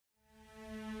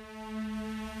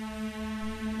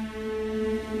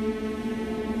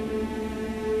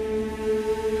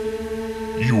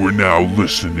are now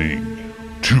listening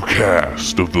to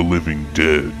Cast of the Living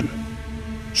Dead.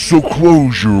 So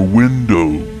close your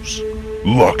windows,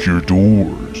 lock your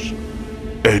doors,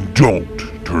 and don't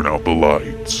turn out the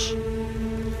lights.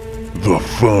 The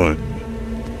fun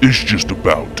is just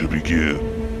about to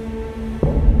begin.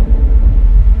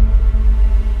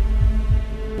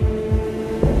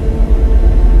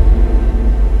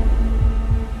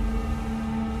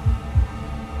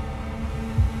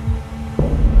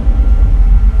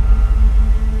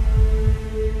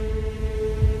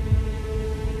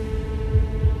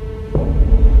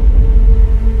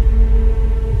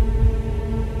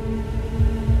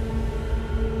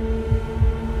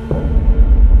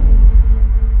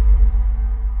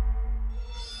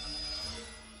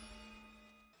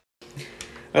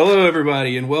 Hello,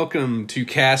 everybody, and welcome to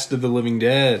Cast of the Living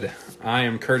Dead. I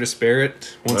am Curtis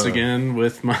Barrett, once again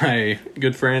with my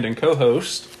good friend and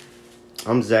co-host.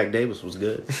 I'm Zach Davis. What's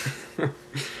good?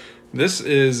 This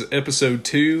is episode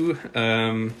 2,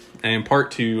 and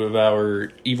part 2 of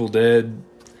our Evil Dead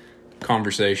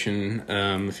conversation.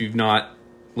 If you've not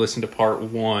listened to part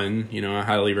 1, I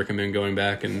highly recommend going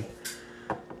back and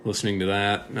listening to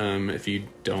that. If you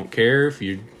don't care, if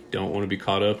you don't want to be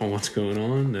caught up on what's going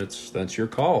on, that's your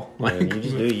call. You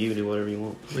just do whatever you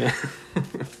want. Yeah.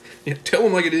 Yeah, tell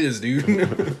them like it is,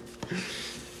 dude.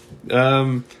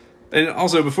 And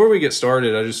also, before we get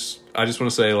started, I just want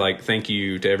to say, thank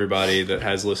you to everybody that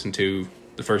has listened to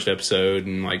the first episode,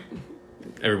 and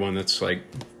everyone that's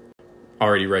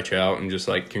already reached out and just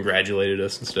congratulated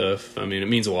us and stuff. I mean, it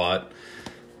means a lot.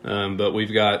 But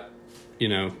we've got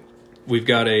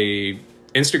a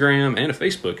Instagram and a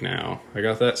Facebook now. I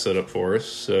got that set up for us.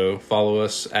 So follow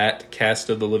us at Cast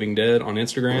of the Living Dead on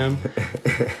Instagram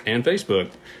and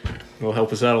Facebook. It'll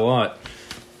help us out a lot.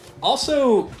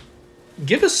 Also,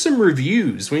 give us some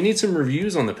reviews. We need some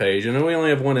reviews on the page. I know we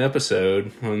only have one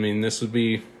episode. I mean, this would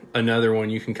be another one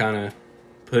you can kind of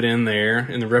put in there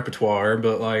in the repertoire.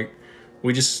 But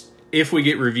if we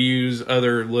get reviews,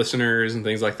 other listeners and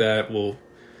things like that, it'll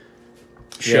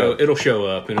show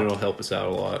up and it'll help us out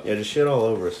a lot. Yeah, just shit all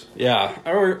over us. Yeah,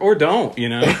 or don't,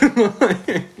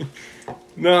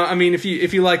 No, I mean, if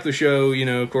you like the show,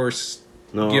 of course,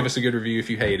 give us a good review. If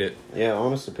you hate it, yeah,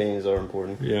 honest opinions are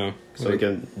important. Yeah, so we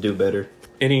can do better.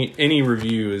 Any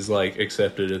review is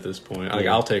accepted at this point.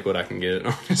 Yeah. I'll take what I can get,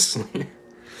 honestly.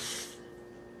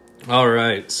 All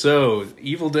right, so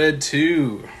Evil Dead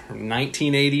 2,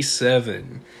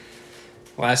 1987.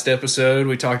 Last episode,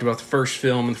 we talked about the first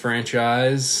film in the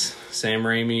franchise, Sam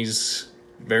Raimi's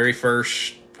very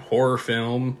first horror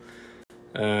film.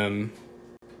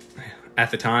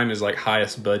 At the time, is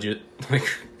highest budget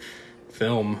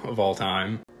film of all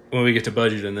time. When we get to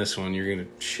budget in this one, you're gonna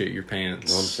shit your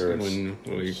pants. I'm sure it's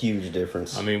a huge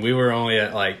difference. I mean, we were only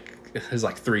at it was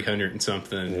 300 and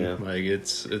something. Yeah.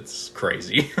 It's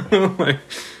crazy.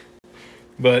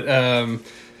 But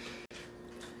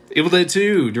Evil Dead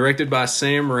 2, directed by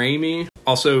Sam Raimi.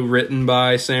 Also written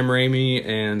by Sam Raimi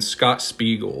and Scott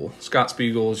Spiegel. Scott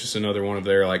Spiegel is just another one of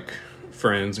their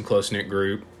friends and close-knit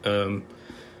group.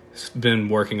 Been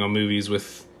working on movies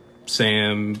with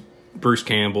Sam, Bruce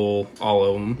Campbell, all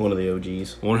of them. One of the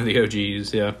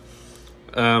OGs, yeah.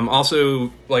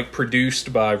 Also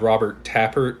produced by Robert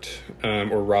Tappert,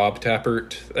 or Rob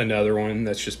Tappert, another one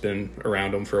that's just been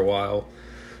around them for a while.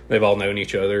 They've all known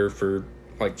each other for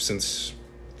since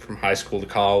from high school to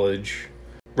college.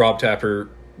 Rob Tapper,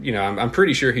 I'm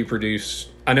pretty sure he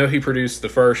produced the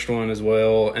first one as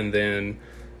well, and then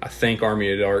I think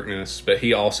Army of Darkness, but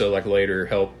he also later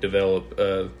helped develop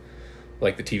the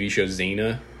TV show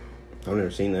Xena. I've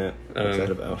never seen that. What's that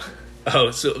about?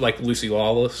 Oh, so Lucy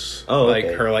Lawless. Oh,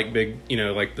 okay. Her big,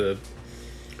 the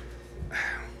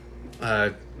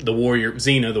warrior,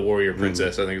 Xena the warrior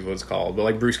princess, I think is what it's called.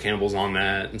 But Bruce Campbell's on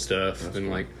that and stuff. That's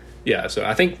and cool. Yeah, so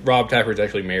I think Rob Tappert's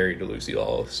actually married to Lucy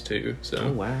Lawless too. So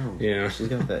oh wow, yeah, she's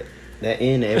got that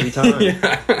in every time.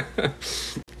 Yeah.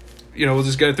 We'll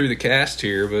just go through the cast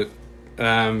here, but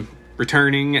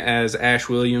returning as Ash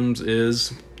Williams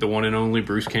is the one and only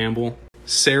Bruce Campbell.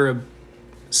 Sarah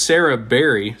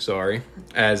Berry,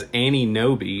 as Annie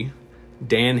Noby.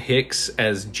 Dan Hicks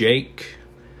as Jake.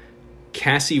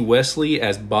 Cassie Wesley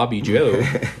as Bobby Joe.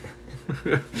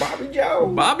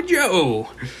 Bobby Joe.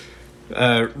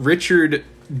 Richard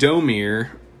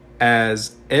Domir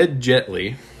as Ed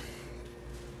Jetley.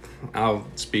 I'll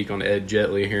speak on Ed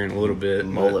Jetley here in a little bit.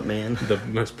 Mullet Man. The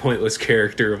most pointless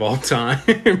character of all time.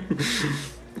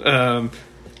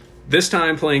 This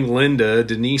time playing Linda,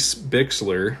 Denise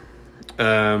Bixler.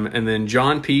 And then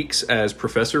John Peaks as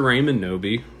Professor Raymond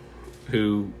Noby,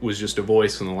 who was just a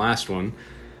voice in the last one.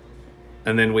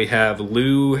 And then we have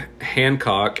Lou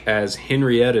Hancock as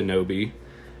Henrietta Noby.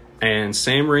 And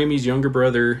Sam Raimi's younger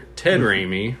brother, Ted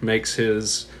Raimi, makes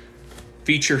his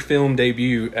feature film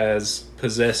debut as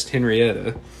possessed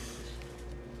Henrietta.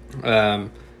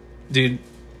 Dude,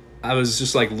 I was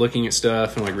just like looking at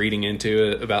stuff and like reading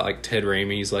into it about like Ted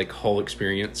Raimi's like whole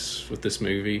experience with this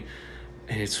movie,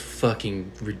 and it's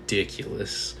fucking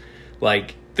ridiculous.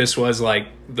 Like, this was like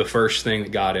the first thing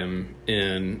that got him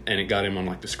in, and it got him on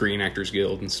like the Screen Actors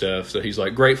Guild and stuff, so he's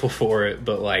like grateful for it.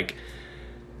 But like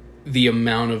the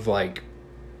amount of like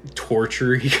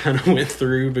torture he kind of went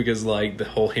through, because like the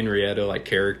whole Henrietta like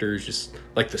character is just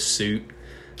like the suit.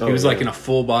 He was like in a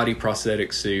full body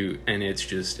prosthetic suit, and it's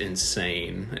just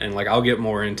insane. And like I'll get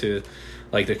more into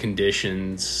like the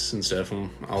conditions and stuff, and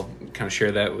I'll kind of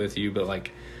share that with you. But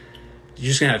like, you're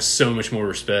just gonna have so much more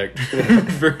respect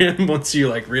for him once you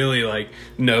like really like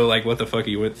know like what the fuck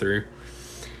he went through.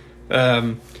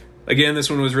 Again,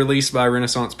 this one was released by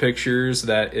Renaissance Pictures.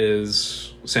 That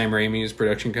is Sam Raimi's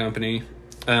production company.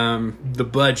 The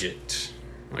budget,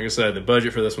 like I said, the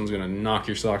budget for this one's gonna knock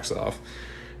your socks off.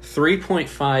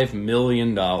 $3.5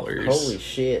 million. Holy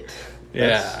shit.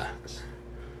 Yeah.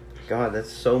 God,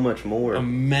 that's so much more. A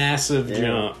massive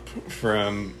jump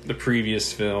from the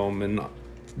previous film, and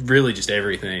really just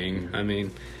everything. I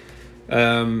mean,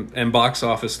 and box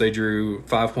office, they drew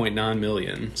 5.9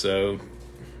 million. So,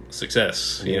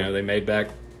 success. You know, they made back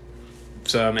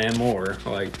some and more.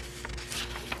 Like,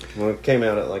 well, it came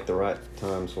out at like the right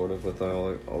time, sort of, with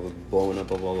all the blowing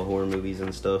up of all the horror movies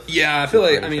and stuff. Yeah, I feel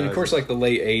like, I mean, of course, like the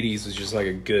late 80s was just like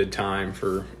a good time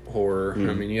for horror.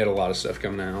 I mean, you had a lot of stuff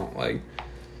coming out, like,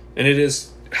 and it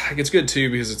is, like, it's good too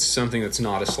because it's something that's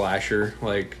not a slasher.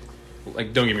 Like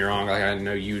don't get me wrong, like I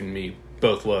know you and me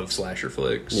both love slasher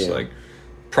flicks. Like,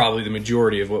 probably the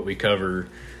majority of what we cover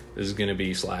is going to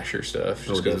be slasher stuff.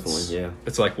 Just definitely,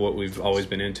 it's like what we've always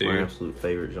been into. My absolute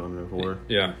favorite genre of horror.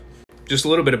 Yeah. Just a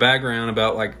little bit of background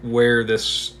about like where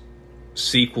this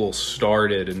sequel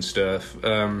started and stuff.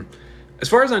 As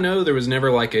far as I know, there was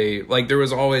never like there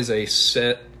was always a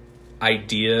set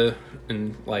idea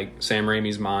in like Sam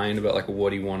Raimi's mind about like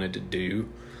what he wanted to do.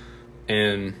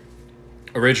 And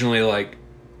originally, like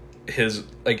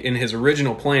in his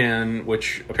original plan,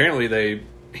 which apparently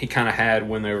he kind of had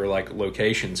when they were like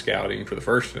location scouting for the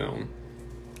first film,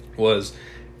 was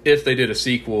if they did a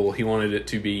sequel, he wanted it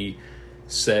to be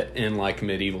set in like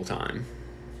medieval time.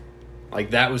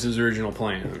 Like, that was his original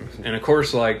plan. And of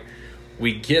course, like,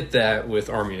 we get that with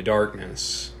Army of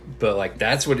Darkness, but like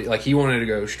that's what he wanted to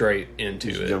go straight into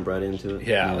it. Jump right into it.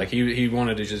 Yeah, like he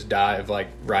wanted to just dive like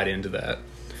right into that.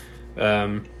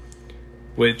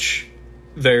 Which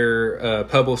their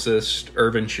publicist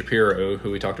Urban Shapiro,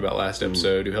 who we talked about last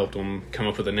episode, who helped them come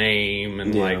up with a name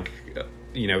and like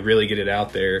really get it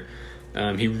out there.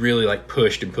 He really like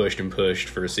pushed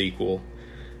for a sequel.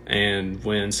 And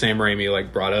when Sam Raimi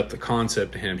like brought up the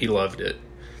concept to him, he loved it.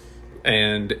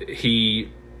 And he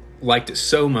liked it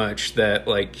so much that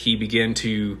like he began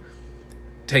to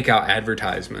take out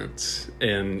advertisements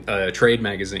in trade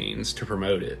magazines to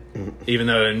promote it. Even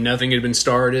though nothing had been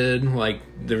started, like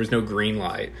there was no green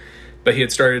light. But he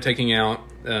had started taking out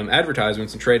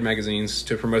advertisements in trade magazines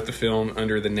to promote the film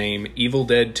under the name Evil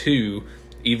Dead 2,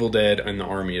 Evil Dead and the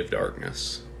Army of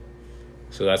Darkness.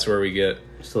 So that's where we get...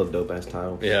 Still a dope-ass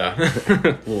title. Yeah.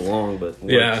 A little long, but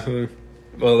works. Yeah.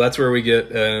 Well, that's where we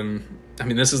get... I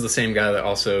mean, this is the same guy that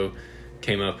also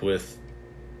came up with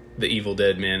the Evil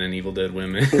Dead Men and Evil Dead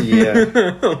Women.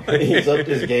 Yeah. He's upped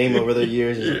his game over the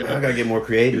years. He's like, I gotta get more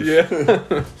creative.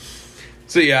 Yeah.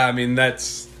 So, yeah, I mean, that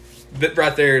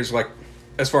right there is, like,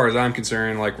 as far as I'm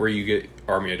concerned, like, where you get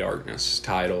Army of Darkness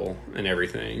title and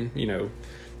everything,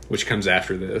 which comes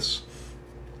after this.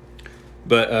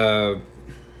 But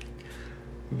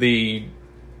the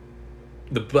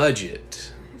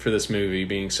budget for this movie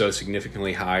being so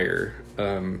significantly higher,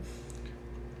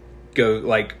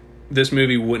 this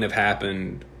movie wouldn't have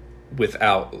happened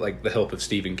without like the help of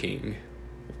Stephen King.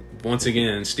 Once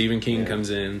again, Stephen King comes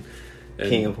in.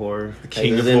 King of horror.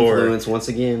 King of horror. Influence once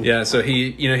again. Yeah, so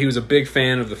he was a big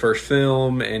fan of the first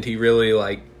film, and he really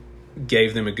like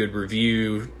gave them a good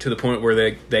review to the point where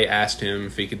they asked him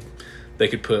if they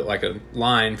could put like a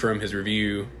line from his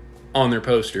review on their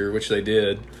poster, which they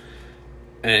did.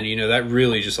 And that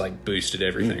really just like boosted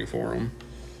everything for him.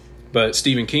 But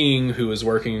Stephen King, who was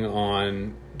working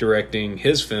on directing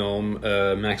his film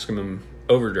Maximum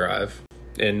Overdrive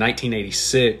in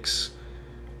 1986,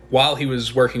 while he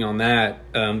was working on that,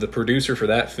 the producer for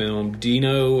that film,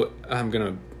 Dino, I'm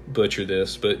gonna butcher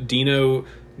this, but Dino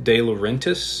De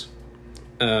Laurentiis.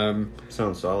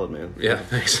 Sounds solid, man. Yeah,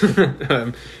 thanks.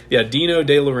 Dino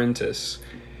De Laurentiis.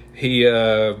 He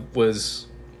was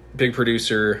big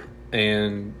producer,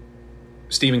 and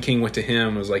Stephen King went to him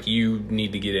and was like, you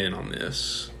need to get in on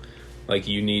this. Like,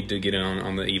 you need to get in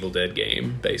on the Evil Dead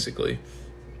game, basically.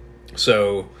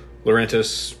 So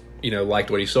Laurentis, liked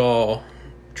what he saw,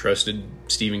 trusted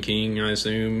Stephen King, I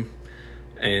assume,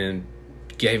 and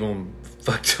gave him a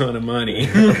fuck ton of money.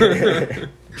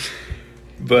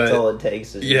 But that's all it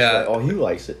takes is yeah, just he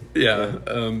likes it. Yeah.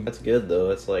 That's good, though.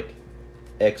 That's like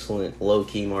excellent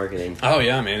low-key marketing. Oh,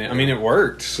 yeah, man. I mean, it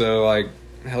worked. So, like,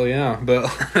 hell yeah. But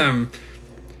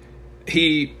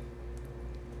he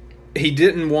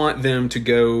didn't want them to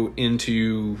go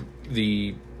into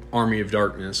the Army of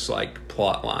Darkness, like,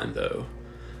 plot line, though.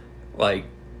 Like,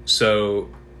 so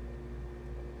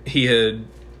he had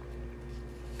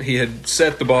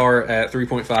set the bar at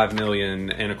 $3.5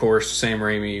 million, and of course Sam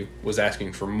Raimi was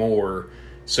asking for more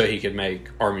so he could make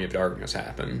Army of Darkness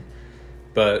happen.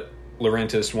 But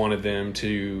Laurentis wanted them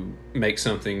to make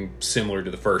something similar to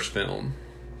the first film.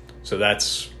 So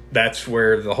that's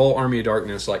where the whole Army of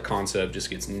Darkness like concept just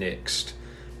gets nixed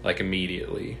like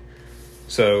immediately.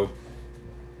 So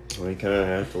you kind of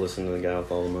have to listen to the guy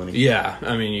with all the money. Yeah,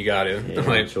 I mean, you got to. Yeah,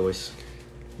 no choice.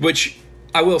 Which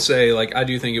I will say, like, I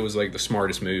do think it was like the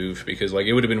smartest move, because like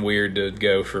it would have been weird to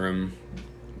go from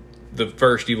the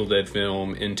first Evil Dead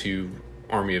film into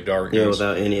Army of Darkness. Yeah,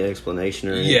 without any explanation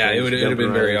or anything. Yeah, it would have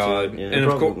been very odd. Yeah, and it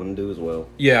probably wouldn't do as well.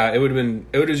 Yeah, it would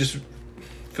have just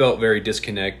felt very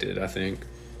disconnected, I think.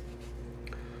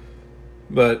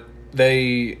 But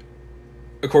they,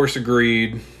 of course,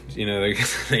 agreed.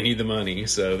 They need the money,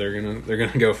 so they're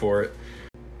gonna go for it.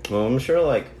 Well, I'm sure,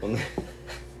 like,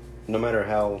 no matter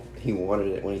how he wanted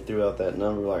it, when he threw out that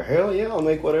number, like, hell yeah, I'll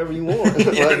make whatever you want.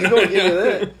 Like, you don't give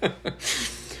me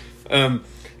that.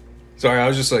 Sorry, I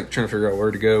was just like trying to figure out where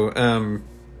to go.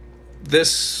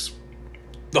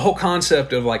 The whole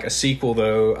concept of like a sequel,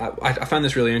 though, I find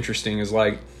this really interesting. Is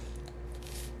like,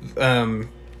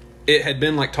 it had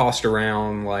been like tossed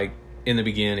around like in the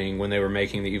beginning when they were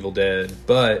making the Evil Dead,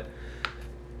 but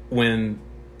when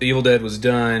the Evil Dead was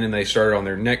done and they started on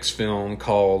their next film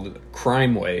called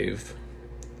Crime Wave.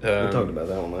 We talked about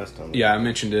that one last time. Yeah, I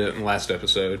mentioned it in the last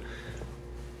episode.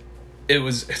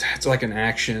 It's like an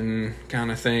action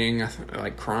kind of thing,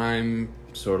 like crime.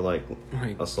 Sort of like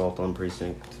Assault on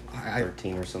Precinct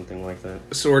 13 or something like that.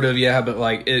 Sort of, yeah, but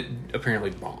like it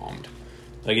apparently bombed.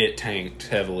 Like it tanked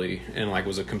heavily and like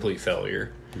was a complete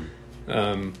failure.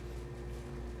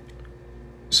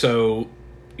 So,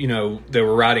 they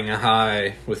were riding a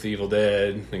high with the Evil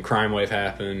Dead, and Crime Wave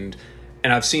happened,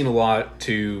 and I've seen a lot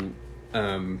to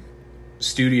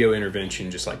studio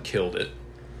intervention just like killed it.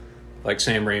 Like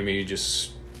Sam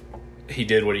Raimi he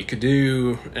did what he could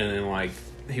do, and then like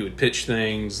he would pitch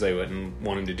things, they wouldn't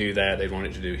want him to do that, they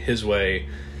wanted to do his way,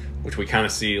 which we kind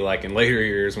of see like in later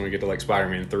years when we get to like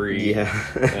Spider-Man 3.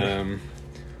 Yeah.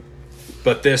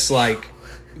 But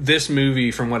this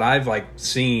movie, from what I've like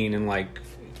seen and like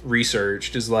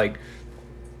researched, is like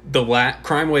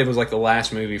Crime Wave was like the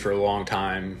last movie for a long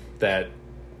time that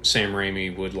Sam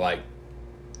Raimi would like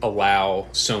allow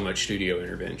so much studio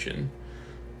intervention.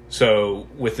 So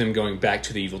with them going back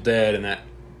to the Evil Dead and that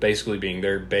basically being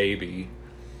their baby,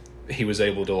 he was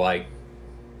able to like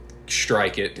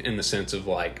strike it in the sense of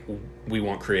like, we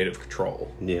want creative control.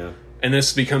 Yeah. And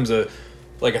this becomes a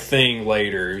thing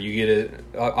later. You get it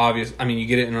you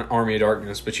get it in Army of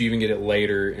Darkness, but you even get it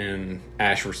later in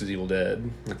Ash vs. Evil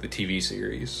Dead, like the TV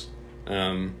series.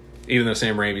 Even though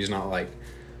Sam Raimi's not like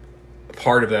a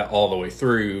part of that all the way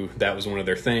through, that was one of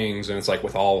their things, and it's like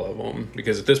with all of them,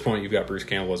 because at this point you've got Bruce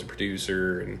Campbell as a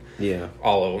producer, and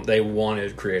all of them, they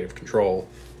wanted creative control,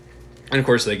 and of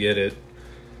course they get it.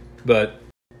 But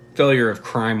failure of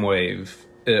Crime Wave,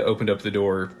 it opened up the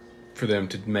door for them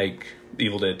to make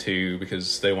Evil Dead 2,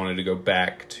 because they wanted to go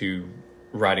back to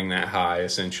riding that high,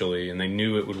 essentially, and they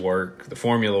knew it would work. The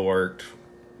formula worked.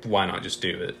 Why not just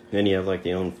do it? Then you have like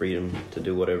the own freedom to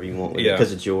do whatever you want with it,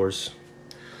 because it's yours.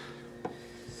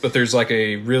 But there's like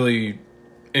a really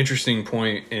interesting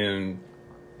point in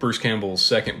Bruce Campbell's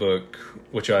second book,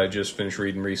 which I just finished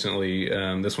reading recently.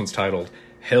 This one's titled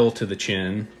Hell to the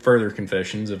Chin, Further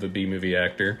Confessions of a B-Movie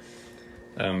Actor,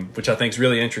 which I think is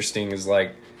really interesting. Is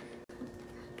like,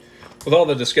 with all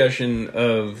the discussion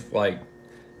of like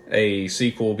a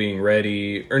sequel being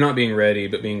ready, or not being ready,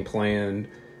 but being planned,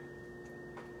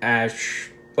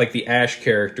 Ash, like the Ash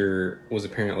character was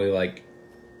apparently like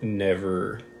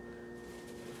never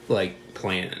like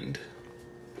planned.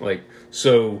 Like,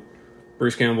 so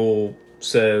Bruce Campbell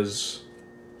says,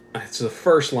 it's the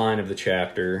first line of the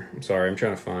chapter. I'm sorry, I'm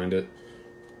trying to find it.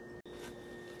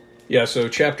 Yeah, so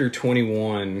chapter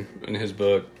 21 in his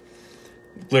book,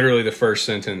 literally the first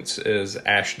sentence is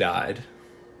Ash died,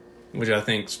 which I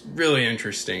think's really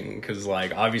interesting because,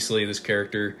 like, obviously this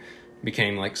character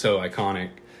became, like, so iconic.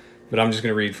 But I'm just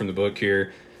going to read from the book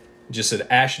here. It just said,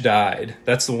 Ash died.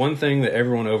 That's the one thing that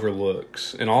everyone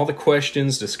overlooks. In all the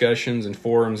questions, discussions, and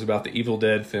forums about the Evil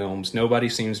Dead films, nobody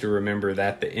seems to remember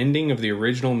that the ending of the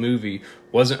original movie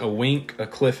wasn't a wink, a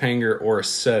cliffhanger, or a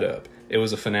setup. It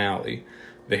was a finale.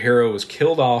 The hero was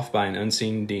killed off by an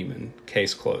unseen demon.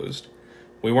 Case closed.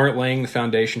 We weren't laying the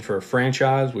foundation for a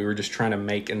franchise. We were just trying to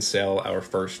make and sell our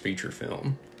first feature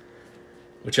film.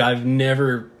 Which I've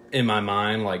never, in my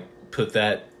mind, like, put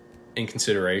that in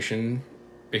consideration.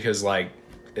 Because, like,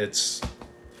 it's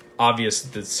obvious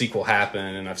that the sequel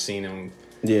happened, and I've seen them.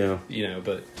 Yeah. You know,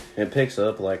 but it picks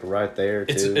up, like, right there,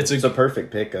 too. It's a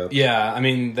perfect pickup. Yeah, I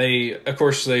mean, they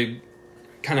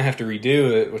kind of have to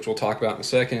redo it, which we'll talk about in a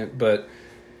second, but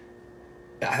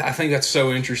I think that's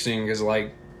so interesting, because,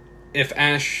 like, if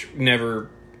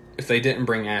they didn't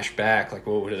bring Ash back, like,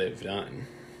 what would they have done?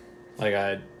 Like,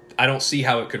 I don't see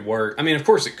how it could work. I mean, of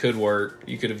course it could work.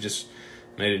 You could have just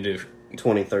made it different.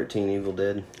 2013 Evil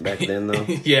Dead back then, though.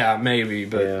 Yeah, maybe,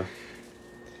 but yeah.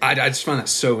 I just find that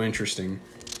so interesting.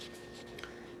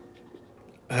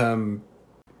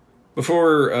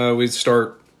 Before we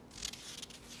start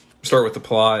with the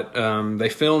plot, they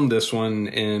filmed this one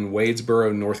in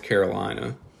Wadesboro, North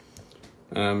Carolina,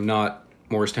 not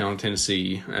Morristown,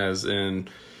 Tennessee, as in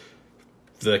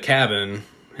the cabin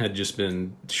had just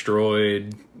been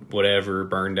destroyed, whatever,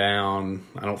 burned down.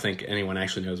 I don't think anyone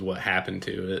actually knows what happened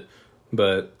to it,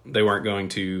 but they weren't going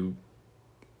to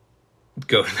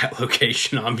go to that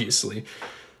location, obviously.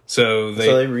 So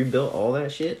they rebuilt all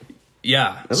that shit?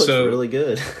 Yeah. That looks really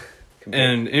good.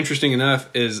 And interesting enough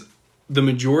is the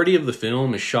majority of the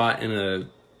film is shot in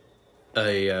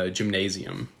a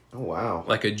gymnasium. Oh, wow.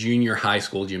 Like a junior high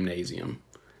school gymnasium.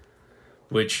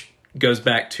 Which goes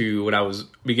back to what I was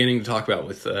beginning to talk about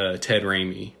with Ted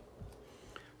Raimi.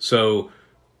 So,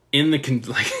 in the...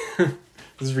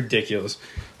 this is ridiculous.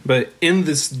 But in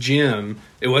this gym,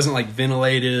 it wasn't like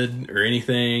ventilated or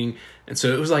anything. And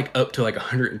so it was like up to like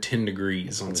 110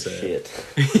 degrees on set.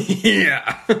 Shit.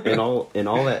 Yeah. and all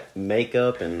that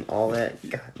makeup and all that.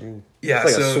 God dang. Yeah.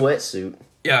 It's like a sweatsuit.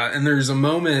 Yeah, and there's a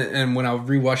moment, and when I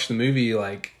rewatched the movie,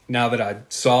 like, now that I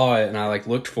saw it and I, like,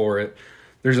 looked for it,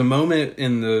 there's a moment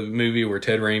in the movie where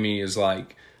Ted Raimi is,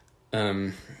 like,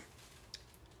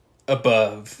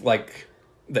 above, like,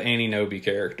 the Annie Nobe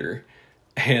character.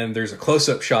 And there's a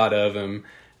close-up shot of him,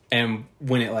 and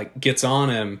when it, like, gets on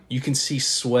him, you can see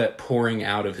sweat pouring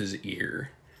out of his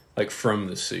ear, like, from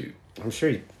the suit. I'm sure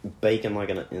he's baking, like,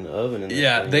 in the oven.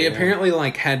 Yeah, they apparently,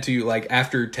 like, had to, like,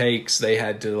 after takes, they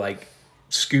had to, like,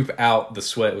 scoop out the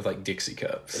sweat with, like, Dixie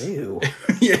cups. Ew.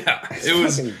 Yeah. That's it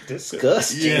was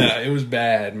disgusting. Yeah, it was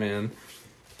bad, man.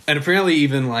 And apparently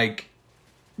even, like,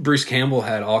 Bruce Campbell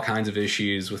had all kinds of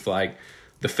issues with, like,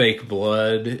 the fake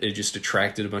blood. It just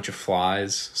attracted a bunch of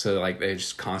flies. So, like, they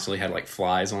just constantly had, like,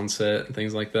 flies on set and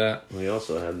things like that. We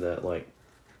also had that, like,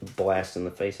 blast in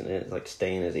the face and it, like,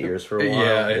 stay in his ears for a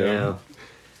while.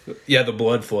 Yeah, the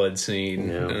blood flood scene.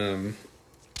 Yeah.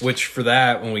 Which, for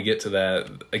that, when we get to that,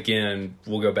 again,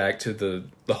 we'll go back to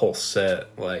the whole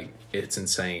set. Like, it's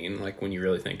insane, like, when you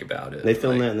really think about it. They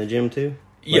filmed like, that in the gym, too?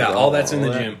 Yeah, like, all that's in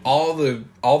the gym. All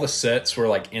the sets were,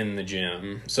 like, in the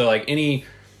gym. So, like, any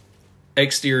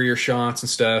exterior shots and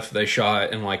stuff, they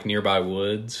shot in, like, nearby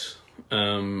woods.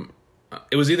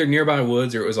 It was either nearby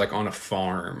woods or it was, like, on a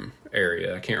farm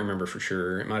area. I can't remember for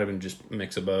sure. It might have been just a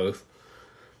mix of both.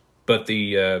 But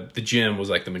the gym was,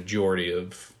 like, the majority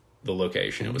of the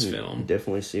location it was filmed.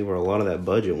 Definitely see where a lot of that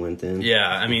budget went then. Yeah,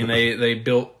 I mean, they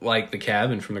built, like, the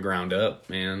cabin from the ground up,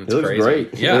 man. It's it looks crazy.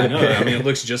 Great. Yeah, I know. I mean, it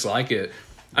looks just like it.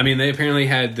 I mean, they apparently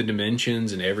had the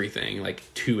dimensions and everything, like,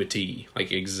 to a T.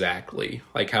 Like, exactly.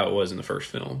 Like how it was in the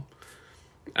first film.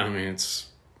 I mean, it's...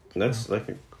 That's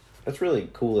really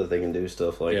cool that they can do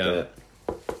stuff like that.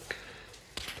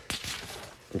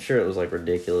 I'm sure it was, like,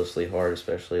 ridiculously hard,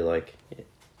 especially, like,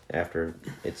 after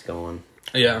it's gone.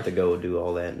 Yeah. To go do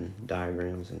all that in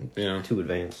diagrams and too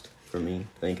advanced for me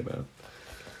to think about.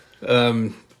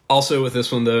 Also with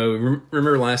this one though,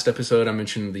 remember last episode I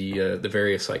mentioned the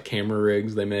various like camera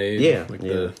rigs they made? Yeah. Like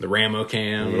the Ramo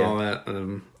Cam and all that.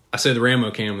 I said the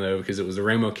Ramo Cam though because it was the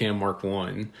Ramo Cam Mark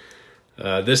 1.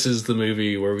 This is the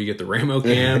movie where we get the Ramo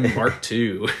Cam Mark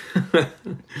 2.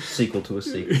 Sequel to a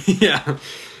sequel. Yeah.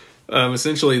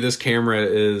 Essentially this camera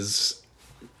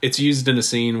it's used in a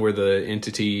scene where the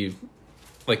entity,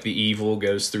 like the evil,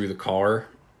 goes through the car,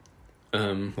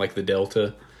 like the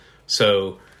Delta.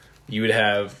 So they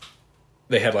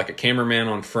had like a cameraman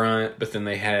on front, but then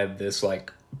they had this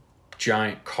like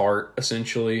giant cart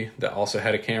essentially that also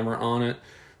had a camera on it,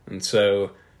 and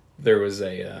so there was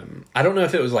a I don't know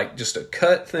if it was like just a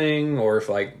cut thing or if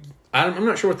like I'm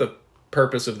not sure what the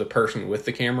purpose of the person with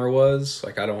the camera was.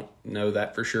 Like I don't know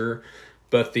that for sure,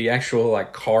 but the actual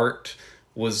like cart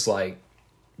was like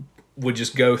would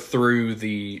just go through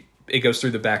it goes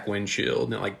through the back windshield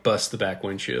and it like busts the back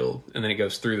windshield, and then it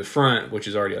goes through the front, which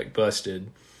is already like busted.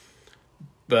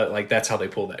 But like that's how they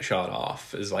pulled that shot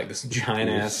off, is like this giant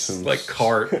ass like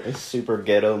cart, super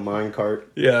ghetto mine cart.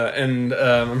 Yeah, and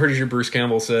I'm pretty sure Bruce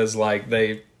Campbell says like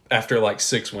they after like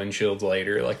 6 windshields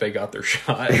later, like they got their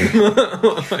shot. Like,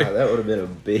 that would have been a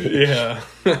big. Yeah.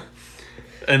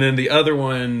 And then the other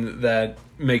one that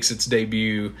makes its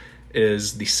debut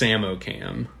is the Samo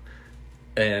cam,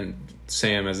 and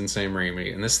Sam as in Sam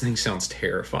Raimi, and this thing sounds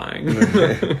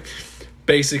terrifying.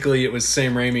 Basically, it was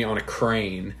Sam Raimi on a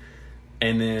crane.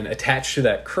 And then attached to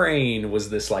that crane was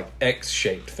this like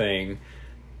X-shaped thing.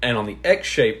 And on the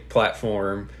X-shaped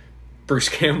platform, Bruce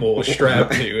Campbell was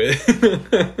strapped to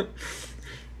it.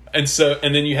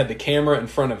 And then you had the camera in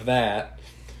front of that.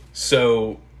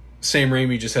 So Sam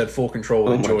Raimi just had full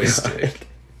control of the joystick.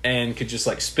 And could just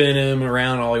like spin him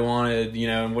around all he wanted, you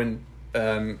know. And when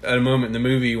at a moment in the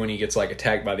movie when he gets like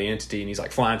attacked by the entity and he's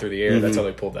like flying through the air, that's how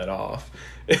they pulled that off.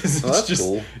 It's just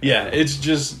cool. Yeah, it's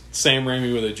just Sam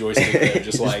Raimi with a joystick there,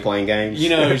 just like playing games. You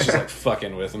know, he's just like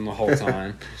fucking with him the whole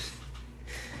time.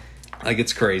 Like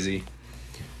it's crazy.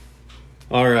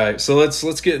 All right, so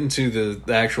let's get into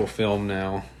the actual film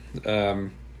now.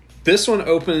 This one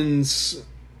opens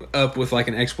up with like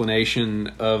an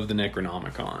explanation of the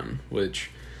Necronomicon,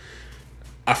 which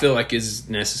I feel like is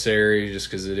necessary just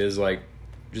because it is like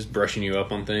just brushing you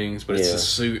up on things, but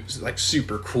it's like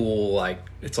super cool. Like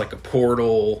it's like a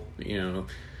portal, you know.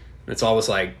 It's all this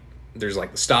like there's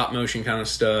like the stop motion kind of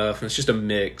stuff, and it's just a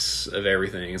mix of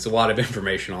everything. It's a lot of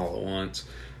information all at once,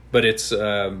 but it's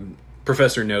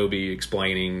Professor Noby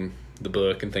explaining the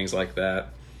book and things like that.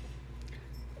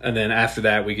 And then after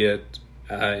that, we get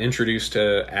introduced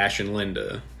to Ash and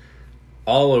Linda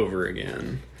all over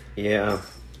again. Yeah,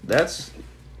 that's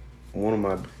one of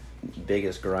my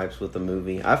biggest gripes with the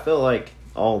movie. I feel like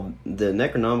all the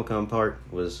Necronomicon part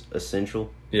was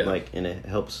essential, and it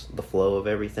helps the flow of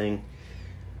everything.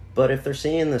 But if they're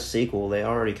seeing the sequel, they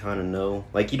already kind of know.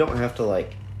 Like, you don't have to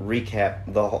like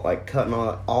recap the whole, like cutting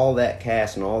all that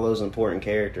cast and all those important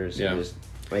characters and just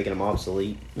making them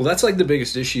obsolete. Well, that's like the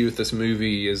biggest issue with this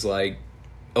movie is like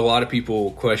a lot of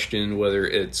people question whether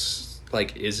it's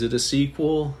like, is it a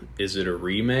sequel? Is it a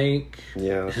remake?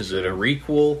 Yeah. Is it a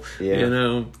requel? Yeah. You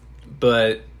know,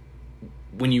 but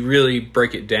when you really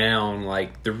break it down,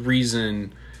 like the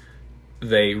reason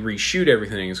they reshoot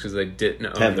everything is because they didn't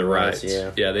own the rights.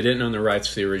 Yeah, they didn't own the rights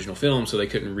to the original film, so they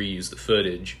couldn't reuse the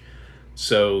footage.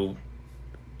 So,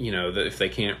 you know, if they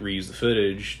can't reuse the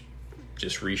footage,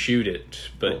 just reshoot it,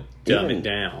 but dumb it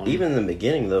down. Even in the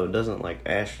beginning, though, it doesn't like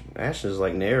Ash is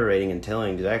like narrating and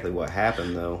telling exactly what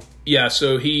happened, though. Yeah,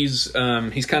 so he's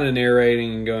kind of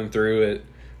narrating and going through it,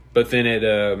 but then it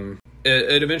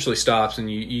eventually stops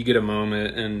and you get a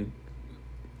moment, and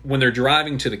when they're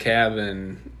driving to the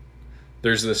cabin,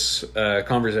 there's this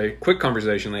quick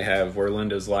conversation they have where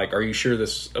Linda's like, "Are you sure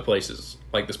this place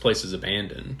is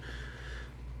abandoned?"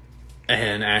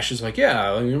 And Ash is like,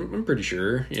 "Yeah, I'm pretty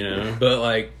sure, you know." But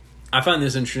like, I find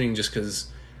this interesting just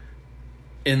because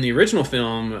in the original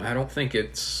film, I don't think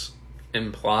it's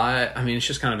implied. I mean, it's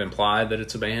just kind of implied that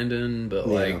it's abandoned, but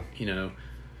like, you know,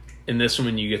 in this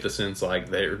one, you get the sense like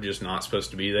they're just not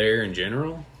supposed to be there in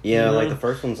general. Yeah, you know? like the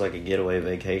first one's like a getaway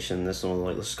vacation. This one was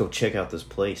like, let's go check out this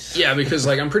place. Yeah, because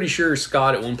like I'm pretty sure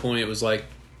Scott at one point it was like,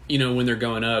 you know, when they're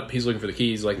going up, he's looking for the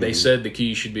keys. Like they said the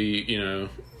key should be, you know.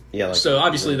 Yeah. Like, so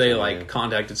obviously they like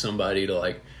contacted somebody to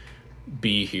like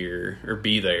be here or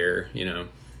be there, you know.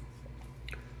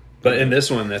 But in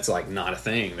this one, that's like not a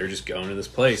thing. They're just going to this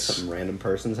place, some random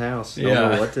person's house. Don't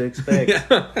know what to expect.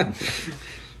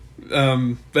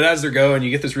 But as they're going, you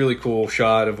get this really cool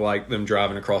shot of like them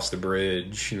driving across the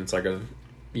bridge, and it's like a,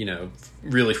 you know,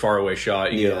 really far away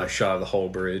shot. You get like a shot of the whole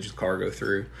bridge, the car go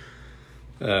through,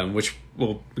 which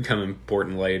will become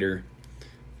important later.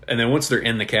 And then once they're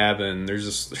in the cabin,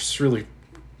 there's this really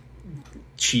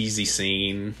cheesy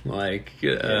scene. Like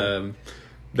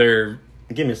they're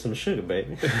give me some sugar,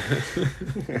 baby.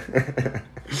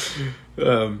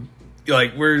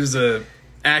 Like where's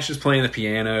Ash is playing the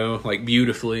piano like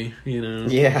beautifully, you know.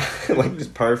 Yeah, like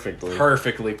just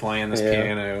perfectly playing this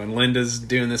piano, and Linda's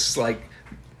doing this like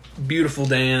beautiful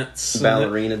dance,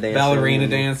 ballerina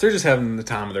dance. They're just having the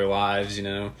time of their lives, you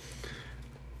know.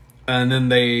 And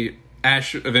then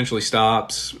Ash eventually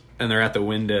stops, and they're at the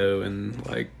window, and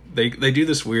like they do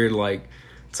this weird, like,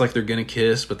 it's like they're gonna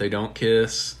kiss, but they don't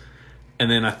kiss. And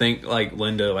then I think, like,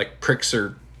 Linda, like, pricks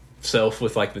herself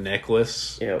with, like, the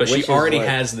necklace. Yeah, but she already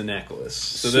has the necklace.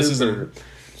 So this is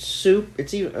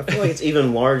it's even. I feel like it's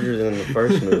even larger than the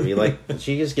first movie. Like,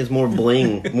 she just gets more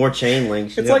bling, more chain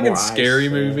links. It's like in Scary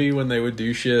Movie when they would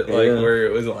do shit like where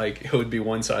it was like it would be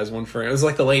one size one frame. It was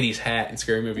like the lady's hat in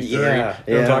Scary Movie 3. You know what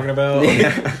I'm talking about?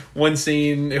 Like, one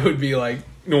scene it would be like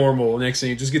normal. Next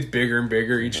scene it just gets bigger and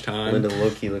bigger each time. Linda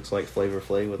Loki looks like Flavor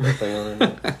Flav with that thing on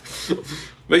it.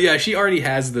 But yeah, she already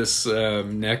has this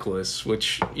necklace,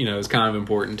 which is kind of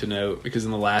important to note because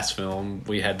in the last film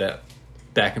we had that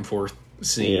back and forth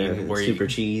scene where super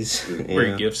cheese where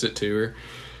he gifts it to her.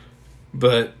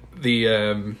 But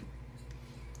the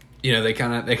they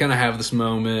kind of have this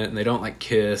moment and they don't like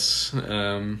kiss.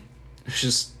 It's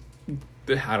just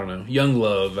I don't know, young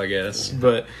love, I guess.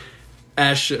 But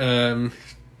Ash he kind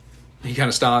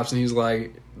of stops and he's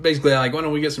like basically like, why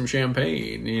don't we get some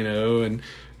champagne, and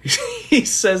he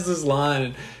says this line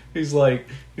and he's like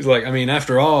I mean,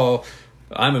 after all,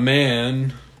 I'm a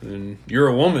man and you're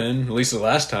a woman, at least the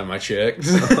last time I checked.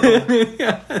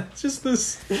 Yeah, just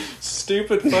this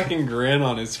stupid fucking grin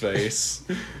on his face.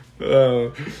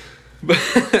 But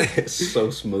it's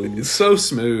so smooth. It's so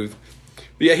smooth.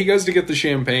 But yeah, he goes to get the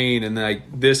champagne, and like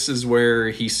this is where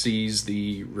he sees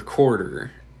the recorder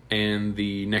and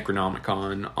the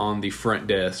Necronomicon on the front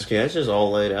desk. Yeah, it's just all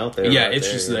laid out there. Yeah,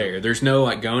 it's just there. There's no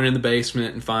like going in the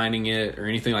basement and finding it or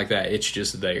anything like that. It's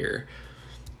just there.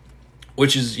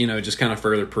 Which is, just kind of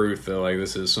further proof that, like,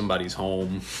 this is somebody's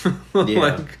home.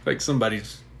 like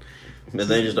somebody's... But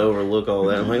they just overlook all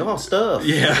that. I'm like, oh, stuff.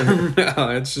 Yeah. No,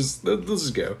 it's just, let's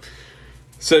just go.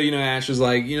 So, Ash is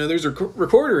like, there's a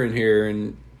recorder in here,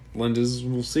 and Linda's,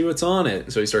 we'll see what's on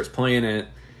it. So he starts playing it,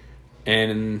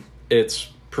 and it's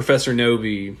Professor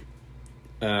Noby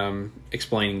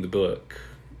explaining the book.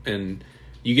 And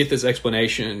you get this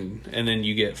explanation, and then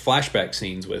you get flashback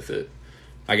scenes with it.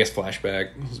 I guess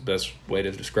flashback is the best way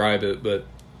to describe it, but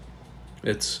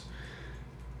it's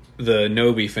the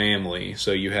Noby family.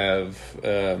 So you have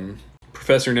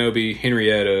Professor Noby,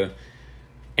 Henrietta,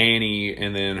 Annie,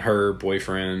 and then her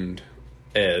boyfriend,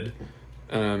 Ed.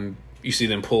 You see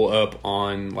them pull up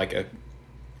on like a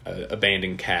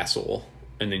abandoned castle,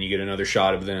 and then you get another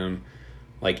shot of them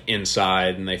like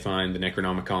inside, and they find the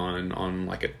Necronomicon on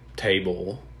like a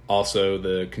table. Also,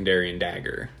 the Kandarian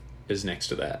dagger is next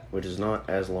to that, which is not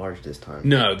as large this time.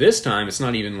 No, this time it's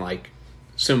not even like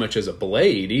so much as a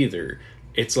blade either.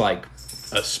 It's like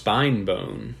a spine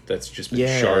bone that's just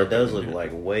been sharpened. It does look like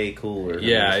way cooler.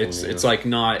 Yeah, it's like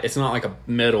not like a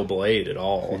metal blade at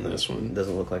all in this one. It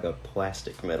doesn't look like a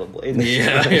plastic metal blade.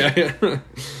 Yeah.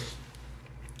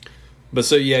 But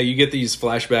so you get these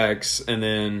flashbacks, and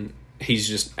then he's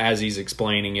just as he's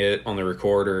explaining it on the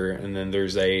recorder, and then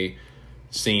there's a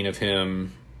scene of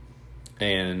him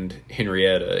and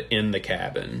Henrietta in the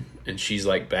cabin, and she's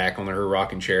like back on her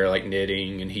rocking chair like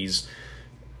knitting, and he's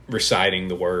reciting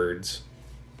the words.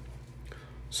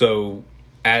 So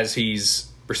as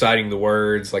he's reciting the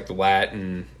words like the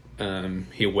Latin,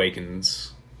 he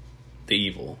awakens the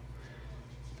evil,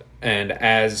 and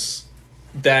as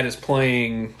that is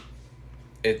playing,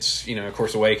 it's of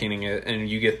course awakening it, and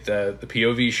you get the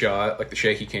POV shot, like the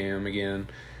shaky cam again,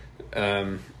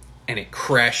 and it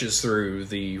crashes through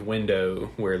the window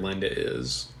where Linda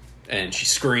is, and she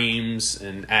screams,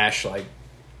 and Ash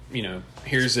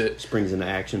hears it. Springs into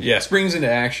action. Yeah, springs into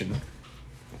action.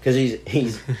 Because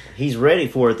he's ready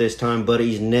for it this time, but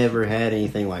he's never had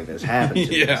anything like this happen to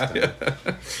him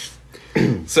this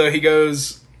time. So he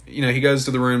goes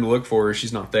to the room to look for her.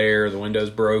 She's not there. The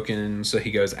window's broken, so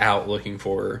he goes out looking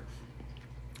for her.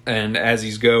 And as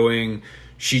he's going,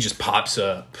 she just pops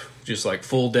up, just like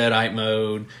full Deadite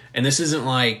mode. And this isn't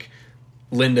like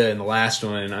Linda in the last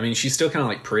one. I mean, she's still kind of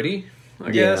like pretty, I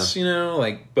guess,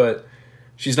 but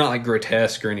she's not like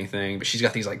grotesque or anything. But she's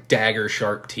got these like dagger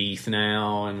sharp teeth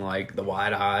now and like the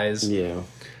wide eyes. Yeah.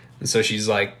 And so she's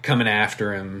like coming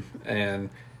after him, and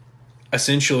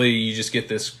essentially you just get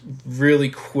this really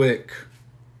quick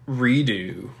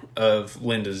redo of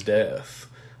Linda's death.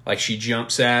 Like she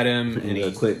jumps at him and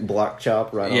a quick block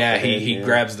chop right off the head. He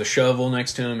grabs the shovel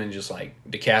next to him and just like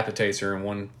decapitates her in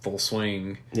one full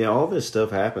swing. Yeah, all this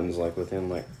stuff happens like within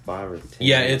like 5 or 10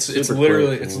 Yeah, minutes. it's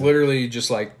literally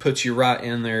just like puts you right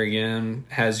in there again,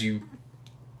 has you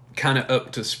kind of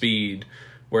up to speed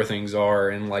where things are,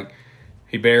 and like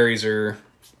he buries her,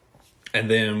 and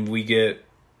then we get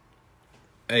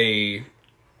a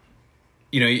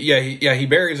he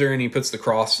buries her and he puts the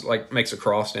cross, like makes a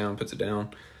cross down, puts it down.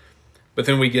 But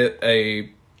then we get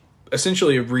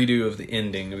essentially a redo of the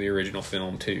ending of the original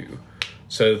film too.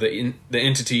 So the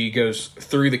entity goes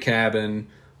through the cabin,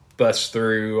 busts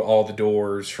through all the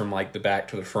doors from like the back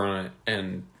to the front,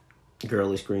 and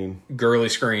girly scream,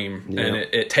 yeah. And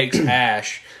it takes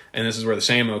Ash, and this is where the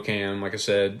Samo cam, like I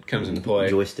said, comes into play.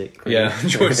 Joystick, yeah,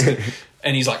 joystick,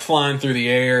 and he's like flying through the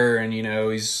air, and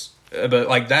but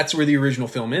like that's where the original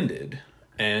film ended,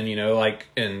 and like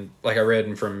I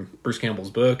read from Bruce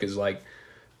Campbell's book is like,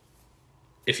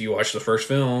 if you watch the first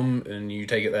film and you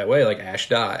take it that way, like Ash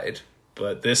died,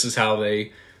 but this is how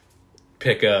they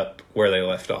pick up where they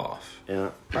left off.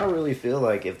 Yeah, I really feel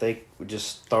like if they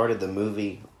just started the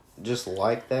movie just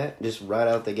like that, just right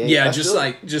out the gate. Yeah, I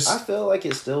feel like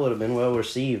it still would have been well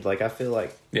received. Like I feel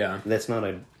like that's not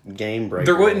a game breaker.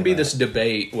 There wouldn't be this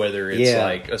debate whether it's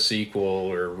like a sequel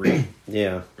or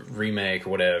remake or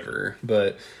whatever.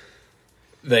 But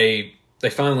they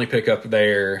finally pick up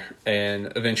there,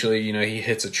 and eventually, he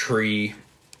hits a tree,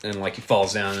 and like he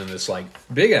falls down in this like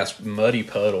big ass muddy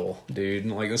puddle, dude.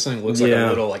 And, like this thing looks like a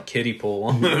little like kiddie pool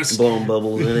almost, blowing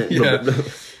bubbles in it.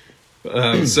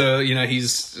 Yeah. So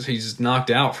he's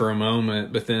knocked out for a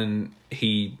moment, but then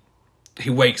he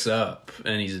wakes up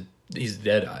and he's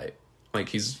Deadite. Like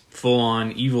he's full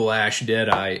on evil Ash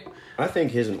Deadite. I think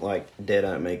his like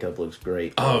Deadite makes looks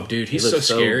great. Oh, dude, he's so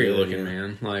scary looking,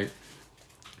 man. Like,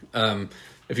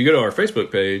 if you go to our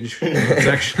Facebook page,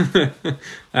 I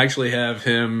actually have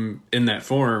him in that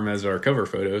form as our cover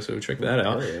photo, so check that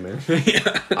out. Oh, yeah, man.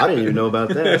 Yeah. I didn't even know about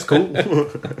that. That's cool.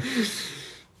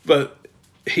 But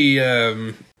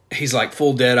he's like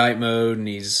full Deadite mode, and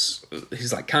he's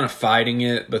like kind of fighting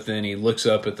it, but then he looks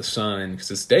up at the sun because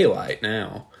it's daylight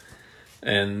now,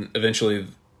 and eventually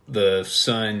the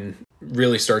sun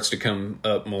really starts to come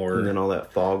up more, and then all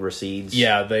that fog recedes.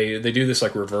 Yeah, they do this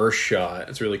like reverse shot.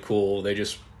 It's really cool. They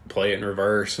just play it in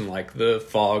reverse, and like the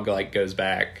fog like goes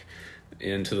back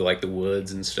into the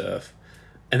woods and stuff.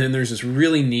 And then there's this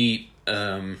really neat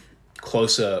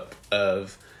close up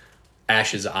of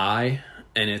Ash's eye,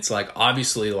 and it's like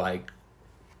obviously like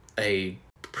a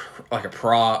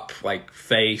prop, like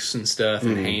face and stuff,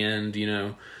 and hand,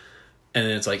 and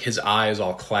then it's like his eye is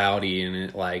all cloudy, and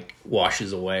it like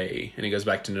washes away, and it goes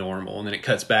back to normal, and then it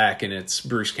cuts back, and it's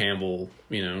Bruce Campbell,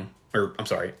 or I'm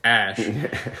sorry, Ash,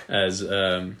 as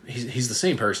he's the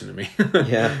same person to me.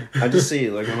 Yeah, I just see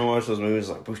like when I watch those movies,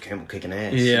 like Bruce Campbell kicking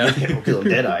ass. Yeah, Bruce Campbell killing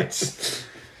Deadites.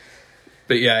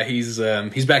 But yeah, he's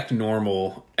back to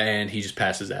normal, and he just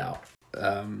passes out.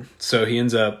 So he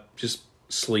ends up just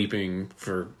sleeping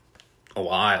for a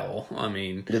while. I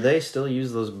mean, do they still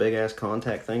use those big ass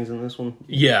contact things in this one?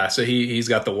 Yeah, so he's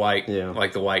got the white,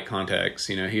 like the white contacts.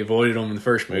 He avoided them in the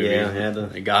first movie. Yeah,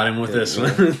 they got him with this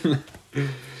one.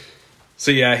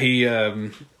 So yeah, he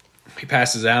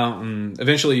passes out, and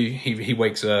eventually he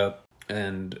wakes up,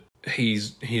 and he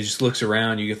just looks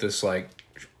around. You get this like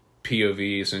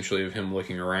POV essentially of him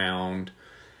looking around,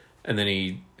 and then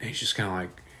he's just kind of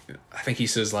like, I think he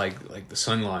says like the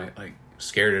sunlight like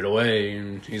scared it away,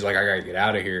 and he's like, I gotta get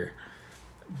out of here.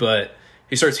 But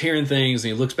he starts hearing things,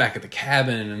 and he looks back at the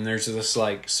cabin, and there's this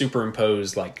like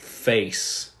superimposed like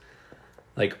face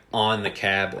like on the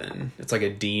cabin. It's like a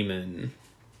demon,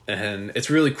 and it's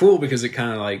really cool because it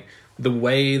kind of like the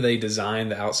way they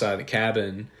designed the outside of the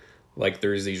cabin, like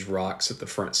there's these rocks at the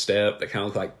front step that kind of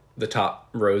look like the top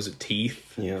rows of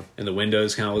teeth, and the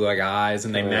windows kind of look like eyes,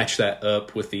 and they match that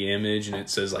up with the image, and it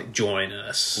says like join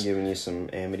us, giving you some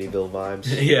Amityville vibes.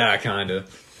 Yeah, kind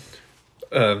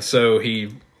of. So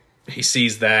he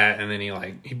sees that, and then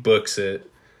he books it.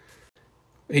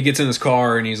 He gets in his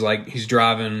car, and he's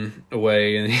driving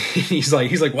away, and he's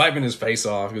like wiping his face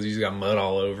off because he's got mud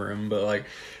all over him, but like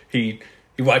he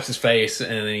wipes his face, and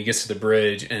then he gets to the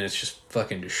bridge, and it's just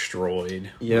fucking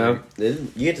destroyed. Yeah, you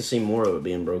get to see more of it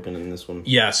being broken in this one.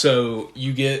 Yeah, so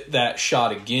you get that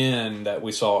shot again that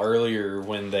we saw earlier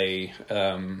when they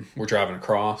were driving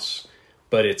across,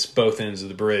 but it's both ends of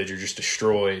the bridge are just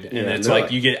destroyed, and it's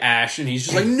like you get Ash, and he's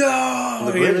just like, no!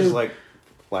 The bridge is like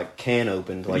can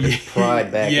opened, like it's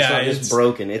pried back. Yeah, it's not just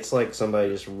broken. It's like somebody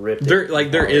just ripped it. Like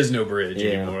there is no bridge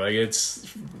anymore. Like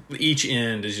it's each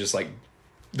end is just like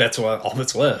that's all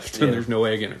that's left, and there's no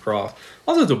way of getting across.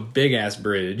 Also, it's a big ass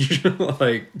bridge.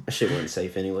 Like that shit wasn't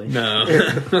safe anyway. No,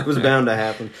 it was bound to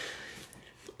happen.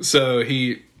 So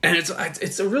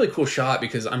it's a really cool shot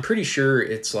because I'm pretty sure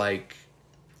it's like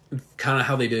kind of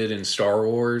how they did in Star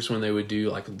Wars when they would do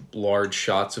like large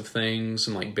shots of things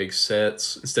and like big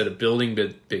sets. Instead of building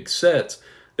big sets,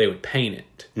 they would paint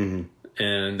it,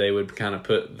 and they would kind of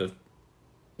put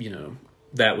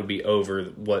that would be over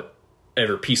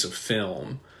whatever piece of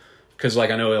film. Because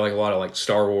like I know like a lot of like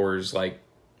Star Wars like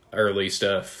early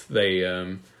stuff, they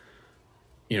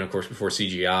of course, before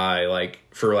CGI, like,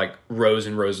 for, like, rows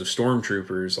and rows of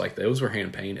stormtroopers, like, those were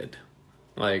hand-painted.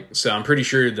 Like, so I'm pretty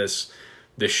sure this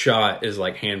shot is,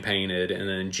 like, hand-painted, and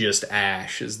then just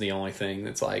Ash is the only thing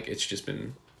that's, like, it's just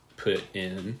been put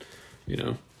in,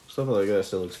 Stuff like that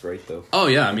still looks great, though. Oh,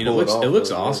 yeah, I mean, it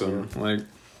looks awesome. Yeah. Like,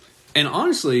 and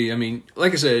honestly, I mean,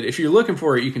 like I said, if you're looking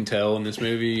for it, you can tell in this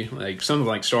movie. Like, something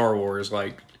like Star Wars,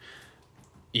 like,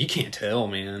 you can't tell,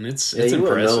 man. It's you impressive.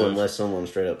 Wouldn't know unless someone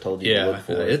straight up told you to look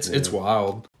for it. It's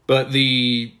wild. But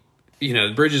the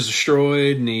bridge is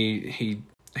destroyed, and he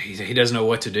doesn't know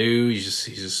what to do. He's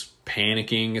just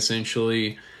panicking,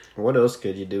 essentially. What else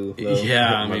could you do, though?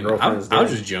 Yeah, I mean, I'll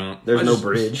just jump. There's no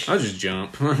bridge. I'll just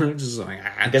jump. Just like,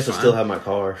 I guess I still have my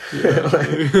car. Yeah.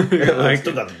 I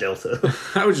still got the Delta.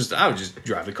 I would just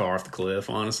drive the car off the cliff,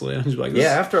 honestly. I'm just like,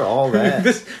 after all that.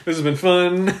 this has been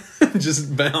fun.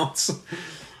 Just bounce.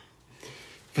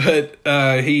 But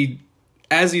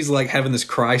as he's like having this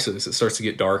crisis, it starts to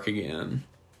get dark again.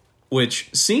 Which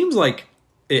seems like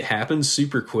it happens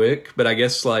super quick, but I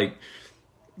guess like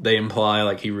they imply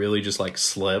like he really just like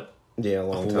slept a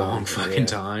long fucking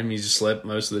time. He just slept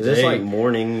most of the day. It's like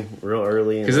morning real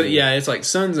early. Because it's like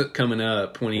sun's coming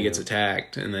up when he gets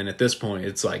attacked, and then at this point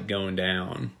it's like going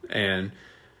down. And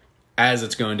as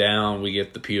it's going down, we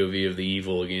get the POV of the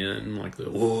evil again, like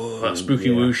the spooky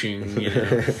whooshing,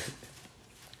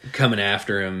 coming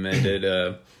after him,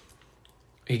 and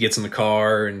he gets in the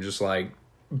car and just like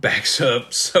backs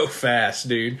up so fast,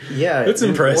 dude. Yeah, it's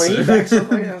impressive. When he backs up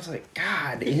like that, I was like,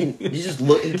 God, he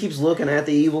keeps looking at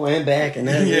the evil and back, and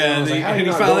then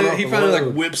he finally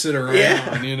like whips it around.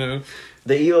 Yeah.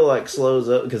 The evil like slows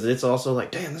up because it's also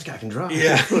like, damn, this guy can drive.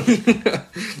 Yeah.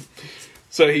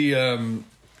 So he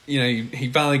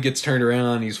he finally gets turned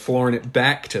around. He's flooring it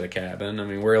back to the cabin. I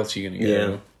mean, where else are you gonna go?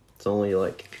 Yeah, it's only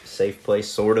like a safe place,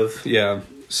 sort of. Yeah.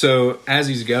 So as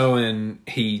he's going,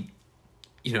 he.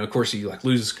 Of course, he like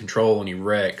loses control and he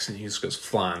wrecks and he just goes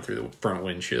flying through the front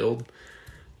windshield.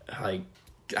 Like,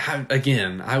 I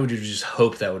would have just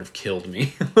hoped that would have killed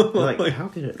me. like, how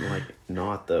could it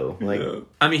not though? Like,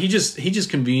 I mean, he just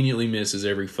conveniently misses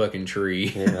every fucking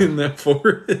tree in that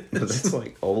forest. That's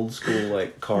like old school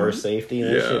like car safety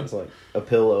and that shit. It's like a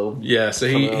pillow. Yeah, so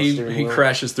he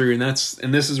crashes through, and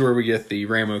this is where we get the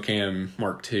Ramocam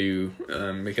Mark II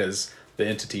because the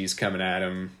entity's coming at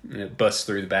him, and it busts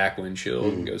through the back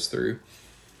windshield and goes through.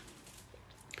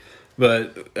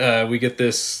 But we get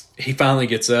this. He finally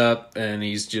gets up, and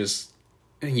he's just,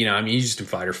 he's just in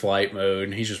fight or flight mode,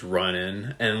 and he's just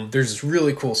running. And there's this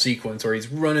really cool sequence where he's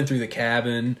running through the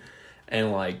cabin,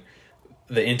 and like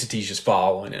the entity's just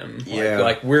following him.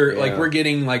 Like we're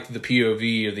getting like the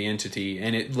POV of the entity,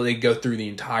 and they go through the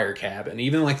entire cabin,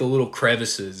 even like the little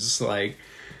crevices, like.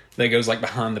 That goes like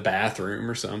behind the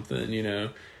bathroom or something,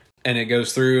 and it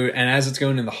goes through. And as it's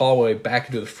going in the hallway back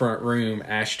into the front room,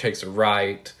 Ash takes a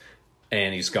right,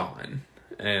 and he's gone.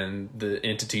 And the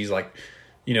entity's like,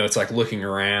 it's like looking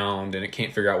around, and it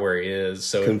can't figure out where he is.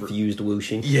 So confused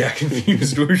whooshing. Yeah,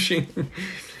 confused whooshing.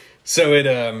 So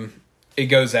it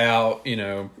goes out,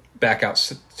 back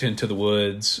out into the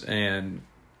woods, and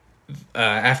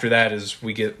after that is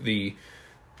we get the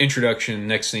introduction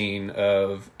next scene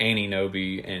of Annie,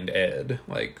 Nobi, and Ed,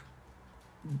 like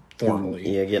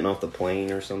formally. Yeah, getting off the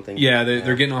plane or something. Yeah,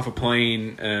 they're getting off a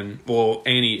plane, and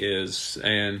Annie is,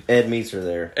 and Ed meets her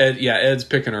there. Ed's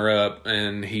picking her up,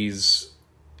 and he's,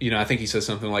 I think he says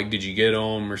something like, "Did you get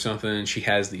them?" or something. And she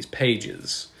has these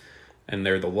pages, and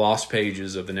they're the lost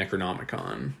pages of the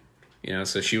Necronomicon.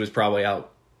 So she was probably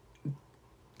out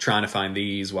trying to find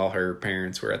these while her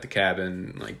parents were at the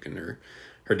cabin, like, and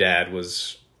her dad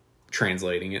was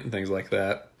translating it and things like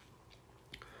that.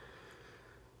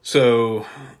 So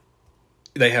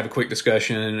they have a quick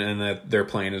discussion, and that their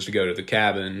plan is to go to the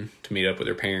cabin to meet up with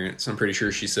their parents. I'm pretty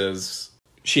sure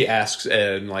she asks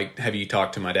Ed, like, have you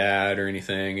talked to my dad or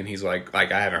anything? And he's like I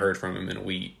haven't heard from him in a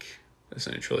week,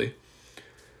 essentially.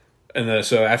 And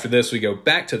so after this, we go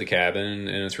back to the cabin,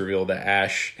 and it's revealed that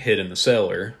Ash hid in the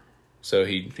cellar. So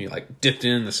he like dipped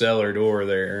in the cellar door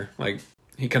there. Like,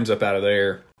 he comes up out of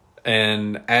there.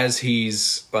 And as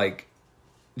he's like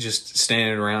just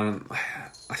standing around,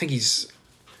 I think he's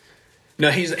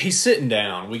sitting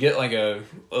down. We get like a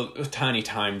tiny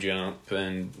time jump,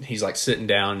 and he's like sitting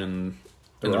down in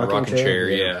the rocking chair.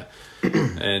 Yeah.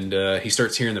 And he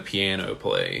starts hearing the piano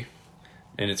play,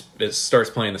 and it starts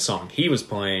playing the song he was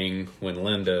playing when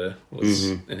Linda was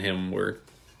and him were,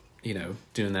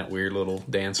 doing that weird little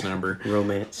dance number.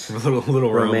 Romance. little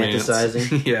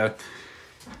romanticizing. Yeah.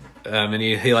 And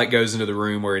he like goes into the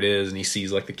room where it is, and he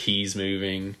sees like the keys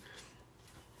moving.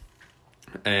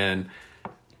 And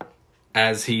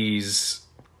as he's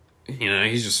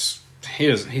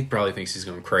he probably thinks he's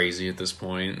going crazy at this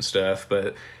point and stuff,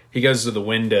 but he goes to the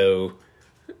window,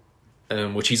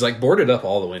 which he's like boarded up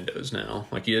all the windows now.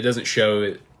 Like it doesn't show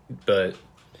it, but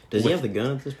does he have the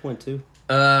gun at this point too?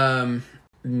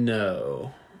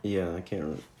 No. Yeah, I can't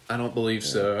remember. I don't believe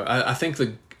so. I think I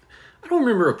don't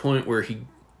remember a point where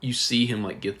you see him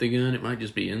like get the gun. It might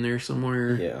just be in there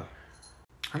somewhere. Yeah.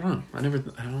 I don't know. I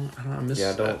missed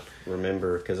Yeah, I don't that.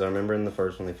 remember, because I remember in the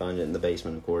first one they find it in the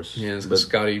basement, of course. Yeah, but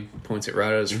Scotty points it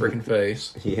right at his freaking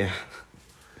face. Yeah.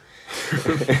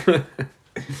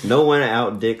 No one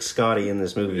out-dicks Scotty in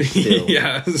this movie still.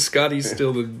 Yeah, Scotty's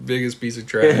still the biggest piece of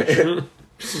trash.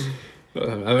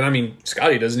 I mean,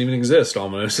 Scotty doesn't even exist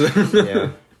almost.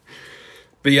 Yeah.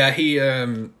 But yeah,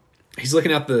 he's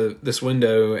looking out this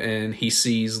window and he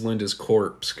sees Linda's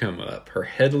corpse come up. Her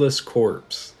headless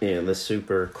corpse. Yeah, the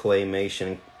super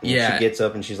claymation. Yeah. She gets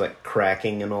up and she's like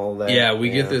cracking and all that. Yeah,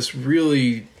 we get this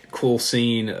really cool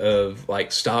scene of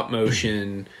like stop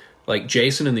motion, like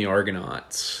Jason and the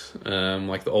Argonauts,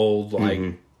 like the old like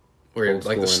where Old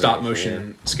like the school stop animation,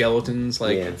 motion skeletons.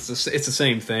 Like Yeah. it's the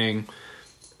same thing.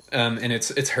 And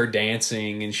it's her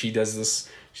dancing and she does this.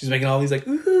 She's making all these like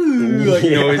ooh like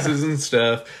noises and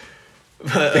stuff.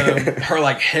 But her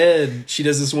like head, she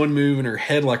does this one move and her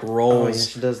head like rolls. Oh, yeah,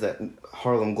 she does that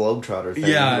Harlem Globetrotter thing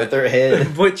Yeah, with her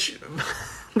head. Which,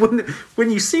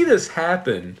 when you see this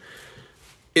happen,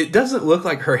 it doesn't look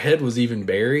like her head was even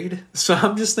buried. So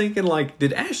I'm just thinking, like,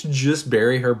 did Ash just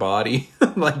bury her body?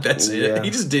 Like, that's Yeah. it? He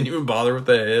just didn't even bother with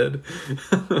the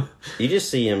head? You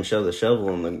just see him shove the shovel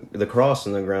and the cross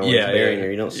in the ground when he's burying her.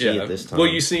 You don't see it this time. Well,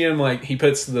 you see him, like, he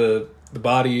puts the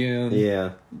body in.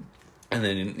 Yeah. And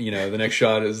then, the next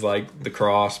shot is, like, the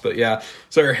cross. But, yeah.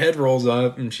 So her head rolls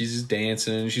up, and she's just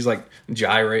dancing. She's, like,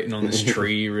 gyrating on this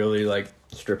tree, really, like...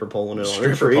 Stripper poling it on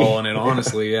her tree. Pulling it,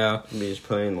 honestly, yeah. Maybe just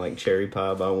playing, like, Cherry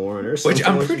Pie by Warren or something. Which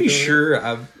I'm pretty sure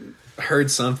I've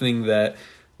heard something that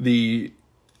the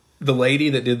lady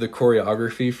that did the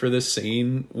choreography for this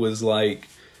scene was, like...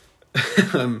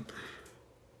 Sam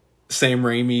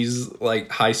Raimi's, like,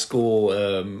 high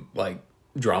school, like...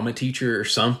 drama teacher or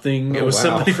something. It was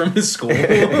somebody from his school.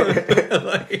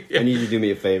 Like, I need you to do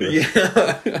me a favor.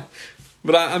 Yeah.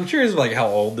 But I'm curious, like, how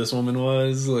old this woman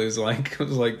was. It was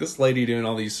like this lady doing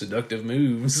all these seductive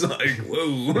moves. Like,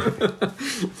 whoa.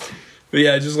 But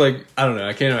yeah, just like, I don't know.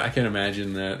 I can't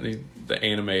imagine that the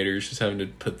animators just having to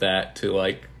put that to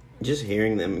like. Just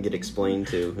hearing them get explained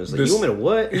to. It's like, This- you want me to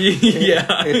what?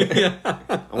 Yeah.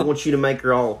 I want you to make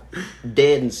her all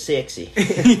dead and sexy.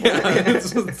 Yeah,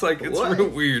 it's What? real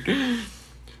weird.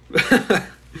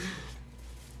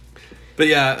 But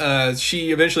yeah,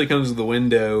 she eventually comes to the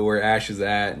window where Ash is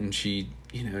at, and she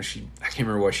I can't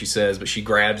remember what she says, but she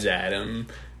grabs at him,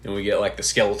 and we get like the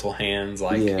skeletal hands,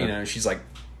 like she's like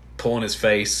pulling his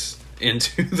face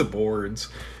into the boards.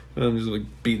 Just like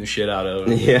beating the shit out of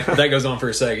him. Yeah. That goes on for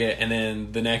a second, and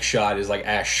then the next shot is like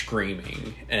Ash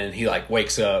screaming, and he like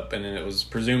wakes up, and then it was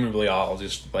presumably all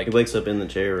just like He wakes up in the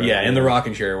chair, right? in the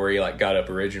rocking chair where he like got up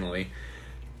originally,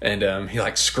 and he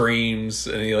like screams,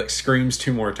 and he like screams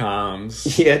 2 more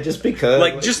times, Yeah, just because.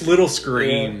 like just little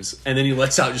screams, and then he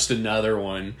lets out just another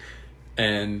one,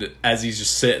 and as he's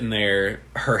just sitting there,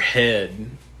 her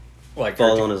head like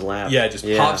falls on his lap. yeah, just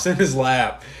pops in his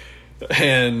lap,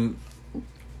 and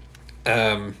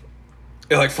it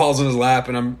like falls in his lap,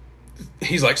 and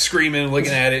he's like screaming and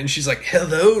looking at it, and she's like,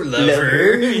 "Hello,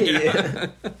 lover." Yeah.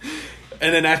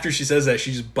 And then after she says that,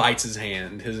 she just bites his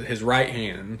hand, his right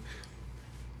hand,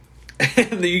 and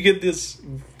then you get this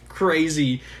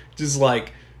crazy, just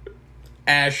like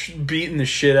Ash beating the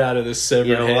shit out of this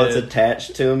severed head. What's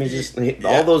attached to him?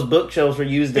 All those bookshelves were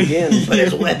used again, but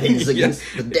as weapons against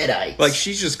the Deadites. Like,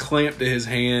 she's just clamped to his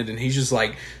hand, and he's just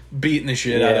like beating the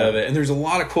shit out of it. And there's a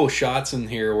lot of cool shots in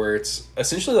here where it's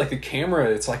essentially like the camera,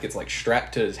 it's like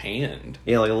strapped to his hand.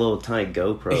 Yeah, like a little tiny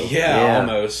GoPro. Yeah,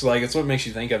 almost. Like, it's what makes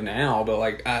you think of now, but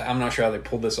like I'm not sure how they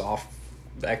pulled this off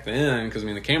back then, because I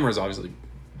mean the camera's obviously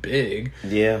big.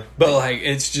 Yeah. But like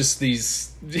it's just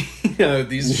these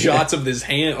these shots of this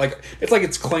hand, like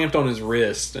it's clamped on his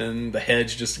wrist and the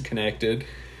head's just connected.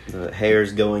 The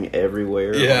hair's going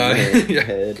everywhere. Yeah. On the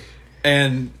head.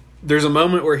 And there's a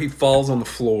moment where he falls on the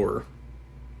floor.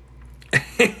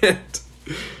 And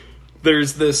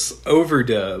there's this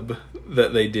overdub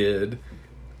that they did.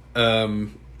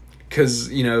 Because,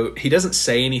 he doesn't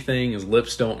say anything. His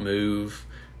lips don't move.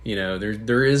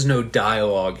 There is no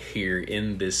dialogue here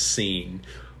in this scene.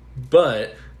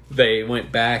 But they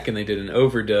went back and they did an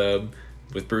overdub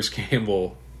with Bruce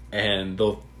Campbell and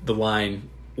the line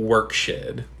 "work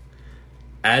shed."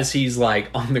 as he's like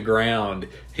on the ground,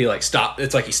 he like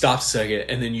it's like he stops a second,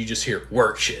 and then you just hear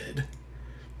 "work shed,"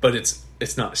 but it's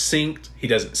not synced. He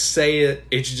doesn't say it.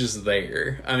 It's just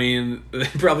there. I mean, they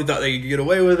probably thought they could get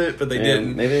away with it, but they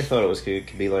didn't. Maybe they thought it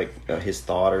could be like his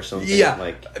thought or something. Yeah,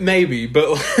 like maybe, but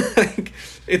like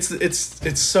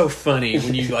it's so funny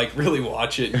when you like really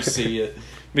watch it. You see it.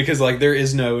 Because, like, there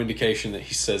is no indication that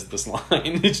he says this line.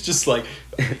 It's just, like,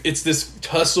 it's this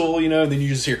tussle, you know, and then you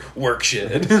just hear, work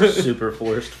shed. Super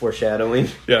forced foreshadowing.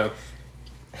 Yeah.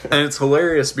 And it's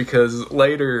hilarious because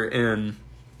later in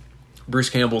Bruce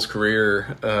Campbell's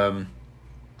career, I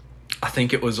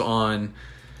think it was on,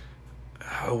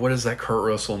 what is that Kurt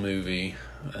Russell movie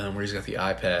where he's got the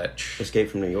eye patch? Escape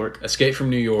from New York. Escape from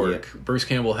New York. Yeah. Bruce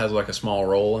Campbell has, like, a small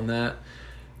role in that.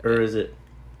 Or is it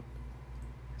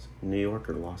New York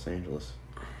or Los Angeles?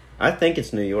 I think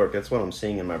it's New York. That's what I'm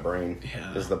seeing in my brain.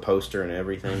 Yeah. Is the poster and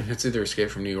everything. It's either Escape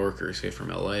from New York or Escape from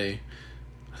LA. I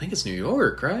think it's New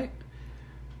York, right?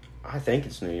 I think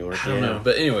it's New York. I don't know.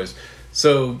 But anyways,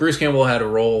 so Bruce Campbell had a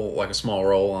role, like a small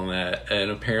role on that, and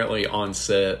apparently on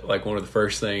set, like one of the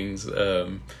first things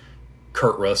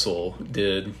Kurt Russell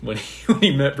did when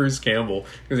he met Bruce Campbell,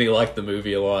 because he liked the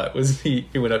movie a lot, was he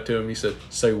went up to him and he said,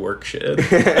 "Say work shed."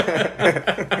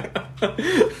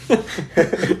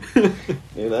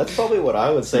 Yeah, that's probably what I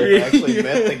would say if I actually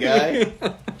met the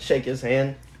guy. Shake his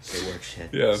hand. Say work shed.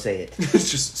 Yeah. Say it.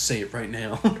 Just say it right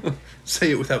now.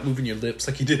 Say it without moving your lips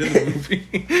like you did in the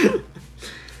movie.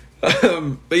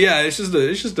 But yeah, it's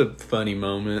just a funny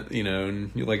moment, you know.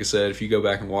 And like I said, if you go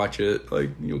back and watch it, like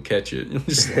you'll catch it. You'll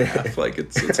just laugh. Like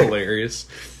it's hilarious,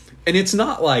 and it's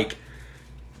not like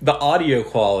the audio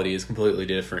quality is completely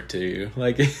different too.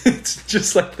 Like it's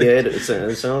just like it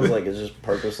sounds like it's just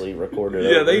purposely recorded.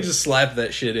 Yeah, over. they just slap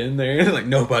that shit in there. Like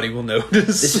nobody will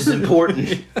notice. This is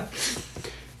important. Yeah.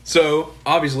 So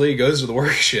obviously he goes to the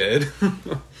work shed,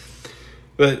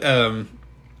 but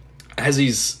as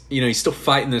he's still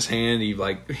fighting this hand, he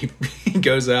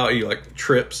goes out, he like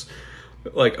trips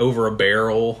like over a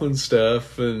barrel and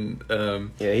stuff, and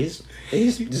yeah, he's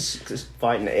just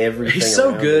fighting everything. He's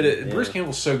so good at Yeah. Bruce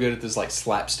Campbell's so good at this like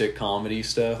slapstick comedy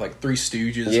stuff, like Three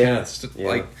Stooges Yeah. kind of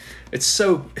like it's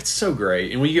so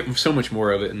great, and we get so much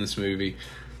more of it in this movie.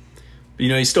 But,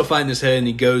 he's still fighting his head, and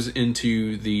he goes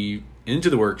into the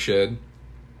work shed,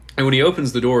 and when he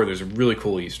opens the door, there's a really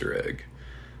cool Easter egg.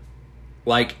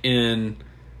 Like in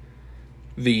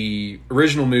the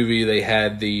original movie, they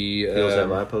had the Hills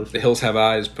Have Eyes poster. The Hills Have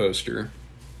Eyes poster.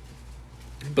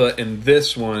 But in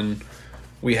this one,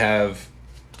 we have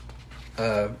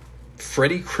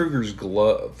Freddy Krueger's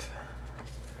glove,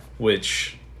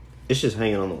 which it's just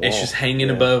hanging on the wall. It's just hanging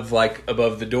above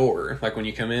the door. Like when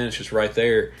you come in, it's just right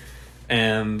there.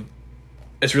 And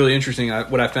it's really interesting.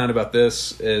 What I found about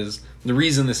this is the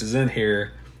reason this is in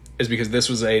here is because this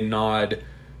was a nod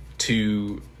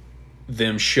to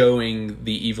them showing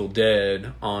the Evil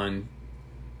Dead on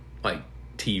like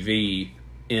TV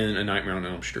in A Nightmare on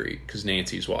Elm Street because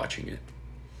Nancy's watching it.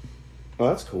 Oh,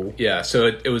 that's cool. Yeah, so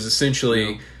it was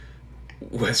essentially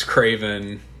Wes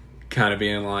Craven kind of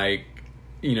being like,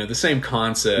 the same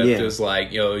concept as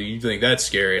like, you think that's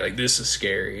scary, like this is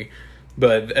scary.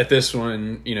 But at this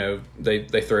one,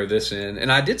 they throw this in.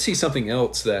 And I did see something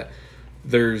else that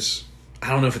there's, I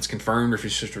don't know if it's confirmed or if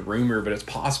it's just a rumor, but it's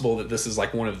possible that this is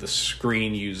like one of the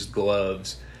screen-used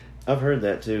gloves. I've heard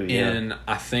that too, yeah. In,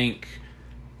 I think,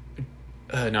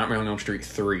 Nightmare on Elm Street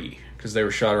 3, because they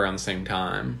were shot around the same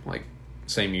time, like,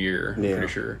 same year, I'm pretty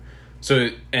sure. So,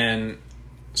 and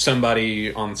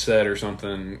somebody on set or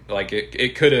something, like,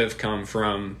 it could have come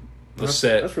from the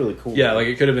set. That's really cool. Yeah, like,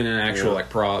 it could have been an actual,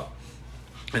 like, prop,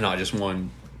 and not just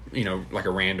one, like a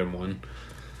random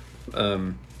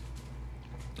one.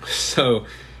 So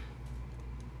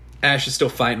Ash is still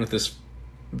fighting with this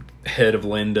head of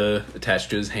Linda attached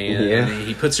to his hand. Yeah. And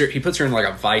he puts her in like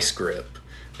a vice grip,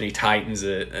 and he tightens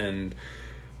it, and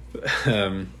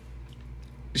her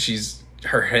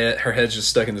head's just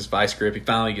stuck in this vice grip. He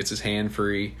finally gets his hand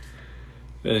free,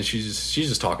 and she's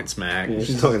just talking smack. Yeah,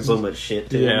 she's talking so much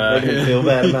shit to him. Yeah. Making him feel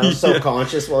bad about him,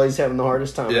 self-conscious while he's having the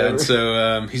hardest time ever. And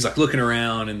so he's like looking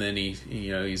around, and then he's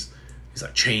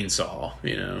like chainsaw,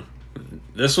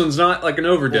 This one's not like an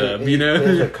overdub,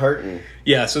 There's a curtain.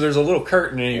 Yeah, so there's a little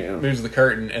curtain, and he moves the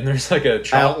curtain, and there's like a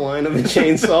chalk outline of a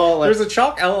chainsaw. There's a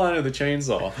chalk outline of the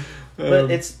chainsaw.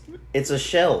 But it's a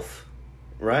shelf,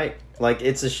 right? Like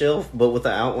it's a shelf, but with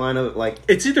the outline of like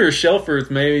it's either a shelf or it's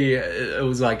maybe it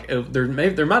was like there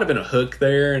might have been a hook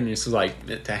there, and it's like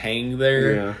meant to hang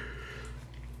there. Yeah.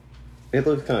 It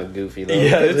looks kind of goofy though.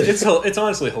 Yeah, it's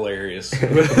honestly hilarious.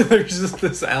 There's just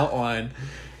this outline,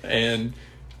 and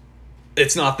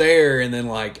it's not there, and then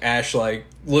like Ash like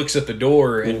looks at the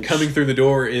door, and coming through the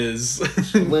door is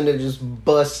Linda just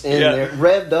busts in there,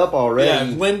 revved up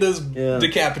already. Yeah, Linda's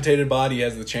decapitated body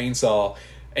has the chainsaw,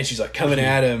 and she's like coming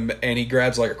at him, and he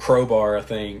grabs like a crowbar, I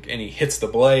think, and he hits the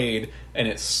blade, and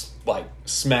it's like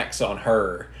smacks on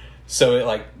her, so it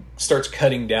like starts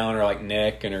cutting down her like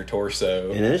neck and her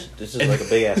torso. And this is like a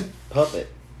big ass puppet.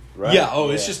 Right? Yeah,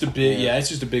 it's just a big it's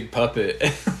just a big puppet.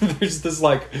 There's this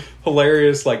like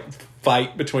hilarious like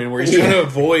fight between him where he's trying to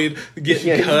avoid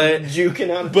getting cut, juking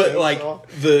out, but like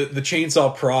the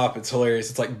chainsaw prop, it's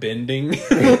hilarious. It's like bending.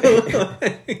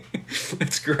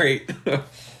 It's great.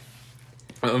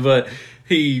 But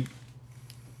he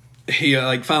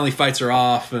like finally fights her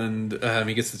off, and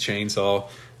he gets the chainsaw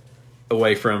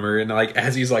away from her, and like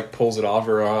as he's like pulls it off,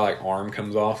 her like arm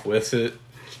comes off with it,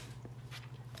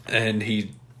 and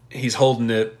he's holding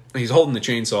the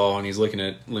chainsaw, and he's looking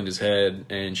at Linda's head,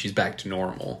 and she's back to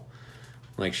normal.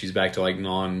 Like, she's back to, like,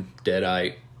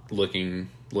 non-deadite looking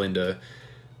Linda.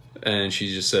 And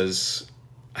she just says,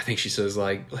 I think she says,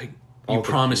 like you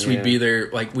promised we'd be there,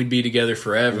 like, we'd be together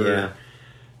forever. Yeah.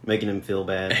 Making him feel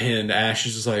bad. And Ash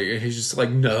is he's just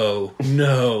like, no.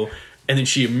 And then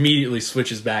she immediately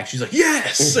switches back. She's like,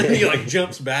 yes! And he, like,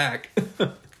 jumps back.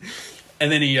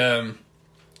 And then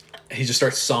he just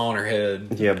starts sawing her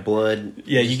head. Yeah, blood.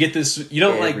 Yeah, you get this. You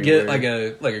don't everywhere. Like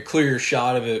get like a clear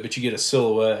shot of it, but you get a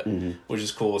silhouette, which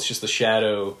is cool. It's just the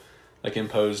shadow, like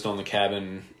imposed on the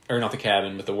cabin, or not the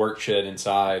cabin, but the work shed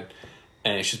inside,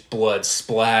 and it's just blood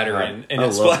splattering, and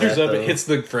it splatters up. It hits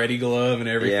the Freddy glove and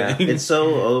everything. Yeah, it's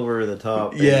so over the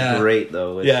top. Yeah, it's great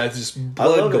though. It's just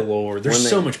blood galore. There's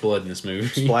so much blood in this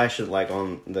movie. Splash it like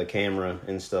on the camera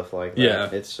and stuff like that.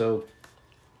 Yeah, it's so.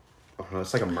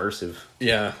 It's like immersive.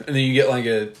 Yeah, and then you get like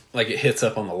it hits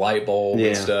up on the light bulb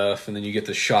and stuff, and then you get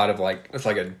the shot of like it's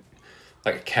like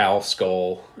a cow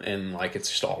skull, and like it's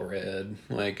just all red.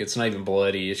 Like it's not even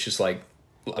bloody. It's just like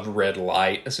a red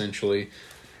light essentially.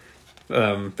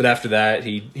 But after that,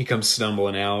 he comes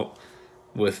stumbling out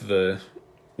with the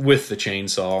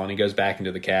chainsaw, and he goes back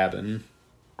into the cabin.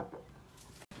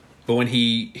 But when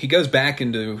he goes back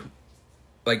into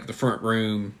like the front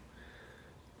room.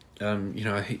 I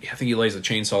think he lays the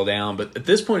chainsaw down, but at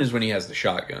this point is when he has the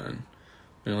shotgun.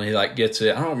 And he like gets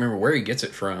it. I don't remember where he gets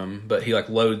it from, but he like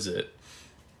loads it.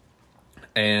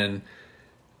 And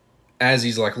as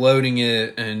he's like loading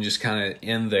it and just kind of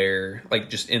in there, like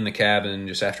just in the cabin,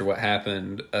 just after what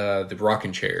happened, the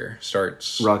rocking chair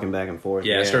starts rocking back and forth.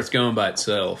 Yeah, it starts going by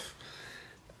itself.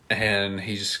 And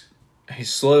he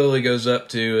slowly goes up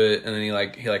to it, and then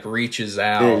he reaches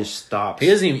out. It just stops. He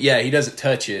doesn't even. Yeah, he doesn't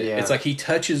touch it. Yeah. It's like he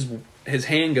touches. His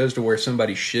hand goes to where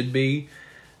somebody should be,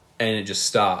 and it just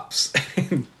stops.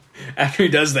 After he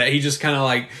does that, he just kind of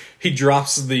like he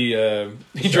drops the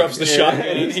shotgun.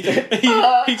 And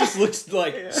he just looks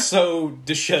like so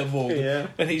disheveled. Yeah,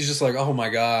 and he's just like, oh my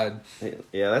god.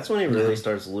 Yeah, that's when he really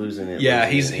starts losing it. Yeah,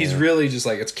 he's really just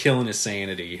like it's killing his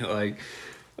sanity. Like,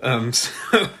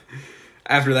 so.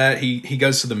 After that, he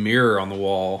goes to the mirror on the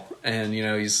wall, and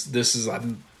this is like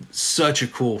such a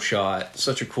cool shot,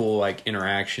 such a cool like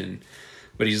interaction.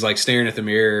 But he's like staring at the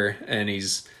mirror, and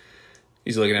he's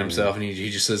looking at himself, and he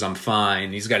just says, "I'm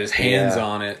fine." He's got his hands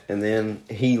on it, and then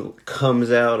he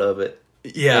comes out of it,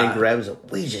 and grabs it.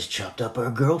 We just chopped up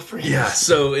our girlfriend. Yeah,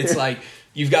 so it's like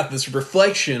you've got this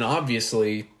reflection,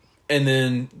 obviously, and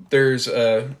then there's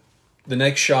the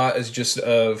next shot is just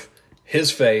of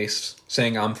his face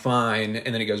saying I'm fine,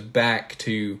 and then he goes back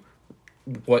to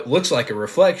what looks like a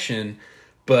reflection,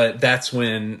 but that's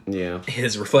when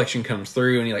his reflection comes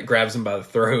through, and he like grabs him by the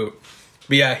throat.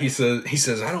 But yeah, he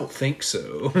says I don't think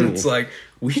so. It's like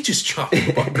we just chopped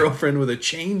up our girlfriend with a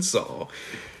chainsaw,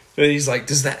 and he's like,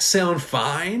 does that sound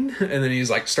fine? And then he's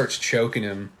like starts choking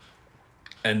him,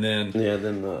 and then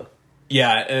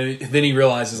then he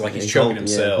realizes like he's choking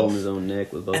himself, holding his own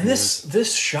neck with both. And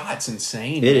this shot's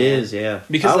insane. It is, yeah.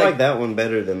 Because I like that one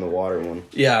better than the water one.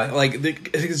 Yeah, like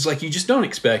it's like you just don't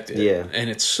expect it. Yeah, and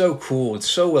it's so cool. It's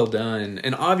so well done,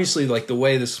 and obviously, like the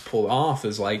way this is pulled off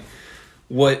is like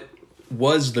what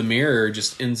was the mirror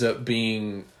just ends up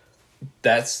being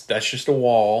that's just a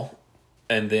wall,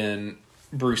 and then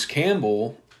Bruce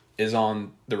Campbell is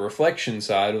on the reflection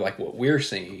side of like what we're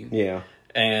seeing. Yeah,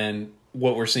 and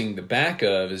what we're seeing the back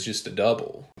of is just a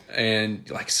double. And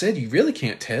like I said, you really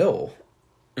can't tell.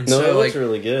 And no, it looks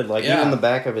really good. Like even the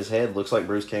back of his head looks like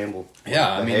Bruce Campbell.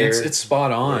 Yeah, I mean it's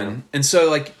spot on. Yeah. And so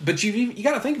like, but you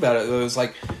got to think about it though. It's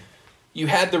like you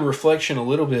had the reflection a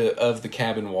little bit of the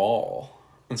cabin wall,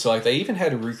 and so like they even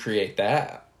had to recreate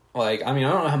that. Like, I mean,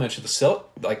 I don't know how much of the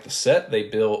set they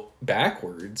built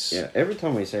backwards. Yeah, every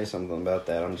time we say something about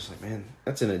that, I'm just like, man,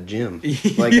 that's in a gym.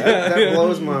 Like, that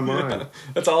blows my mind. Yeah.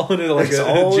 That's all in a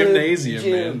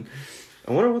gymnasium, man.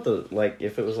 I wonder what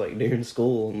if it was, like, during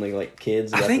school and, like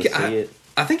kids got to see it.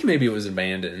 I think maybe it was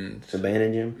abandoned.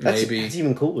 Abandoned gym? Maybe. That's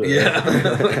even cooler.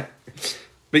 Yeah.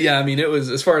 But yeah, I mean, it was,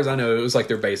 as far as I know, it was, like,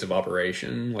 their base of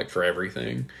operation, like, for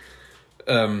everything.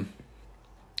 So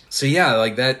yeah,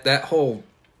 like, that whole...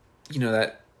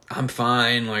 that I'm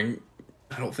fine, like,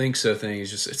 I don't think so thing is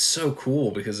just, it's so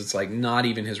cool because it's like not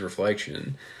even his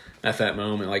reflection at that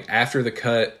moment. Like, after the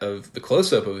cut of the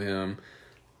close-up of him,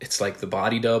 it's like the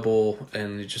body double,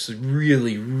 and it just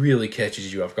really, really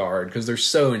catches you off guard because they're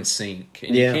so in sync,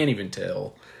 and you can't even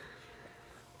tell.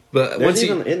 But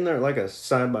isn't there like a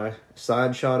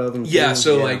side-by-side shot of him? Yeah,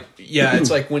 so it's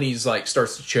like when he's like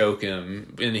starts to choke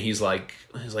him, and he's like,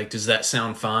 does that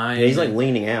sound fine? Yeah, he's like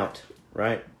leaning out.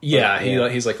 Right. Yeah,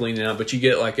 he's like leaning out, but you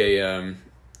get like you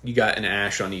got an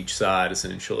ash on each side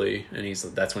essentially, and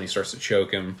that's when he starts to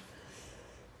choke him.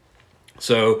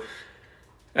 So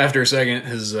after a second,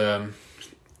 his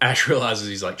Ash realizes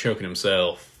he's like choking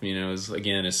himself.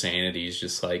 His sanity is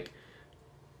just like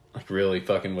really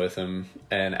fucking with him.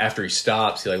 And after he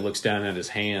stops, he like looks down at his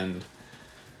hand,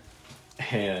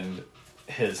 and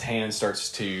his hand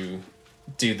starts to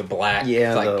do the black,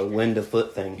 the wind of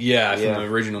foot thing. From the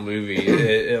original movie.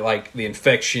 it like the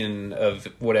infection of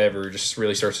whatever just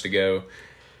really starts to go,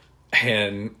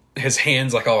 and his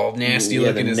hands like all nasty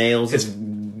looking. His nails is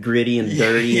gritty and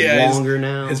dirty and longer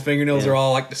now. His fingernails are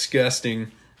all like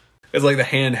disgusting. It's like the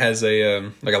hand has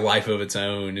a life of its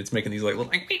own. It's making these like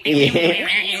little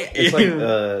it's like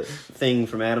a thing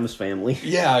from Addams Family.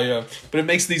 Yeah, but it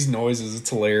makes these noises. It's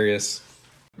hilarious.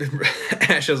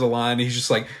 Ash has a line. He just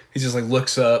like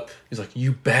looks up. He's like,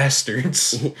 "You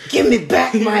bastards! Give me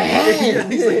back my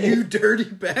hand!" He's like, "You dirty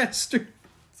bastards!"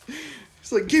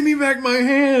 He's like, "Give me back my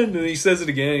hand!" And he says it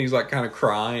again. He's like kind of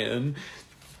crying.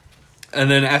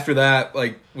 And then after that,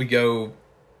 like we go,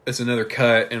 it's another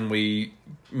cut, and we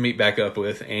meet back up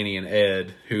with Annie and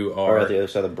Ed, who are at the other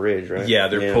side of the bridge, right? Yeah,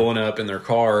 they're pulling up in their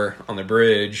car on the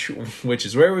bridge, which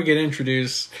is where we get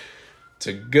introduced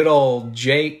to good old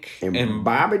Jake and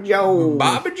Bobby Joe.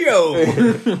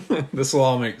 This will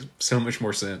all make so much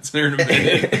more sense here in a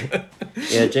minute.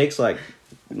 Yeah, Jake's like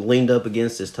leaned up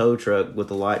against his tow truck with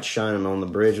the light shining on the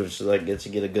bridge, which like gets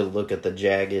you get a good look at the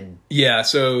jagged,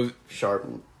 sharp,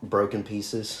 broken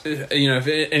pieces. If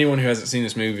anyone who hasn't seen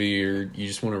this movie, or you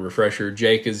just want a refresher,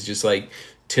 Jake is just like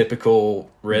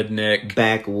typical redneck,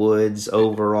 backwoods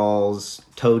overalls,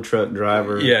 tow truck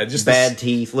driver. Yeah, just bad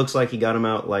teeth. Looks like he got them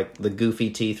out like the goofy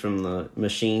teeth from the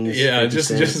Machines. Yeah,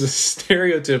 just a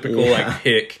stereotypical like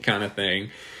hick kind of thing.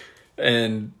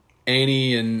 And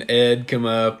Annie and Ed come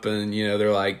up, and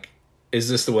they're like, "Is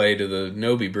this the way to the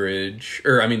Nobi bridge?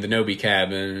 Or the Nobi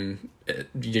cabin?" And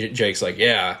Jake's like,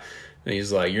 "Yeah." And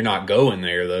he's like, "You're not going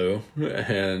there, though."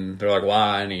 And they're like,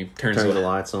 "Why?" And he turns the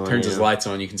lights on. Turns his lights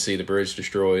on. You can see the bridge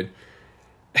destroyed.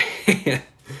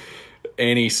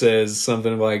 And he says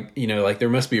something like, like there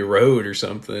must be a road or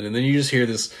something. And then you just hear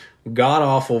this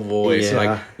god-awful voice.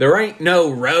 Like, there ain't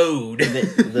no road.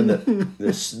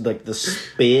 the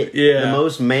spit. Yeah. The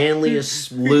most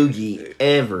manliest loogie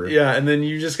ever. Yeah, and then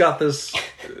you just got this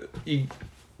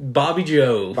Bobby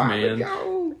Joe, man.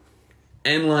 Joe.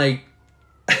 And, like,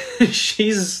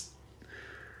 she's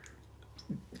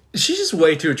just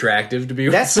way too attractive to be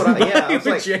with somebody. I was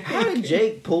like, Jake. How did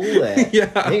Jake pull that?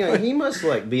 Yeah. He must,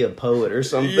 like, be a poet or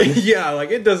something. Yeah, like,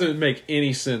 it doesn't make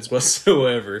any sense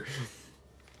whatsoever.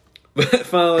 But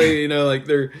finally, like,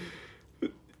 they're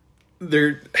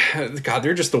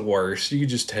just the worst. You can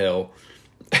just tell.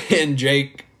 And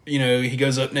Jake, he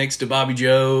goes up next to Bobby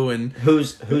Joe, and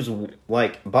who's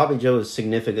like, Bobby Joe is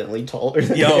significantly taller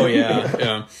than him. Oh,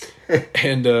 yeah.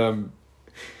 And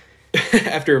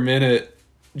after a minute,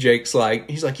 Jake's like,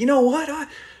 he's like, "You know what? I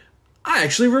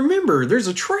actually remember there's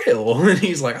a trail." And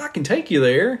he's like, "I can take you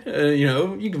there.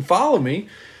 You can follow me."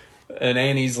 And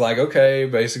Annie's like, "Okay,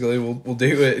 basically we'll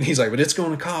do it." And he's like, "But it's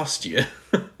going to cost you."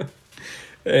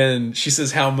 And she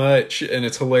says, "How much?" And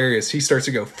it's hilarious. He starts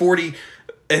to go 40,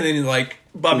 and then like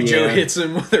Bobby Joe hits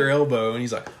him with her elbow, and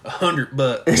he's like,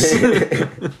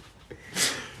 $100.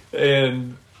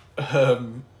 And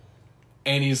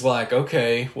Annie's like,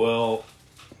 "Okay, well,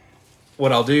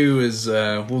 what I'll do is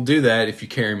we'll do that if you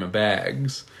carry my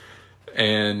bags."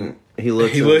 And he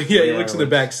looks in the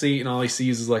back seat, and all he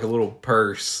sees is like a little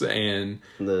purse and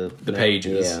the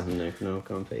pages. Yeah, the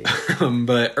Necronomicon page.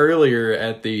 But earlier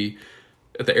at the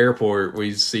airport,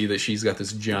 we see that she's got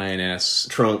this giant ass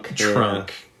trunk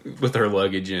with her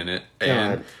luggage in it.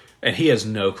 And And he has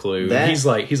no clue. He's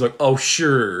like, oh,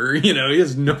 sure. You know, he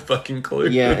has no fucking clue.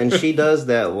 Yeah, and she does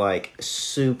that, like,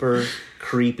 super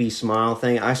creepy smile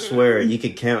thing. I swear, you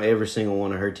could count every single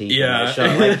one of her teeth in that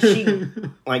shot.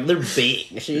 Like, they're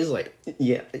big. She's like,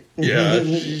 yeah. Yeah,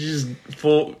 she's just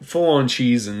full on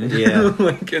cheesing. Yeah.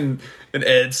 Like, and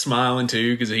Ed's smiling,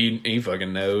 too, because he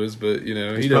fucking knows. But, you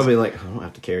know, he's probably like, I don't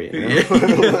have to carry it now.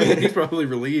 Yeah. He's probably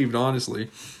relieved, honestly.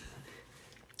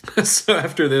 So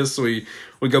after this, we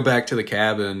go back to the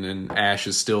cabin, and Ash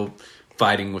is still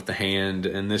fighting with the hand,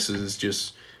 and this is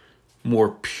just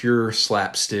more pure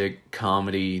slapstick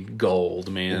comedy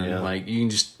gold, man. Yeah. Like you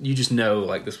just know,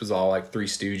 like this was all like Three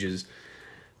Stooges.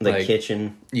 The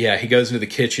kitchen. Yeah, he goes into the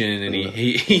kitchen and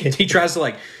he tries to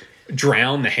like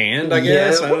drown the hand. I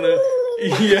guess I don't know.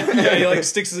 Yeah, he like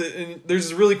sticks it. And there's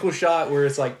this really cool shot where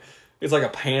it's like a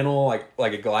panel,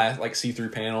 like a glass, like see-through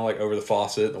panel, like over the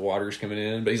faucet. The water's coming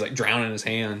in, but he's like drowning his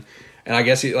hand. And I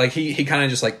guess he kind of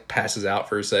just like passes out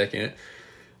for a second,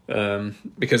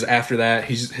 because after that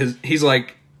he's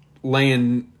like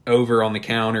laying over on the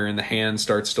counter, and the hand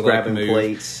starts to grabbing like move.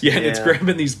 Plates. Yeah, and it's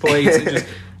grabbing these plates and just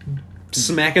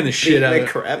smacking the shit out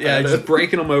of it. Yeah, just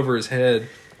breaking them over his head,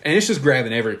 and it's just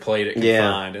grabbing every plate it can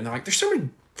find. And they're like, there's so many.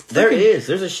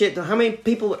 There's a shit. How many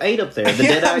people ate up there? The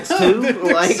Deadites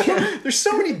too. There's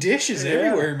so many dishes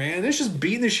everywhere, man. It's just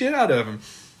beating the shit out of him.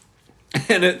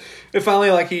 And it finally,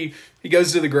 like he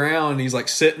goes to the ground. And he's like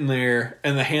sitting there,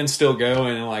 and the hand's still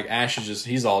going, and like Ash is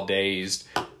he's all dazed,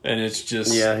 and it's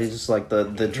just he's just like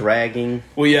the dragging.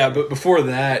 Well, yeah, but before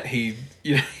that, he's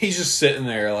just sitting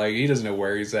there like he doesn't know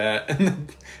where he's at,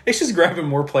 and it's just grabbing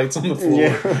more plates on the floor,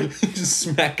 just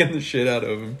smacking the shit out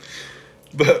of him.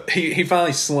 But he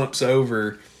finally slumps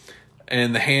over,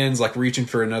 and the hand's like reaching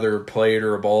for another plate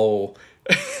or a bowl,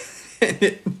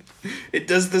 and it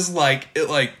does this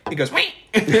it goes wait.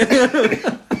 That's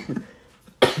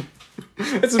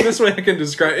the best way I can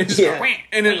describe it. It just wait,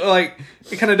 and it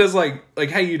kind of does like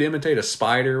how you'd imitate a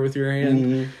spider with your hand.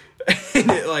 Mm-hmm.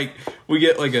 And it we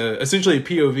get essentially a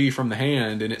POV from the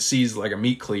hand, and it sees like a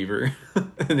meat cleaver,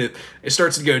 and it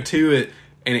starts to go to it,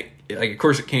 and it. Like, of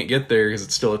course, it can't get there because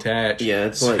it's still attached. Yeah,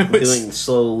 it's like doing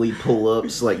slowly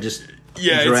pull-ups, like just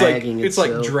dragging it's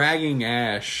like dragging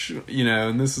Ash, you know,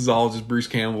 and this is all just Bruce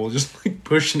Campbell just like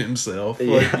pushing himself.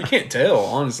 Like, you can't tell,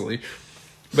 honestly.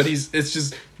 But it's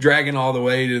just dragging all the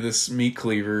way to this meat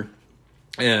cleaver.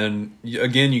 And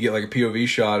again, you get like a POV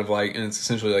shot of and it's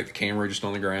essentially like the camera just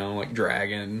on the ground, like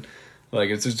dragging. Like,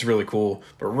 it's really cool.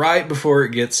 But right before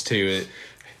it gets to it,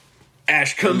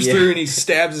 Ash comes through and he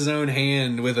stabs his own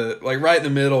hand with right in the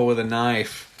middle with a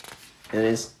knife. And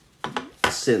it's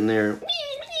sitting there.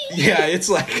 Yeah, it's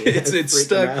like it's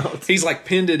stuck. Out. He's like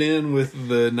pinned it in with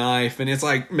the knife, and it's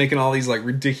like making all these like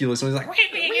ridiculous ones, like.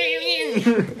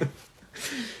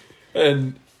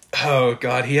 And oh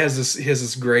god, he has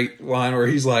this great line where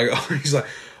he's like,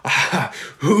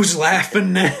 who's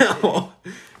laughing now?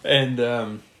 And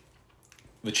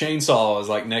the chainsaw is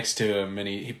like next to him, and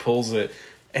he pulls it.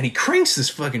 And he cranks this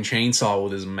fucking chainsaw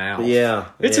with his mouth. Yeah.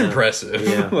 It's impressive.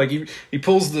 Yeah. Like, he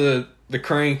pulls the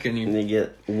crank and you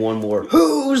get one more,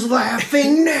 who's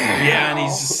laughing now? Yeah, and he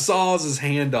saws his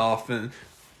hand off, and,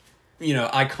 you know,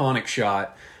 iconic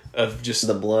shot of just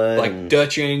the blood. Like,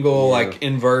 Dutch angle, like,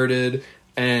 inverted,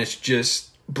 and it's just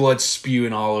blood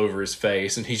spewing all over his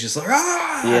face, and he's just like,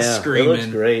 screaming. It looks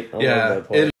great. I love that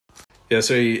part.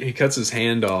 So he cuts his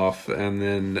hand off, and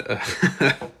then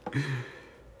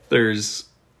there's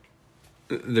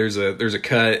a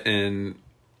cut, and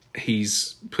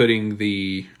he's putting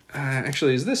the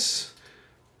actually, is this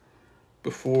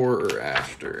before or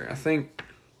after? I think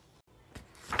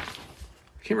I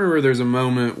can't remember. There's a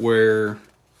moment where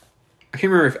I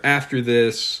can't remember if after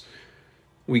this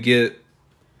we catch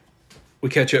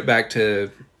up back to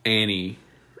Annie,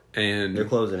 and they're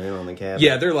closing in on the cabin.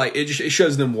 Yeah, they're like it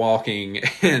shows them walking,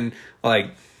 and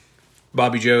like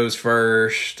Bobby Joe's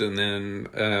first, and then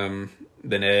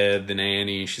Ed, then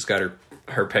Annie. She's got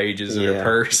her pages in her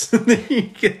purse. Then you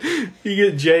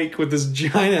get Jake with this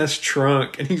giant ass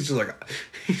trunk, and he's like,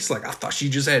 I thought she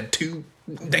just had 2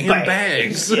 damn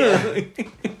bags. Yeah.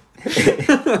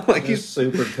 Like he's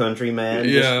super country man.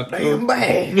 Yeah, damn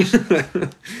bags.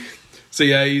 So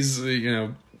yeah, he's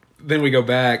Then we go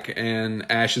back, and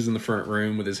Ash is in the front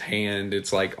room with his hand.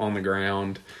 It's like on the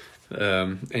ground,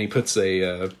 and he puts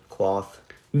a cloth.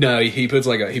 No, he puts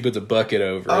a bucket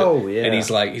over it. Oh yeah. And he's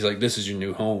like, this is your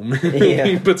new home. Yeah.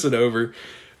 He puts it over,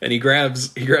 and he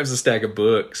grabs a stack of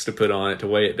books to put on it to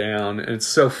weigh it down. And it's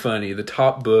so funny. The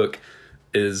top book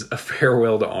is A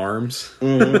Farewell to Arms.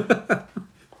 Mm-hmm.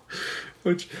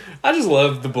 Which I just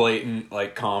love the blatant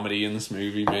like comedy in this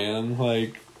movie, man.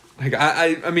 Like Like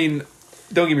I mean,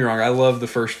 don't get me wrong, I love the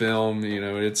first film. You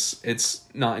know, it's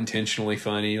not intentionally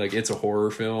funny. Like, it's a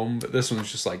horror film, but this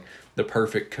one's just like the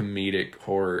perfect comedic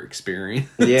horror experience.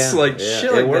 Yeah, like yeah.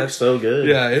 shit. It Like works so good.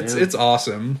 Yeah, it's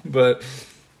awesome. But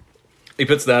he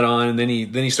puts that on, and then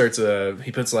he starts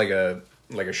he puts like a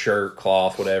shirt,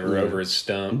 cloth, whatever, over his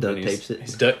stump. Duct tapes it.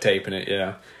 He's duct taping it,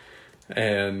 yeah.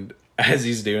 And as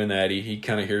he's doing that, he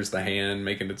kind of hears the hand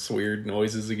making its weird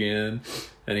noises again,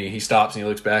 and he stops and he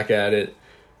looks back at it,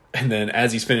 and then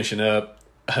as he's finishing up,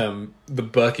 the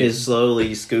bucket is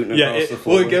slowly scooting across the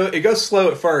floor. Well, it goes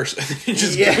slow at first. It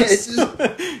just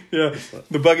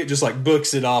the bucket just like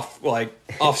books it off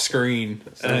screen.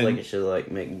 Sounds like it should like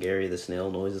make Gary the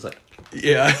snail noises like.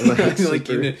 Yeah, like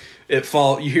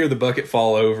you hear the bucket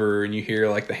fall over, and you hear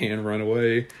like the hand run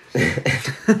away.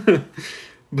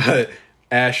 But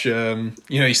Ash,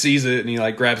 he sees it, and he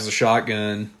like grabs the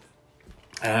shotgun.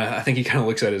 I think he kind of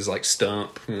looks at his like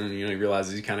stump, and he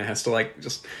realizes he kind of has to like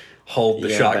just hold the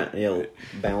shotgun,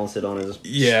 balance it on his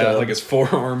stub. Like his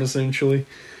forearm essentially.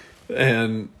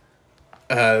 And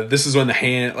this is when the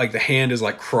hand is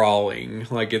like crawling,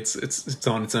 like it's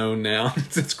on its own now.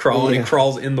 It's crawling. It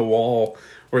crawls in the wall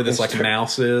where this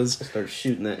mouse is. Starts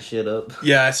shooting that shit up.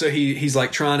 Yeah, so he's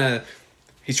like trying to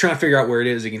figure out where it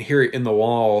is. He can hear it in the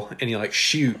wall, and he like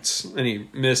shoots, and he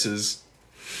misses.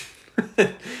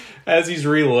 As he's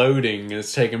reloading,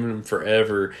 it's taking him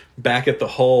forever. Back at the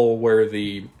hole where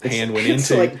the hand went into,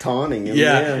 it's like taunting him.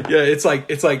 Yeah. It's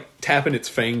like tapping its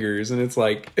fingers, and it's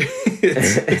like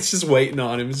it's just waiting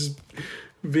on him. It's just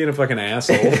being a fucking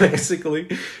asshole,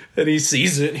 basically. And he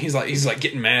sees it, and he's like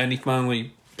getting mad, and he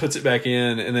finally puts it back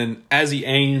in. And then as he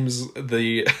aims,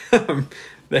 the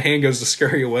hand goes to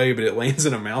scurry away, but it lands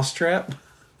in a mousetrap.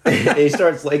 And he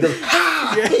starts like,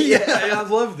 yeah, I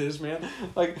love this, man.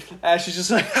 Like, Ash is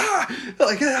just like,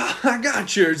 I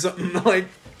got you, or something. Like,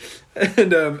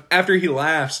 and after he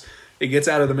laughs, it gets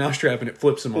out of the mousetrap and it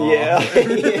flips him off. Yeah,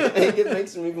 it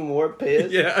makes him even more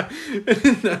pissed. Yeah.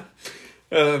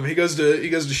 He goes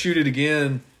to shoot it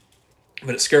again,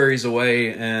 but it scurries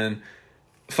away, and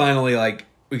finally, like,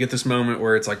 we get this moment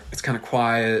where it's kind of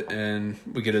quiet, and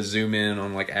we get a zoom in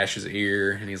on like Ash's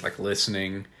ear, and he's like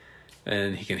listening.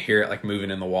 And he can hear it like moving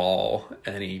in the wall,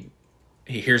 and he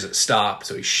hears it stop,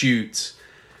 so he shoots.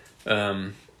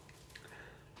 And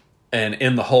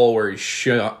in the hole where he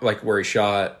shot,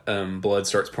 blood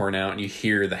starts pouring out, and you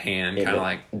hear the hand kind of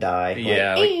like die.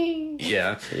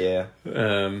 Yeah,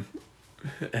 yeah.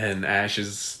 And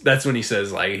Ash that's when he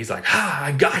says he's like,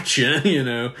 I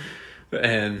gotcha,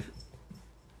 and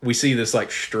we see this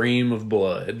like stream of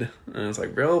blood, and it's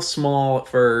like real small at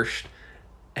first.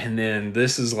 And then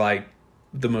this is like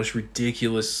the most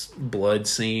ridiculous blood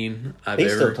scene I've ever.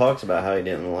 He still talks about how he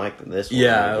didn't like this one.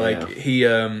 Yeah, he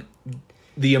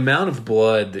the amount of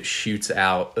blood that shoots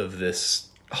out of this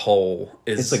hole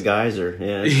is it's a geyser.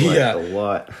 Yeah, it's a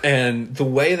lot. And the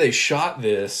way they shot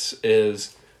this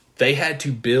is they had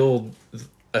to build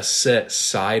a set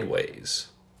sideways.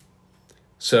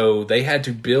 So they had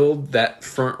to build that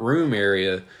front room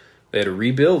area. They had to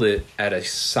rebuild it in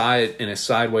a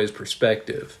sideways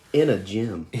perspective. In a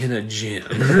gym.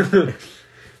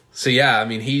 So yeah, I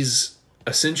mean, he's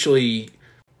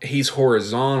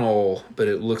horizontal, but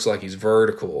it looks like he's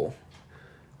vertical.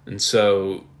 And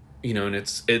so, and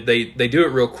they do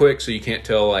it real quick, so you can't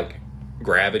tell like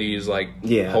gravity is like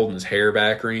holding his hair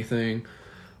back or anything.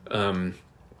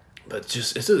 But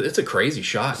just it's a crazy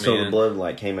shot, man. So the blood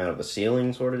like came out of a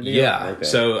ceiling sort of deal? Yeah. Okay.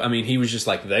 So I mean, he was just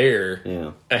like there.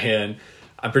 Yeah. And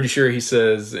I'm pretty sure he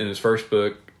says in his first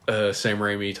book, Sam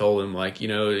Raimi told him like,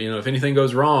 if anything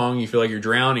goes wrong, you feel like you're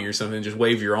drowning or something, just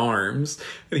wave your arms.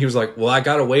 And he was like, well, I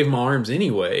gotta wave my arms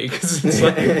anyway because it's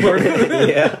like part of it.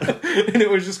 Yeah. And it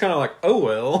was just kind of like, oh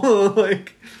well,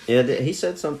 like. Yeah, he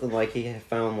said something like he had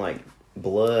found like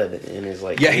blood in his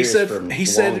like he said for a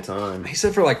long time. He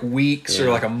said for like weeks or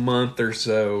like a month or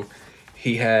so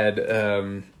he had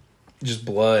just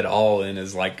blood all in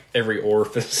his like every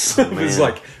orifice of his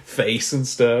like face and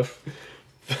stuff.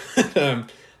 I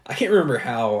can't remember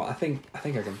how. I think I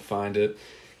can find it,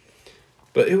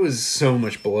 but it was so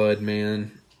much blood,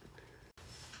 man.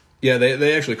 Yeah,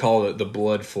 they actually call it the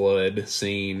blood flood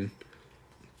scene.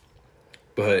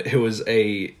 But it was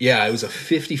a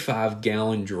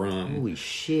 55-gallon drum. Holy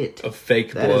shit. Of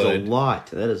fake blood. That is a lot.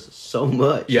 That is so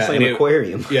much. Yeah, it's like an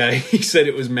aquarium. Yeah, he said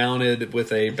it was mounted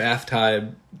with a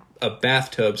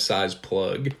bathtub-sized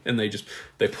plug, and they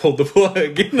pulled the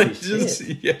plug, and they just,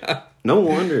 No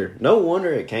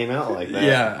wonder it came out like that.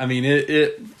 Yeah, I mean,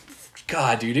 it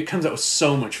God, dude, it comes out with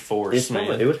so much force,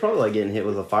 It was probably like getting hit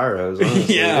with a fire hose,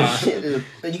 honestly. Yeah.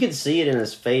 You could see it in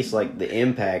his face, like the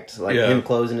impact, like him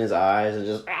closing his eyes and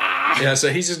just... Yeah, so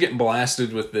he's just getting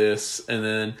blasted with this, and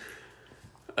then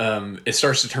it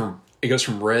starts to turn... It goes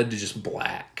from red to just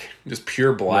black. Just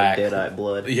pure black. Like dead-eye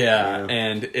blood. Yeah,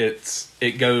 and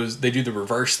it goes... They do the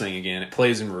reverse thing again. It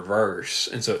plays in reverse,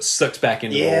 and so it sucks back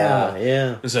into the wall.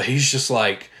 Yeah. And so he's just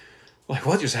like,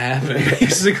 what just happened,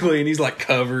 basically? And he's, like,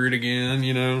 covered again,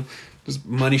 you know? Just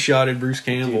money-shotted Bruce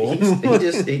Campbell.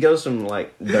 Dude, he goes from,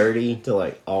 like, dirty to,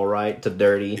 like, all right to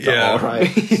dirty to all right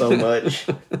so much.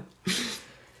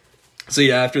 So,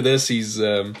 yeah, after this, he's...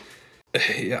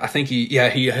 I think he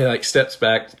like steps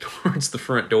back towards the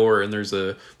front door, and there's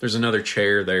another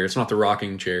chair there. It's not the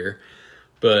rocking chair,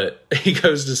 but he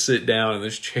goes to sit down, and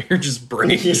this chair just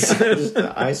breaks. Just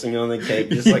the icing on the cake,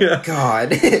 just like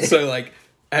God. So like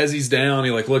as he's down,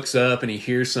 he like looks up and he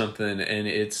hears something, and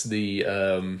it's the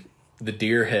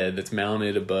deer head that's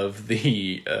mounted above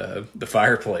the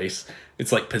fireplace.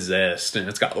 It's like possessed, and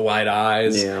it's got the white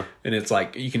eyes. Yeah, and it's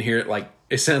like you can hear it like.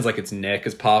 It sounds like its neck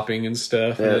is popping and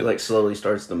stuff. Yeah, it like slowly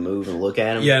starts to move and look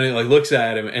at him. Yeah, and it like looks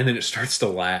at him, and then it starts to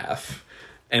laugh.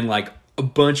 And like a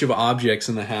bunch of objects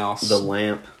in the house. The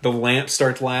lamp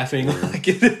starts laughing. Like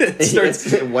it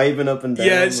starts waving up and down.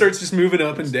 Yeah, it starts just moving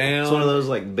up and down. It's one of those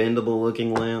like bendable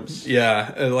looking lamps.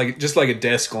 Yeah, like just like a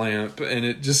desk lamp, and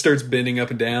it just starts bending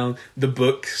up and down. The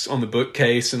books on the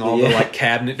bookcase and all the like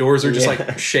cabinet doors are just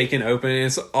like shaking open. And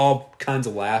it's all kinds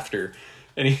of laughter.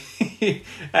 And he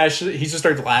just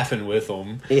starts laughing with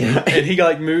them. Yeah. And he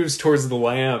like moves towards the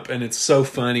lamp, and it's so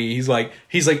funny. He's like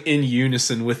in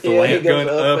unison with the lamp, going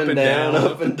up and down,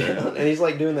 up and down. And he's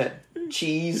like doing that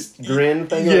cheese grin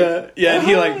thing. Yeah, yeah.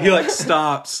 And he like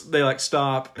stops. They like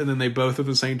stop, and then they both at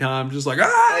the same time just like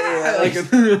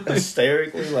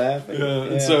hysterically laughing. Yeah.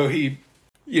 And so he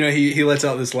lets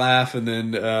out this laugh, and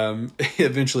then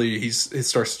eventually he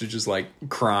starts to just like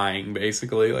crying,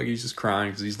 basically. Like he's just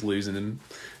crying because he's losing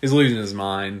his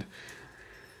mind.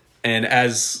 And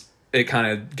as it kind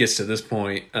of gets to this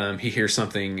point, he hears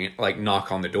something like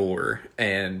knock on the door,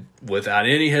 and without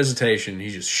any hesitation, he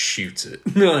just shoots it.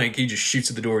 Like he just shoots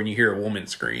at the door, and you hear a woman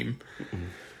scream. Mm-hmm.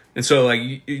 And so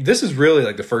like this is really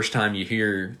like the first time you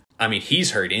hear. I mean,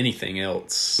 he's heard anything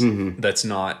else that's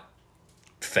not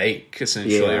fake,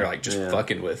 essentially, or like just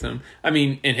fucking with him. I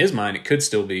mean, in his mind, it could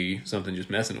still be something just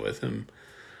messing with him,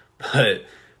 but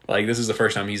like this is the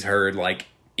first time he's heard like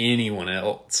anyone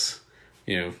else,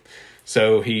 you know.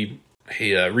 So he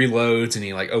reloads, and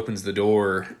he like opens the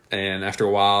door, and after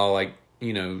a while, like,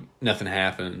 you know, nothing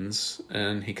happens,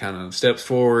 and he kind of steps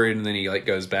forward, and then he like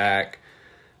goes back,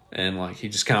 and like he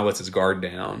just kind of lets his guard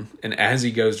down, and as he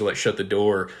goes to like shut the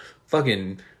door,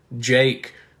 fucking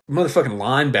Jake, motherfucking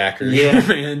linebacker,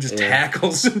 man, just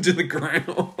tackles him to the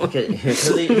ground.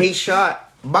 Because he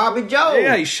shot Bobby Joe.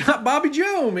 Yeah, he shot Bobby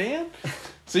Joe, man.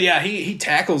 So yeah, he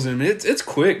tackles him. It's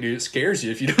quick, dude. It scares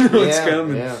you if you don't know what's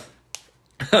coming.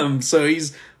 Yeah. So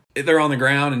they're on the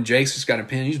ground, and Jake's just got a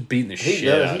pin. He's beating the shit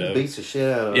out of him. He beats the shit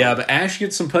out of him. Yeah, but Ash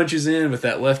gets some punches in with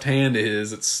that left hand of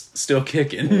his. It's still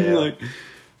kicking. Yeah.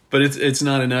 But it's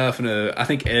not enough, and I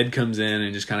think Ed comes in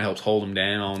and just kind of helps hold him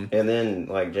down. And then,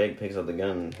 like, Jake picks up the gun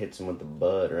and hits him with the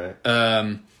butt, right?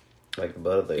 Like the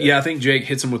butt of the gun. Yeah, I think Jake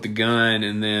hits him with the gun,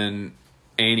 and then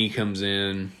Annie comes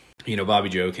in. You know, Bobby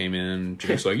Joe came in.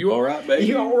 Jake's like, "You all right, baby?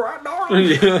 You all right, darling?"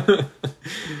 Yeah.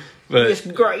 But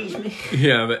just graze me.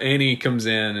 Yeah, but Annie comes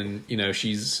in, and you know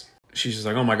she's just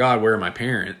like, "Oh my God, where are my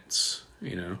parents?"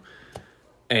 You know,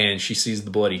 and she sees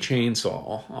the bloody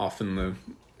chainsaw off in the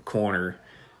corner.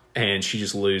 And she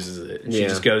just loses it. And she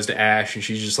just goes to Ash, and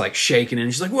she's just like shaking it.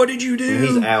 And she's like, "What did you do?" And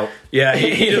he's out. Yeah,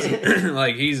 he doesn't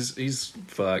like he's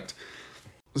fucked.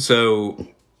 So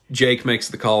Jake makes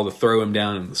the call to throw him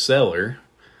down in the cellar.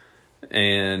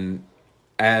 And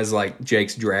as like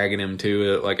Jake's dragging him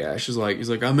to it, like Ash is like, he's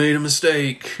like, "I made a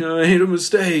mistake. You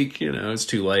know, it's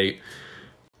too late."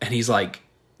 And he's like,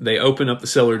 they open up the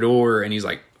cellar door, and he's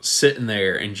like sitting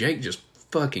there, and Jake just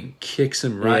fucking kicks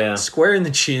him right square in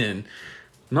the chin.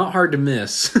 Not hard to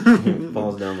miss.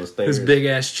 Falls down the stairs. His big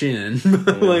ass chin.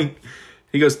 Like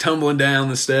he goes tumbling down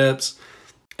the steps,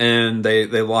 and they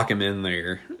lock him in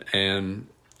there. And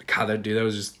God,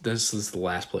 this is the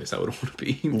last place I would want to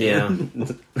be. Yeah.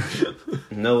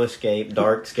 No escape,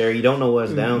 dark, scary. You don't know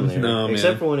what's down there. No,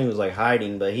 except for when he was like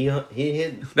hiding, but he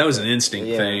hid. That was an instinct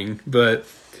thing. But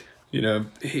you know,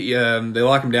 they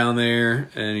lock him down there,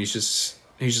 and he's just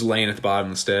laying at the bottom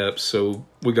of the steps. So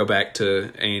we go back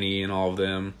to Annie and all of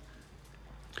them.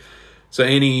 So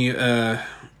Ed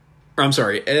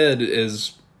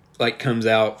is like comes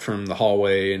out from the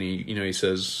hallway, and he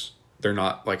says, they're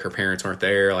not, like, her parents aren't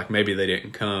there. Like, maybe they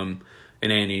didn't come.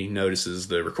 And Annie notices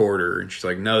the recorder, and she's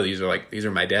like, no, these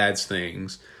are my dad's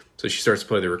things. So she starts to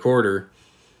play the recorder,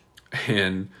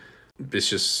 and this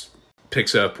just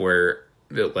picks up where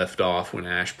it left off when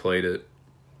Ash played it.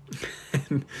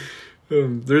 And,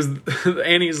 there's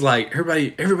Annie's like,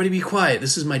 everybody be quiet.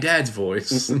 This is my dad's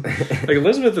voice. Like,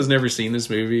 Elizabeth has never seen this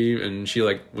movie, and she,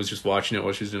 like, was just watching it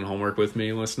while she was doing homework with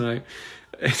me last night.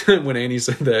 And when Annie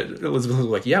said that, Elizabeth was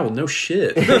like, yeah, well, no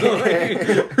shit. Like,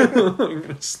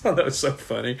 I just thought that was so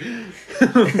funny.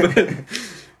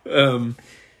 But,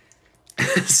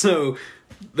 so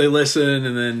they listen,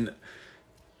 and then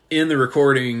in the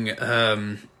recording,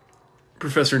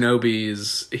 Professor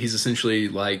Nobi he's essentially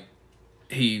like,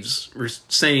 he's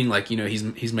saying, like, you know,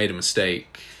 he's made a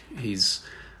mistake. He's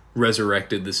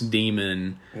resurrected this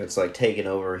demon. It's like taking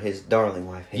over his darling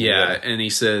wife. Yeah, and he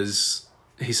says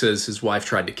his wife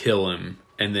tried to kill him,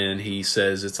 and then he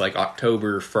says it's like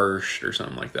October 1st or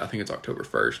something like that. I think it's October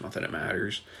 1st, not that it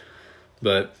matters.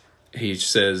 But he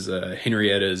says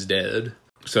Henrietta is dead.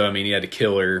 So, I mean, he had to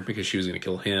kill her because she was going to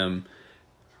kill him.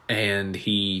 And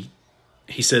he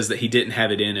says that he didn't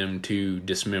have it in him to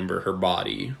dismember her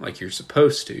body like you're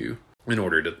supposed to in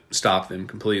order to stop them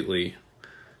completely.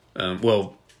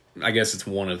 Well, I guess it's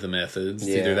one of the methods.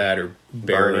 It's either that or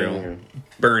burial.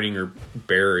 Burning or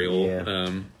burial. Yeah.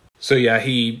 So, yeah,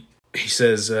 he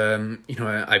says, you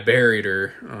know, I buried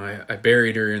her. I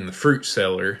buried her in the fruit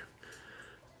cellar.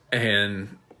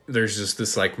 And there's just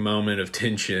this, like, moment of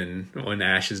tension when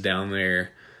Ash is down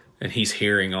there and he's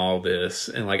hearing all this.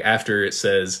 And, like, after it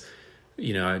says,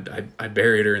 you know, I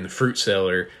buried her in the fruit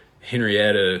cellar,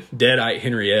 Deadite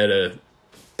Henrietta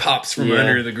pops from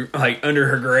under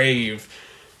her grave.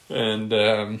 And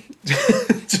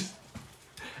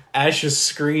Ash's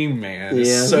scream, man,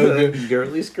 is so good.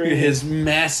 Girly scream. His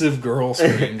massive girl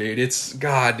scream, dude. It's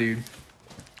God, dude.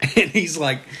 And he's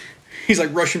like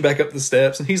rushing back up the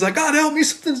steps, and he's like, God help me,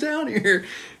 something's down here.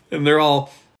 And they're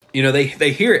all, you know, they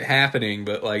hear it happening,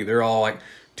 but, like, they're all, like,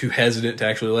 too hesitant to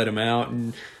actually let him out.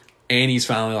 And Annie's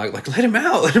finally like let him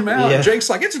out. Yeah. And Jake's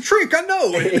like, it's a trick, I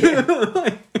know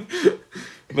it.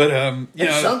 But you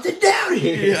know, something down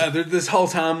here. Yeah, this whole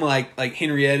time, like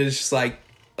Henrietta's just like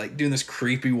doing this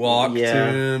creepy walk to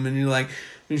him, and you're like,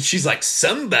 and she's like,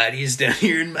 somebody's down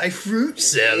here in my fruit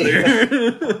cellar.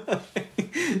 Yeah.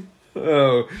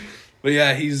 Oh, but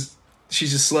yeah, she's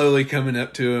just slowly coming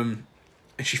up to him,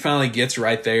 and she finally gets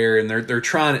right there, and they're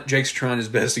trying. Jake's trying his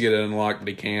best to get it unlocked, but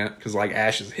he can't because, like,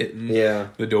 Ash is hitting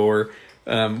the door.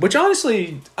 Which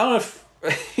honestly, I don't know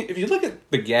if you look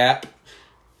at the gap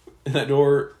in that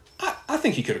door, I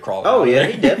think he could have crawled. Oh yeah,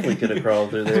 he definitely could have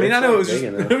crawled through there. I mean, I know it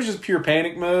was just pure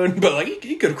panic mode, but, like,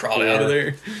 he could have crawled out of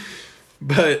there.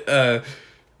 But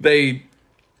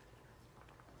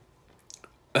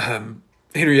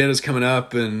Henrietta's coming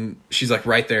up, and she's, like,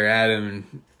 right there at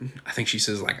him, and I think she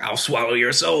says, like, I'll swallow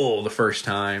your soul the first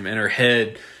time, and her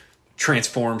head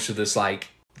transforms to this, like,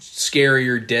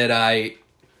 scarier Deadite,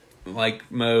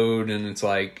 like, mode, and it's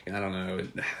like, I don't know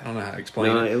how to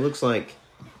explain it. It looks like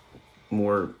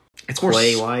it's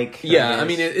clay-like. Yeah, I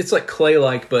mean, it's like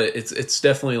clay-like, but it's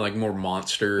definitely, like, more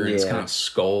monster, and it's kind of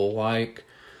skull-like.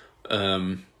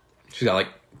 She's got, like,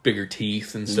 bigger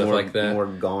teeth and stuff like that. More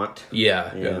gaunt.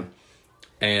 Yeah.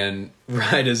 And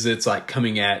right as it's, like,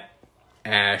 coming at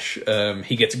Ash,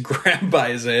 he gets grabbed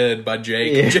by his head by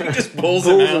Jake. Yeah. Jake just pulls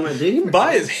him out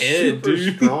by his head,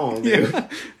 dude. Strong, dude. Yeah.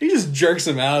 He just jerks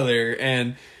him out of there,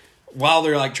 and while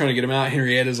they're, like, trying to get him out,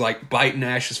 Henrietta's, like, biting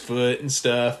Ash's foot and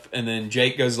stuff, and then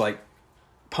Jake goes, like,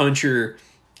 punch her,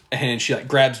 and she, like,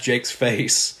 grabs Jake's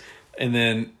face, and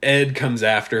then Ed comes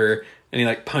after her, and he,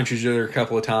 like, punches her a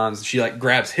couple of times, and she, like,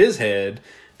 grabs his head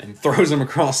and throws him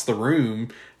across the room,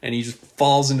 and he just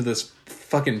falls into this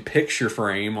fucking picture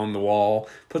frame on the wall,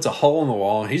 puts a hole in the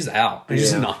wall, and he's out. He's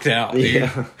just knocked out, dude.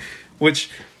 Yeah. Which,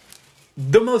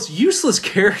 the most useless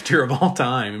character of all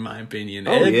time, in my opinion.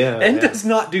 Ed does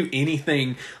not do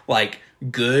anything, like,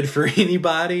 good for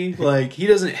anybody. Like, he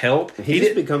doesn't help. He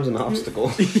just becomes an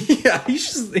obstacle. Yeah,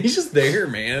 he's just there,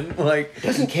 man. Like,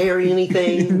 doesn't carry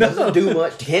anything. No. Doesn't do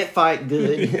much. Can't fight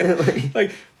good.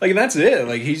 like that's it.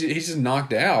 Like, he's just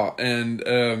knocked out.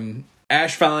 And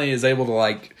Ash finally is able to,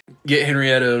 like, get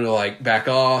Henrietta to, like, back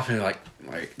off, and like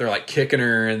they're, like, kicking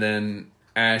her, and then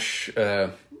Ash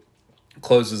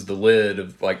closes the lid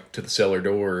of, like, to the cellar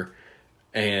door,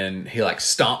 and he, like,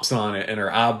 stomps on it, and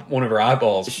one of her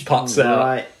eyeballs pops out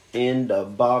right into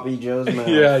Bobby Joe's mouth.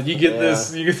 Yeah, you get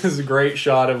this great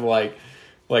shot of, like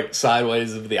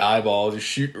sideways of the eyeball just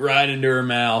shoot right into her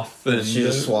mouth, and she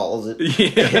just swallows it.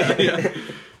 Yeah.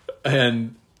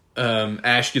 And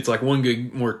Ash gets like one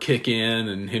good more kick in,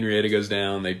 and Henrietta goes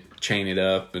down. They chain it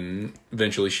up, and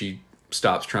eventually she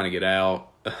stops trying to get out.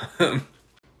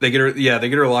 They get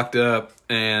her locked up,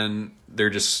 and they're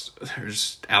just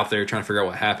out there trying to figure out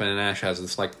what happened. And Ash has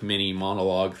this like mini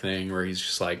monologue thing where he's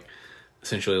just like,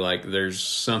 essentially like, there's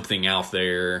something out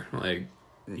there, like,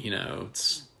 you know,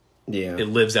 it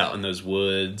lives out in those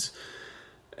woods,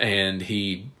 and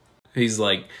he's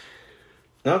like,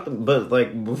 but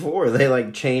like before they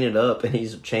like chain it up, and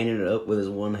he's chaining it up with his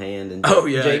one hand, and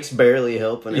Jake's barely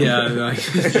helping him.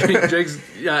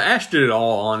 Ash did it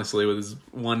all honestly with his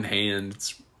one hand.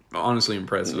 It's honestly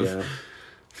impressive. Yeah.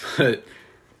 But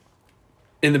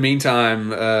in the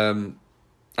meantime,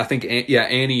 I think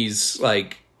Annie's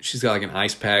like, she's got like an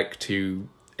ice pack to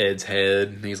Ed's head,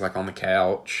 and he's like on the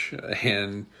couch,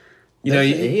 and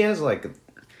he has like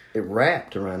it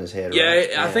wrapped around his head. Yeah,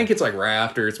 right? I think it's like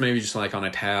wrapped, or it's maybe just like on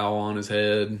a towel on his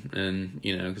head, and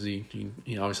because he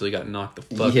obviously got knocked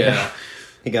the fuck out.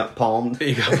 He got palmed.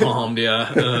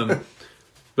 Yeah.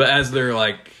 But as they're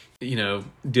like,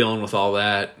 dealing with all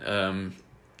that,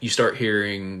 you start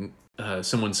hearing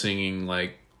someone singing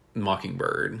like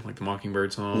Mockingbird, like the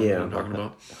Mockingbird song. Yeah, I'm talking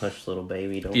about. Hush, little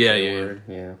baby, don't say a word.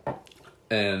 Yeah.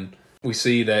 And we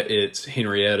see that it's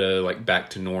Henrietta like back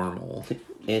to normal,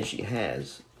 and she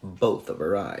has both of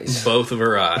her eyes.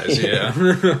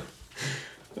 Yeah.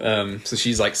 So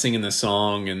she's like singing this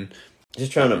song and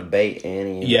just trying to bait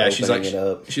Annie. And she's like,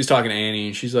 she's talking to Annie,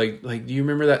 and she's like, do you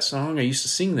remember that song? I used to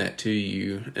sing that to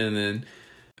you. And then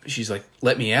she's like,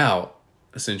 let me out,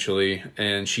 essentially.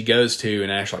 And she goes to,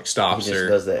 and Ash like stops her. He just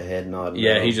does that head nod.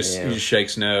 Yeah, he just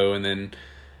shakes no, and then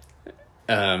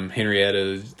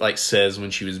Henrietta like says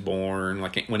when she was born,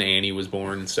 like when Annie was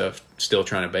born and stuff, still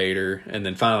trying to bait her. And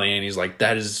then finally Annie's like,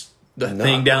 that is the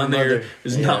thing down there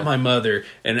is not my mother.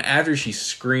 And after she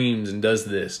screams and does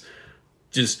this,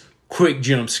 just quick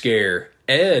jump scare,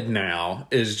 Ed now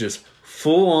is just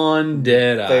full on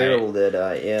dead-eye. Feral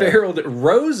dead-eye, yeah.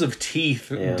 Rows of teeth,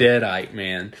 dead-eye,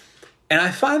 man. And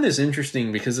I find this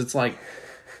interesting because it's like,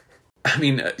 I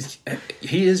mean,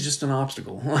 he is just an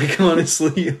obstacle. Like,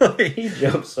 honestly, he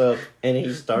jumps up and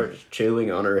he starts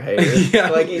chewing on her hair. Yeah,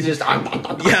 like he's just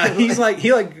he's like he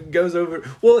goes over.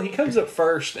 Well, he comes up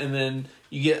first, and then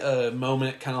you get a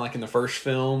moment, kind of like in the first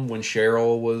film when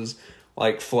Cheryl was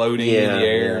like floating in the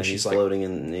air, and she's like floating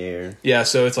in the air. Yeah,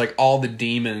 so it's like all the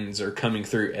demons are coming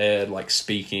through Ed, like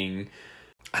speaking.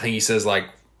 I think he says like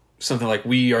something like,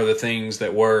 "We are the things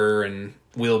that were and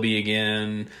will be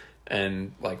again."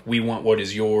 And like, we want what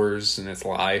is yours, and it's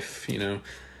life,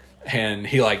 And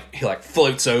he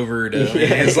floats over to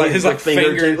his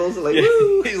finger jiggles, like,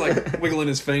 he's like wiggling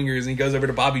his fingers, and he goes over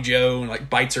to Bobby Joe and like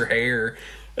bites her hair,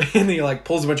 and he like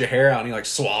pulls a bunch of hair out and he like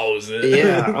swallows it.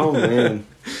 Yeah, oh man.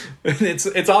 And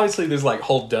it's obviously this like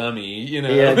whole dummy,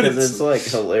 Yeah, because it's like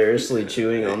hilariously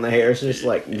chewing on the hair. It's just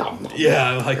like nom,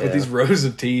 nom, with these rows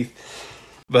of teeth.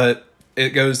 But it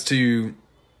goes to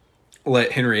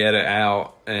let Henrietta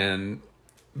out, and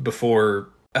before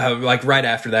right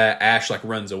after that, Ash like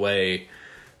runs away,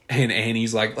 and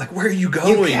Annie's like where are you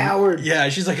going, you coward? Yeah,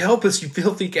 she's like, help us, you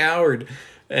filthy coward.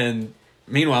 And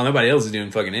meanwhile, nobody else is doing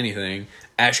fucking anything.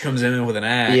 Ash comes in with an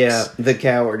axe. Yeah, the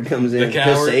coward comes in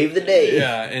to save the day.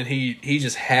 Yeah, and he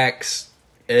just hacks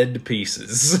Ed to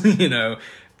pieces, and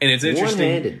it's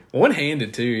interesting.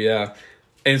 One-handed too, yeah.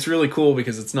 And it's really cool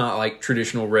because it's not like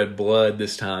traditional red blood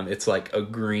this time. It's like a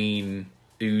green,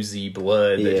 oozy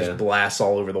blood that just blasts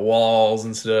all over the walls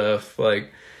and stuff. And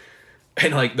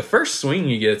the first swing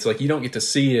you get, it's like you don't get to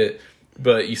see it,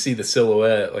 but you see the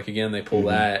silhouette. Like, again, they pull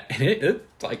that, and it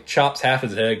like chops half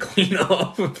his head clean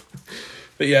off.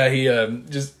 But yeah,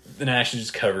 the Ash is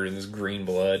just covered in this green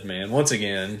blood, man. Once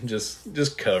again,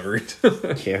 just covered.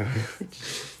 Yeah.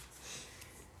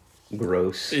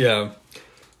 Gross. Yeah.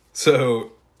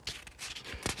 So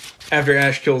after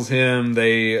Ash kills him,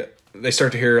 they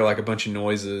start to hear like a bunch of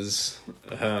noises.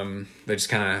 They just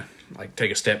kind of like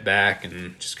take a step back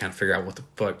and just kind of figure out what the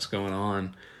fuck's going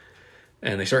on.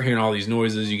 And they start hearing all these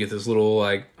noises. You get this little,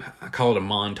 like, I call it a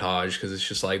montage because it's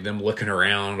just like them looking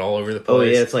around all over the place. Oh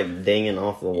yeah, it's like dinging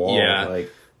off the wall. Yeah,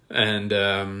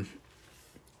 and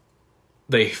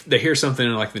they hear something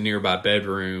in like the nearby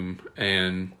bedroom,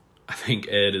 and I think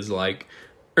Ed is like,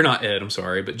 or not Ed, I'm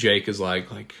sorry, but Jake is like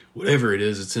whatever it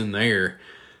is, it's in there.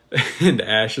 And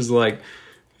Ash is like,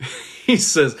 he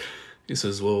says,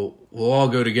 well, we'll all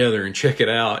go together and check it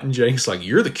out. And Jake's like,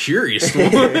 you're the curious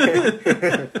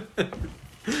one.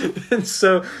 And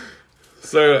so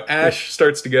Ash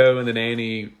starts to go, and then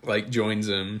Annie like joins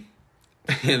him,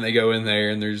 and they go in there,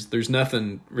 and there's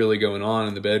nothing really going on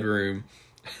in the bedroom.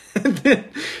 And then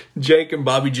Jake and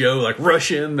Bobby Joe like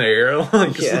rush in there,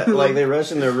 like they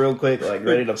rush in there real quick, like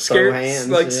ready to throw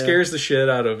hands. Scares the shit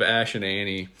out of Ash and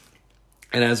Annie.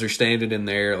 And as they're standing in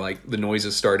there, like the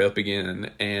noises start up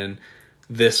again, and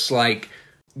this like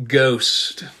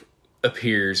ghost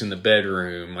appears in the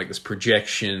bedroom, like this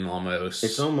projection almost.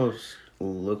 It's almost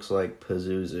looks like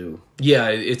Pazuzu. Yeah,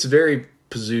 it's very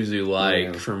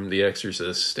Pazuzu-like from The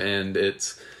Exorcist, and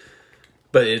it's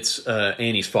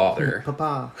Annie's father.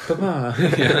 Papa.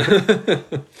 Yeah.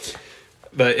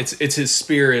 But it's his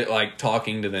spirit like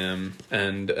talking to them,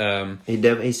 and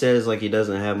he says like he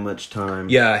doesn't have much time.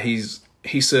 Yeah, he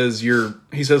says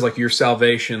like your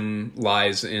salvation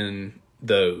lies in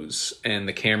those, and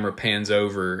the camera pans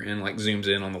over and like zooms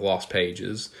in on the lost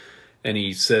pages, and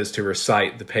he says to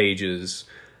recite the pages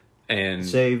and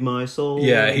save my soul.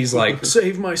 Yeah, he's like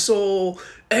save my soul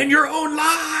and your own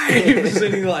lives,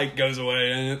 and he like goes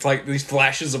away, and it's like these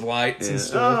flashes of lights and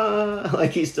stuff.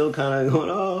 Like he's still kind of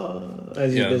going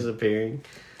as he's disappearing.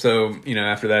 So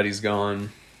after that he's gone.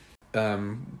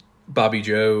 Bobby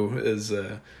Joe is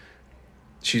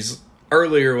she's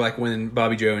earlier, like when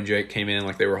Bobby Joe and Jake came in,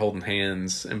 like they were holding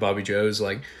hands, and Bobby Joe's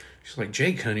like, she's like,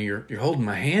 Jake, honey, you're holding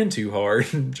my hand too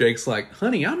hard. And Jake's like,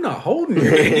 honey, I'm not holding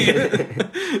your hand.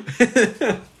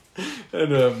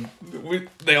 And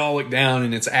they all look down,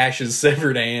 and it's Ash's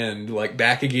severed hand, like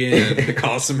back again to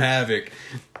cause some havoc.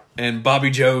 And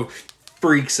Bobby Joe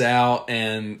freaks out,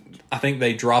 and I think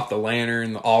they drop the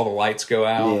lantern, all the lights go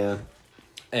out. Yeah.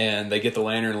 And they get the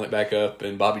lantern lit back up,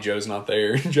 and Bobby Joe's not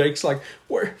there. And Jake's like,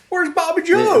 where's Bobby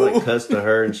Joe? It like cuts to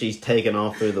her, and she's taking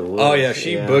off through the woods. Oh, yeah,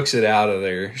 she books it out of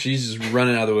there. She's just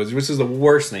running out of the woods, which is the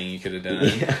worst thing you could have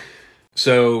done. Yeah.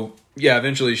 So, yeah,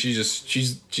 eventually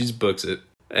she's books it.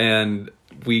 And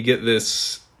we get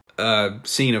this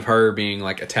scene of her being,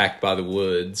 like, attacked by the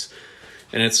woods.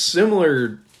 And it's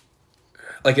similar...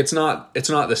 Like, it's not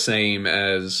the same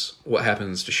as what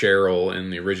happens to Cheryl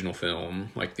in the original film.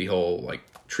 Like, the whole, like,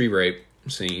 tree rape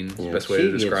scene is the best way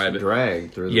to describe it.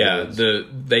 Dragged through the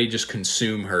woods. They just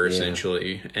consume her,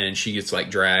 essentially. And she gets, like,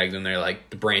 dragged, and they're,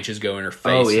 like, the branches go in her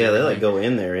face. Oh, yeah, they, like, go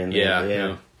in there.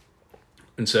 Yeah.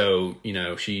 And so,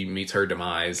 she meets her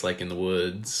demise, like, in the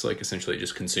woods. Like, essentially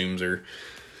just consumes her.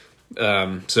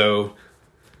 So...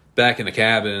 Back in the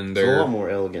cabin, they're a lot more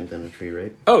elegant than a tree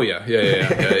rape. Oh yeah.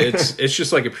 It's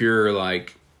just like a pure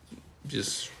like,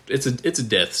 just it's a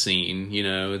death scene.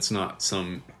 It's not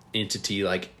some entity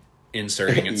like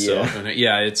inserting itself in it.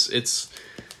 Yeah, it's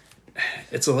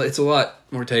a lot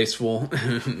more tasteful,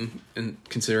 and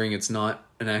considering it's not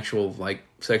an actual like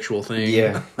sexual thing.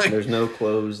 Yeah, there's no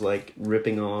clothes like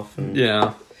ripping off.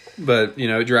 Yeah, but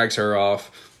it drags her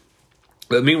off.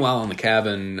 But meanwhile, in the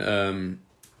cabin.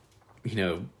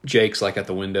 Jake's like at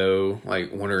the window,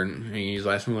 like wondering. He's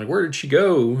asking, like, "Where did she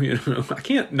go?" I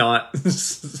can't not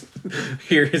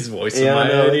hear his voice in my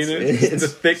head. It's a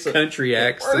thick country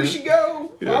accent. Where'd she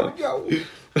go? Where'd she go?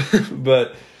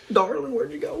 But darling,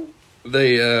 where'd you go?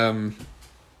 They're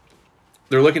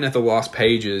looking at the lost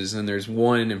pages, and there's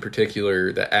one in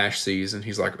particular that Ash sees, and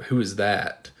he's like, "Who is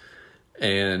that?"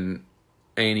 And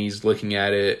Annie's looking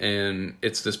at it, and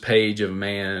it's this page of a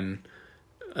man.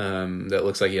 That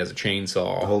looks like he has a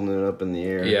chainsaw. Holding it up in the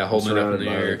air. Yeah, holding it up in the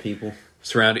air. People.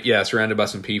 Surrounded by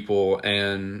some people.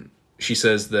 And she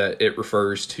says that it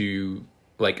refers to,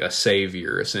 like, a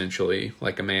savior, essentially.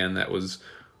 Like a man that was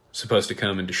supposed to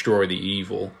come and destroy the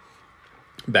evil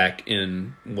back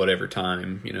in whatever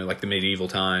time, like the medieval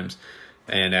times.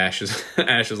 And Ash is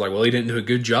like, well, he didn't do a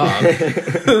good job.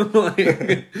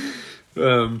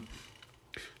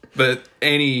 But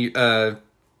Annie...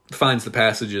 finds the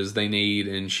passages they need,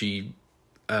 and she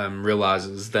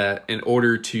realizes that in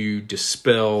order to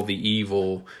dispel the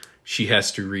evil, she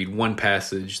has to read one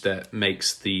passage that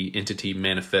makes the entity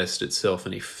manifest itself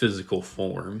in a physical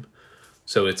form.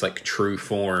 So it's like true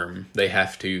form. They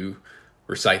have to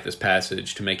recite this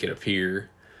passage to make it appear,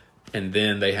 and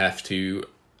then they have to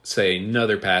say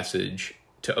another passage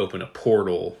to open a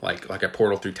portal, like a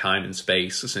portal through time and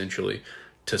space, essentially,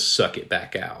 to suck it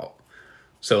back out.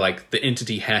 So, like, the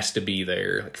entity has to be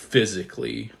there, like,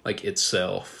 physically, like,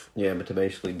 itself. Yeah, but to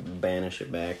basically banish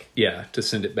it back. Yeah, to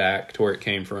send it back to where it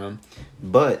came from.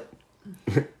 But,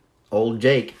 old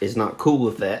Jake is not cool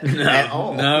with that at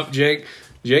all. No, Jake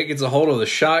gets a hold of the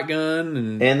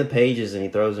shotgun. And the pages, and he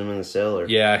throws them in the cellar.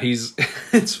 Yeah,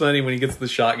 it's funny when he gets the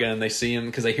shotgun, they see him,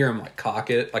 because they hear him, like,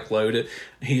 cock it, like, load it.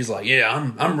 He's like,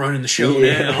 yeah, I'm running the show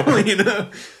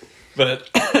now, But...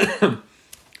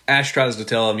 Ash tries to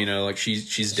tell him, like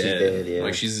she's dead. Yeah.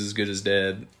 Like she's as good as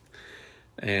dead.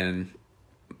 And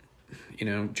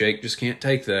Jake just can't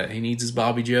take that. He needs his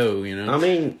Bobby Joe, I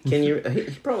mean, he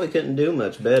probably couldn't do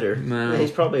much better. No. He's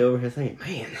probably over here thinking,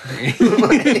 man.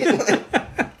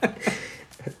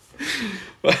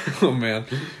 Oh, man.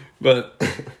 But,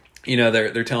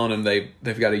 they're telling him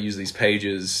they've got to use these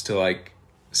pages to, like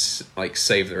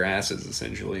save their asses,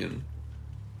 essentially. And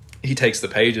he takes the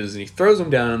pages and he throws them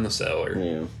down in the cellar.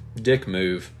 Yeah. Dick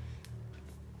move.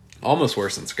 Almost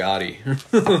worse than Scotty,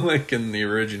 like in the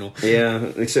original.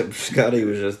 Yeah, except Scotty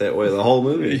was just that way the whole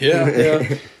movie.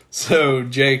 Yeah. So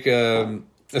Jake,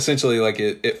 essentially, like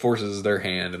it forces their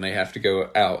hand, and they have to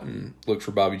go out and look for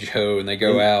Bobby Joe, and they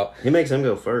go out. He makes them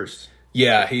go first.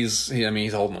 Yeah, he's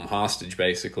holding them hostage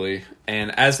basically.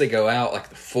 And as they go out, like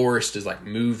the forest is like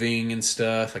moving and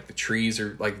stuff. Like the trees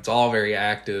are like it's all very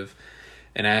active.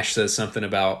 And Ash says something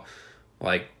about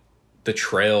like the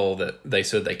trail that they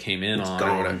said they came in on,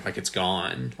 or whatever, like it's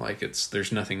gone, like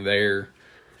there's nothing there.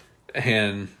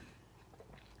 And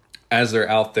as they're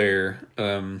out there,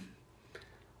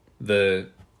 the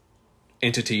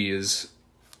entity is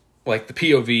like the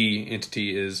POV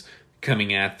entity is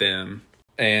coming at them,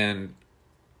 and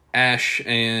Ash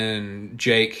and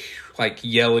Jake like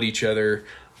yell at each other,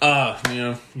 you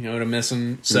know what I'm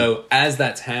missing. So as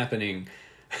that's happening,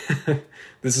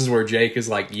 this is where Jake is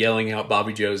like yelling out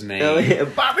Bobby Joe's name. Oh, yeah.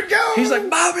 Bobby Joe! He's like,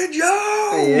 Bobby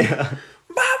Joe! Yeah.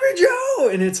 Bobby Joe!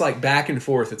 And it's like back and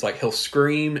forth. It's like he'll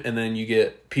scream, and then you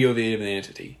get POV of the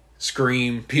entity.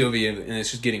 Scream, POV, and it's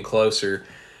just getting closer.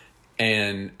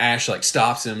 And Ash like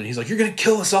stops him, and he's like, you're gonna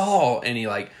kill us all! And he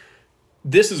like,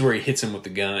 this is where he hits him with the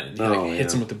gun. He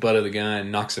hits him with the butt of the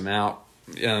gun, knocks him out.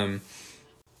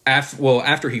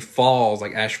 After he falls,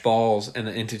 like Ash falls, and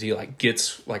the entity like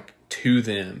gets like to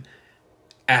them,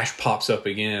 Ash pops up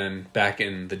again, back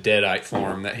in the Deadite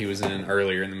form that he was in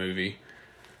earlier in the movie.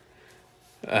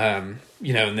 And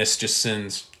this just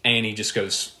sends Annie just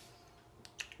goes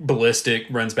ballistic,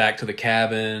 runs back to the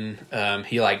cabin.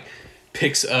 He like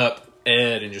picks up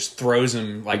Ed and just throws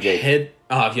him like head.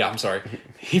 I'm sorry.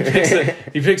 He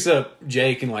picks up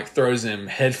Jake and like throws him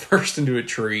head first into a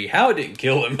tree. How it didn't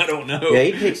kill him, I don't know. Yeah,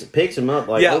 he picks him up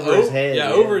like over his head.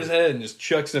 Yeah, over his head, and just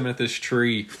chucks him at this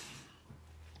tree.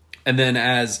 And then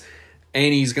as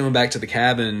Annie's going back to the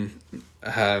cabin,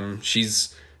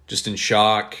 she's just in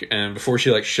shock. And before she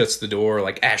like shuts the door,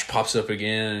 like Ash pops up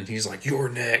again, and he's like, "You're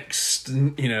next,"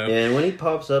 and, Yeah, and when he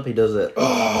pops up, he does that.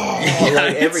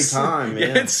 Like every time, man.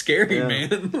 Yeah, it's scary,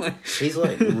 man. Like, he's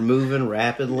like moving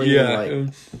rapidly. Yeah,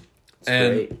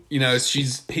 and great.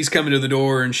 He's coming to the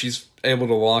door, and she's able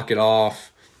to lock it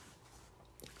off.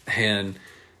 And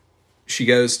she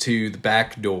goes to the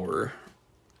back door,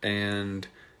 and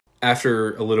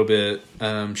after a little bit,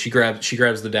 she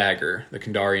grabs the dagger, the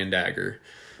Kandarian dagger,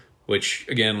 which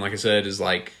again, like I said, is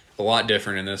like a lot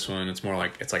different in this one. It's more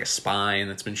like it's like a spine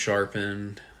that's been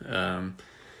sharpened.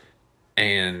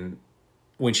 And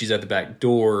when she's at the back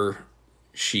door,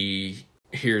 she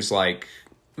hears like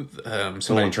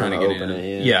somebody trying to get in.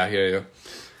 It, yeah.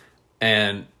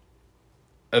 And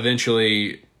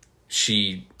eventually,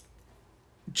 she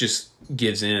just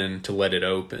gives in to let it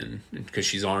open because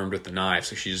she's armed with the knife,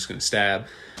 so she's just going to stab.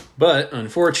 But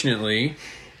unfortunately,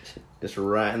 just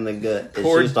right in the gut. It's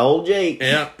just old Jake.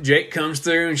 Yeah, Jake comes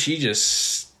through and she just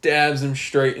stabs him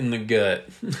straight in the gut.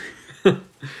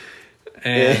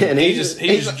 and he just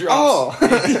drops.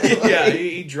 Yeah,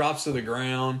 he drops to the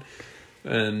ground.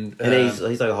 And he's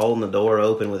like holding the door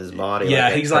open with his body.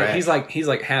 Yeah, he's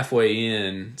like halfway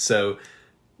in. So,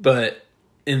 but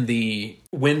in the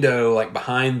window, like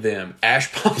behind them,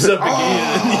 Ash pops up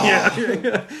again.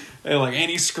 Yeah, and like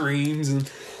Annie screams,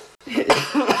 and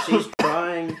she's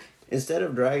trying. Instead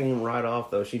of dragging him right off,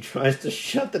 though, she tries to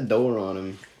shut the door on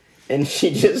him, and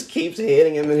she just keeps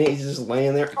hitting him, and he's just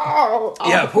laying there.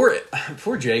 Yeah,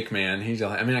 poor Jake, man. He's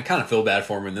like, I mean, I kind of feel bad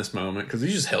for him in this moment because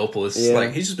he's just helpless. Yeah.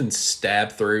 Like he's just been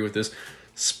stabbed through with this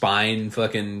spine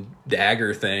fucking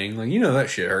dagger thing. Like, that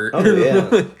shit hurt. Oh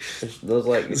yeah, those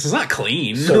like this is not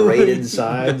clean. Serrated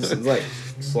sides, it's like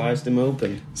sliced him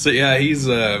open. So yeah, he's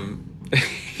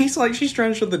like, she's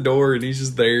trying to shut the door, and he's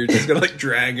just there. She's gonna like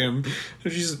drag him.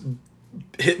 And she's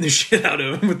hitting the shit out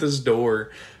of him with this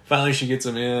door. Finally, she gets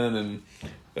him in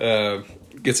and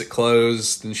gets it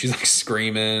closed. And she's like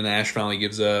screaming. Ash finally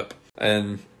gives up,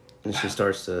 and she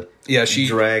starts to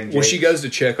drag Jake. When she goes to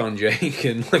check on Jake,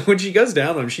 and like when she goes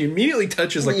down on him, she immediately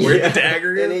touches like where the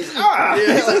dagger is.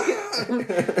 And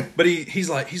he's but he's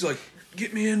like,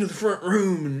 get me into the front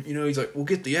room, and he's like, we'll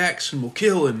get the axe and we'll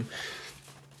kill him.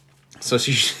 So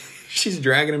she's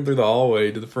dragging him through the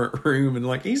hallway to the front room, and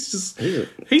like he's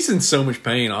in so much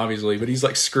pain, obviously, but he's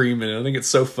like screaming. And I think it's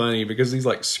so funny because he's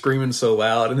like screaming so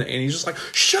loud, and he's just like,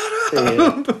 "Shut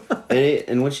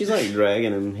And when she's like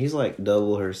dragging him, he's like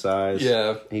double her size.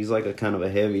 Yeah. He's like a kind of a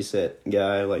heavy set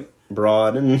guy, like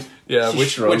broad and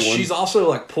which she's also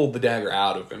like pulled the dagger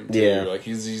out of him too. Yeah. Like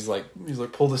he's like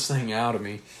pull this thing out of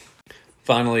me.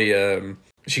 Finally,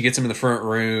 she gets him in the front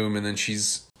room, and then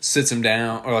sits him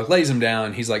down, or like lays him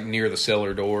down. He's like near the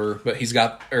cellar door, but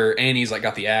Annie's like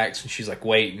got the axe, and she's like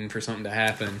waiting for something to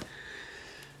happen.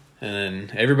 And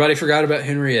then everybody forgot about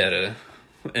Henrietta,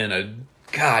 and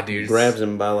God, dude, grabs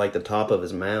him by like the top of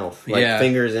his mouth, like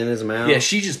fingers in his mouth. Yeah,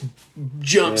 she just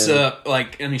jumps up.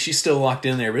 Like, I mean, she's still locked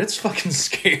in there, but it's fucking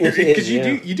scary because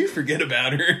you do forget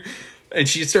about her. And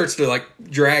she starts to like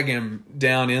drag him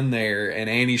down in there, and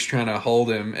Annie's trying to hold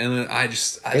him, and then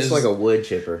it's like a wood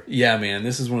chipper. Yeah, man,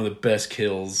 this is one of the best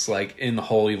kills like in the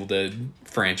whole Evil Dead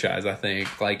franchise. I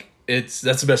think like that's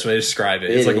the best way to describe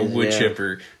it. It's like a wood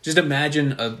chipper. Just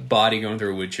imagine a body going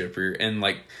through a wood chipper, and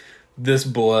like this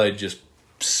blood just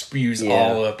spews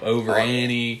all up over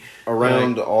Annie,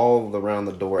 around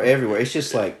the door, everywhere. It's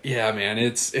just like man,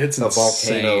 it's a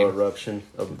volcano eruption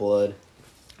of blood.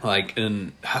 Like,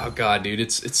 and oh god, dude,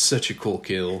 it's such a cool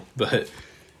kill. But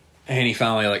Annie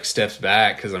finally like steps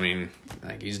back because I mean,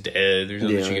 like he's dead. There's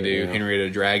nothing she can do. Yeah.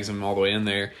 Henrietta drags him all the way in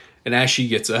there, and as she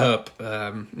gets up,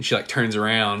 and she like turns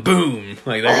around, boom,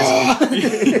 like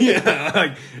there's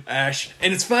like Ash,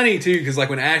 and it's funny too because like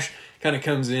when Ash kind of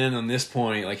comes in on this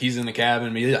point, like he's in the cabin,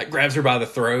 and he like grabs her by the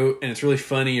throat, and it's really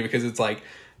funny because it's like.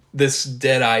 This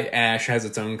Deadeye Ash has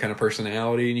its own kind of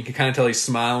personality, and you can kind of tell he's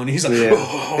smiling. He's like,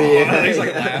 he's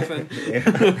like laughing.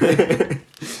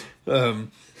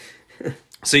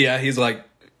 So he's like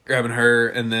grabbing her,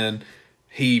 and then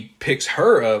he picks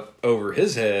her up over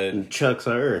his head, and chucks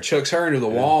her into the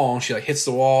wall. And she like hits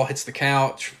the wall, hits the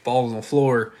couch, falls on the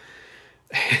floor.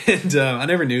 And I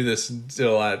never knew this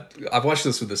until I've watched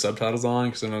this with the subtitles on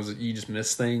because sometimes you just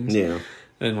miss things. Yeah,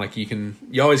 and like you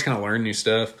always kind of learn new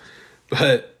stuff,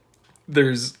 but.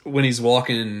 There's when he's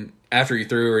walking after he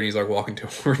threw her and he's like walking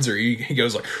towards her, he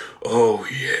goes like, "Oh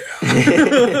yeah!"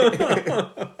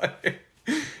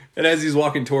 And as he's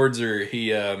walking towards her,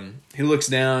 he looks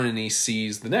down and he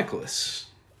sees the necklace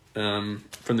from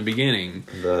the beginning,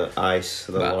 the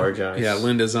large ice,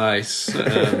 Linda's ice.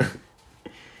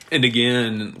 And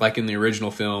again, like in the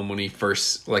original film, when he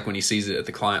sees it at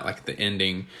the client, like at the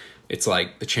ending, it's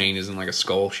like the chain is in like a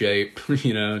skull shape. I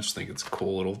just think it's a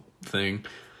cool little thing.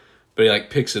 But he like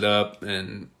picks it up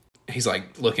and he's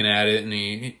like looking at it, and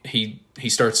he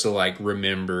starts to like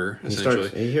remember.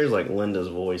 He hears like Linda's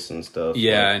voice and stuff.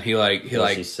 Yeah, and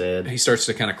she said. He starts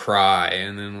to kind of cry,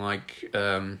 and then like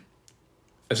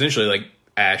essentially like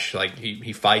Ash like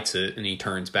he fights it and he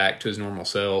turns back to his normal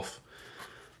self.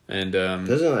 And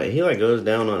doesn't he like goes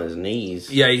down on his knees?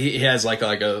 Yeah, he has like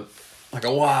a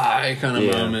why kind of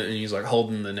moment, and he's like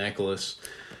holding the necklace.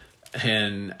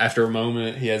 And after a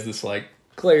moment, he has this like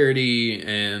clarity,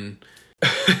 and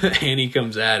Annie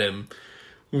comes at him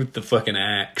with the fucking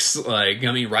axe. Like,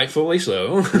 I mean, rightfully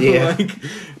so. Yeah.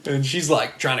 And she's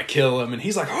like trying to kill him, and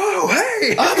he's like, "Oh,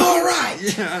 hey, I'm all right."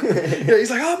 Yeah, he's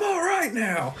like, "I'm all right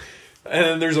now."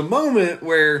 And there's a moment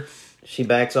where she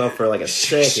backs off for like a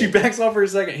second. She backs off for a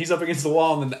second. He's up against the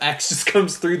wall, and then the axe just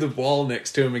comes through the wall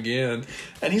next to him again.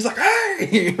 And he's like,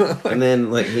 "Hey!" And then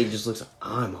like he just looks like,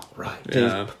 "I'm all right."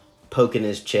 Yeah. Poking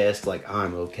his chest like,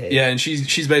 "I'm okay." Yeah, and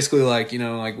she's basically like,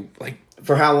 like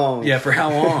for how long? Yeah, for how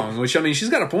long? Which, I mean, she's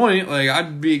got a point. Like,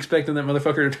 I'd be expecting that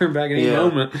motherfucker to turn back at any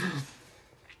moment.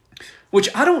 Which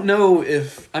I don't know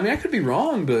if... I mean, I could be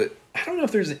wrong, but I don't know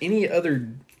if there's any other,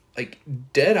 like,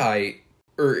 Deadeye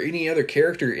or any other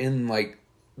character in, like,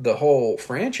 the whole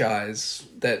franchise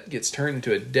that gets turned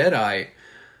into a Deadeye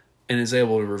and is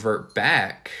able to revert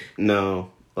back.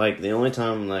 No. Like, the only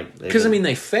time, like... Because, I mean,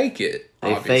 they fake it.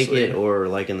 They fake it, or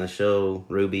like in the show,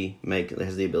 Ruby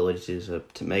has the ability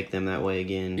to make them that way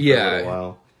again for a little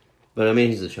while. But I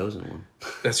mean, he's the chosen one.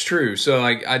 That's true. So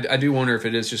like, I do wonder if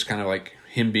it is just kind of like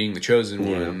him being the chosen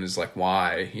one is like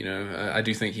why. I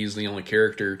do think he's the only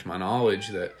character, to my knowledge,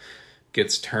 that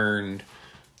gets turned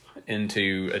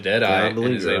into a Deadeye and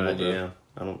is able to. Yeah,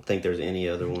 I don't think there's any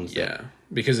other ones. Yeah,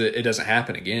 because it doesn't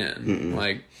happen again. Mm-mm.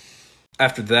 Like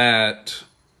after that,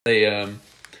 they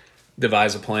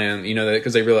devise a plan,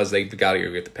 because they realize they've got to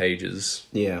go get the pages.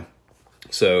 Yeah.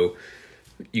 So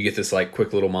you get this like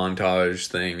quick little montage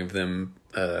thing of them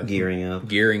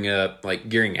gearing up, like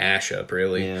gearing Ash up,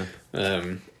 really. Yeah.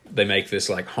 They make this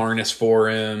like harness for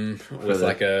him with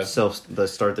like a they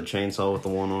start the chainsaw with the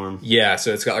one arm. Yeah,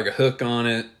 so it's got like a hook on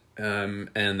it,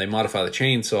 and they modify the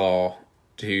chainsaw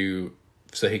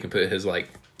so he can put his like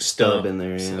stub in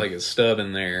there, yeah. Like a stub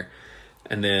in there.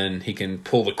 And then he can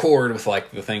pull the cord with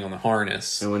like the thing on the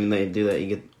harness. And when they do that, you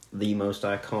get the most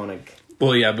iconic.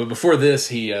 Well, yeah, but before this,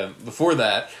 before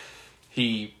that,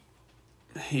 he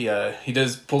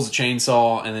pulls a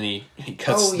chainsaw and then he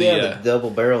cuts the double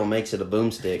barrel and makes it a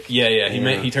boomstick. Yeah.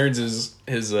 He turns his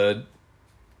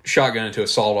shotgun into a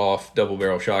sawed-off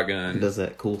double-barrel shotgun. He does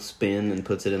that cool spin and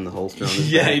puts it in the holster on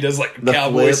his Yeah, back. he does like a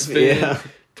cowboy flip, spin, yeah.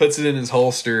 puts it in his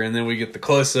holster, and then we get the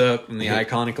close-up and the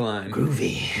iconic line.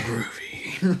 Groovy.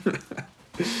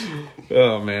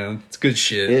 Oh, man. It's good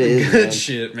shit. It is, good man.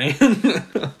 shit,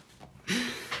 man.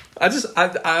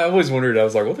 I always wondered, I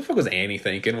was like, what the fuck was Annie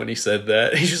thinking when he said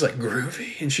that? He's just like,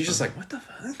 groovy. And she's just like, what the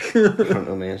fuck? I don't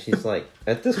know, man. She's like,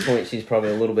 at this point, she's probably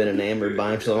a little bit enamored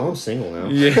by him. She's like, oh, I'm single now.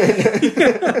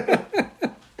 Yeah.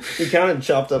 He kind of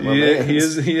chopped up my man. He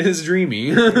is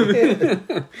dreamy.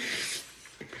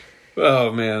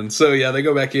 Oh, man. So, yeah, they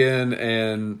go back in,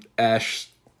 and Ash,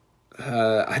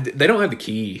 they don't have the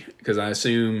key, because I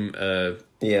assume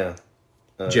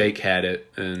Jake had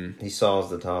it, and he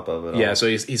saws the top of it. yeah, so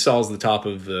he saws the top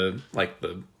of the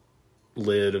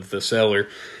lid of the cellar.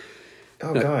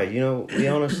 Oh God, we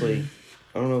honestly,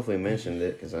 I don't know if we mentioned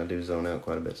it because I do zone out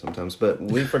quite a bit sometimes, but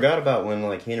we forgot about when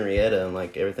like Henrietta and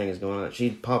like everything is going on.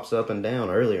 She pops up and down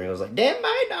earlier, and it was like dead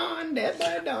by dawn, dead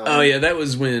by dawn. Oh yeah, that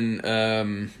was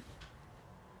when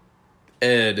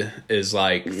Ed is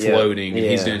like floating and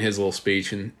he's doing his little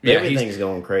speech, and everything's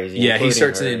going crazy. Yeah, he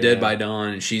starts saying "Dead by Dawn"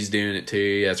 and she's doing it too.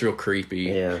 Yeah, it's real creepy.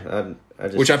 Yeah,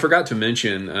 which I forgot to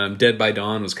mention. "Dead by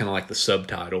Dawn" was kind of like the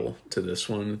subtitle to this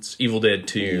one. It's Evil Dead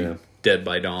 2, Dead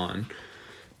by Dawn.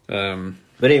 But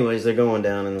anyways, they're going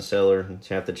down in the cellar and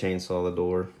have to chainsaw the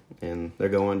door, and they're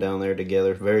going down there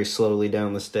together, very slowly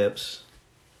down the steps,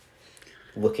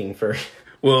 looking for.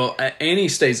 Well, Annie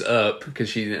stays up because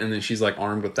she's like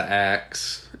armed with the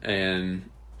axe, and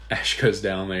Ash goes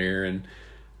down there, and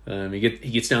he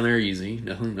gets down there easy.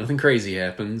 Nothing crazy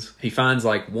happens. He finds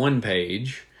like one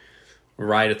page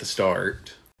right at the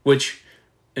start, which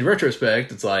in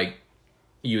retrospect, it's like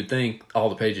you would think all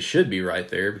the pages should be right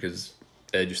there because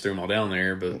Ed just threw them all down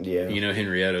there. But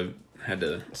Henrietta had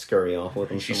to scurry off with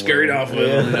him. She scurried off with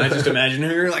him, and I just imagine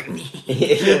her like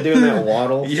doing that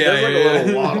waddle. Yeah, like a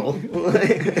little waddle.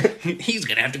 He's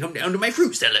gonna have to come down to my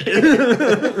fruit salad.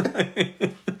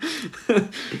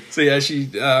 So yeah,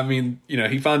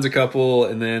 he finds a couple,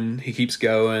 and then he keeps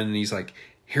going. And he's like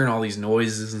hearing all these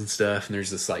noises and stuff, and there's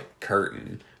this like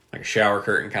curtain, like a shower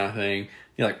curtain kind of thing.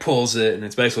 He like pulls it, and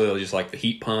it's basically just like the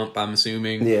heat pump, I'm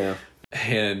assuming. Yeah,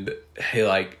 and he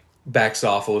like backs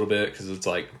off a little bit because it's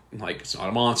like it's not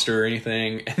a monster or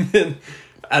anything, and then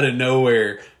out of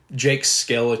nowhere Jake's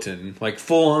skeleton, like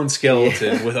full on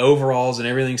skeleton with overalls and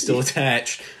everything still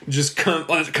attached, just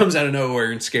comes out of nowhere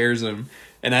and scares him.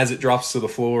 And as it drops to the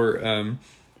floor,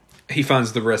 he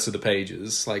finds the rest of the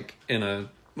pages like in a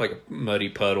muddy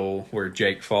puddle where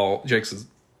Jake's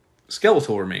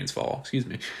skeletal remains fall. Excuse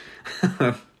me.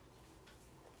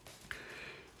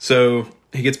 So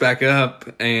he gets back up,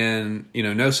 and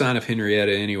no sign of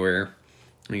Henrietta anywhere.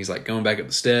 And he's like going back up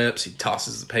the steps. He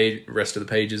tosses the rest of the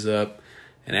pages up,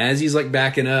 and as he's like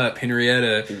backing up,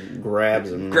 Henrietta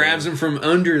grabs him from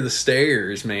under the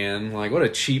stairs. Man, like what a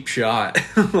cheap shot!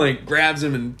 Like grabs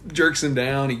him and jerks him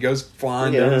down. He goes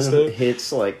flying down and stuff.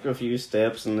 Hits like a few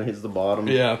steps and hits the bottom.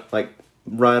 Yeah, like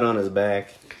right on his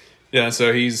back. Yeah,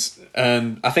 so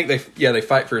I think they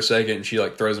fight for a second, and she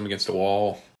like throws him against a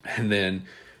wall, and then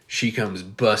she comes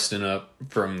busting up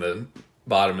from the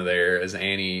bottom of there as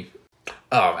Annie.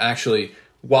 Oh, actually,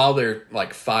 while they're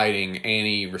like fighting,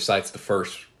 Annie recites the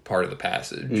first part of the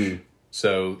passage.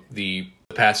 So the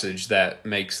passage that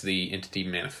makes the entity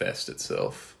manifest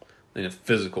itself in a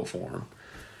physical form.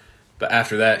 But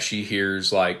after that, she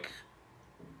hears like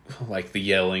the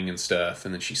yelling and stuff,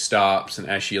 and then she stops, and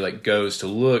as she like goes to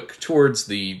look towards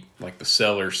the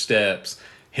cellar steps,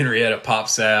 Henrietta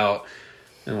pops out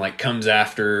and like comes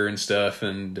after her and stuff,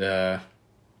 and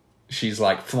she's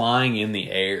like flying in the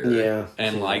air,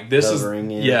 and like this is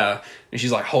and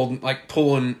she's like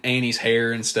pulling Annie's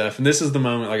hair and stuff, and this is the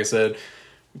moment, like I said,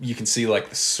 you can see like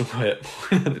the sweat.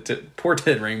 Poor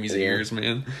Ted Raimi's ears,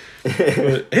 man.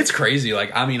 But it's crazy.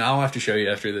 Like, I mean, I'll have to show you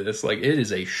after this. Like, it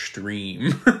is a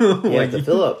stream. Like, to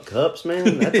fill up cups,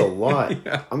 man, that's a lot.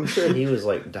 Yeah. I'm sure he was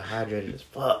like dehydrated as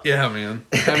fuck. Yeah, man.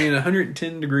 I mean,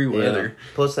 110 degree weather.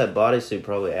 Plus that bodysuit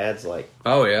probably adds like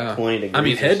 20 degrees. I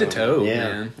mean, head to toe,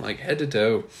 man. Like head to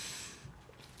toe.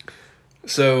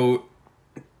 So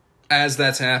as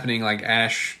that's happening, like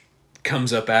Ash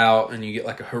comes up out, and you get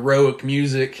like a heroic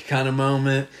music kind of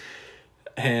moment,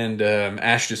 and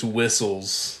Ash just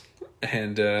whistles,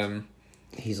 and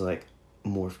he's like,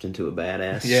 morphed into a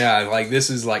badass. Yeah, like this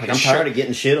is like I'm tired of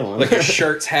getting shit on. Like his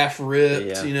shirt's half ripped.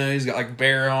 Yeah. You know, he's got like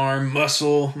bare arm,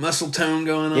 muscle tone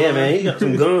going on. Yeah, man, he got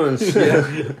some guns.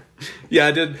 Yeah,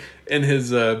 I did in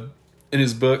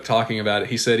his book talking about it.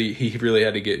 He said he really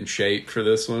had to get in shape for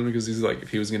this one because he's like,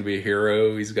 if he was going to be a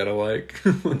hero, he's got to like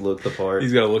look the part.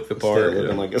 He's got to look the part. Instead of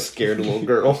looking like a scared little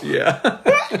girl. Yeah.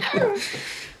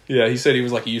 Yeah, he said he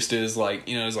was like used to his like,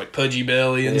 you know, his like pudgy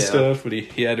belly and stuff, but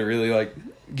he had to really like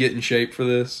get in shape for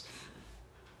this.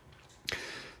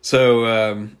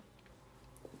 So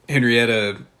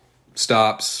Henrietta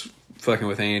stops fucking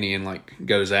with Annie and like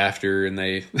goes after her, and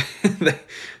they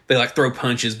like throw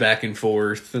punches back and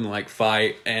forth and like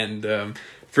fight. And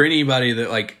for anybody that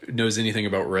like knows anything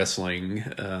about wrestling,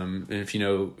 and if you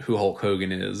know who Hulk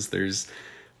Hogan is, there's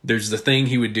the thing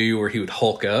he would do where he would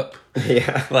Hulk up.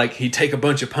 Yeah. Like he'd take a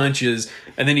bunch of punches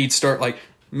and then he'd start like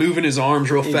moving his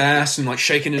arms real fast and like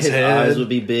shaking his head. Eyes would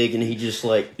be big and he just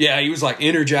like... Yeah, he was like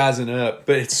energizing up.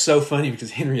 But it's so funny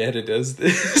because Henrietta does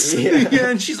this. Yeah.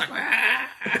 And she's like, ah!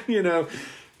 You know.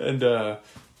 And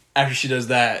after she does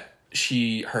that,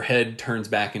 her head turns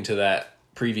back into that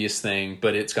previous thing,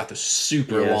 but it's got the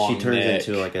super long she turns neck.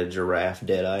 into like a giraffe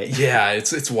deadite. Yeah,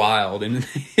 it's wild, and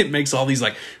it makes all these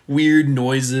like weird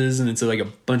noises, and it's like a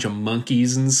bunch of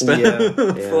monkeys and stuff.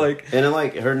 Yeah. Like, and then,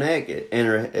 like her neck and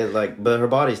her but her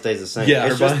body stays the same. Yeah,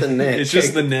 it's just the neck. It's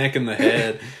just the neck and the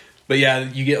head. But yeah,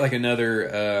 you get like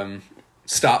another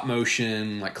stop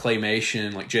motion, like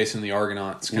claymation, like Jason the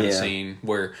Argonauts kind of scene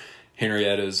where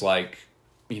Henrietta's like,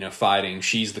 you know, fighting.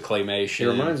 She's the claymation. It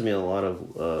reminds me a lot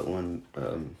of when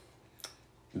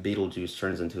Beetlejuice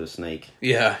turns into a snake.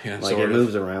 Yeah, like it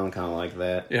moves around kind of like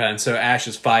that. Yeah, and so Ash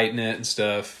is fighting it and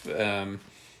stuff.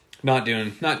 Not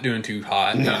doing too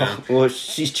hot. No, you know? well,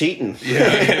 she's cheating.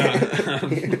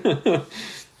 Yeah.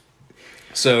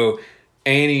 So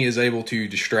Annie is able to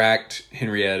distract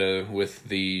Henrietta with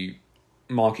the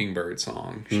Mockingbird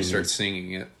song. She starts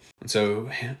singing it. And so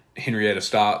Henrietta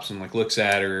stops and like looks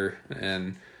at her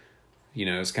and, you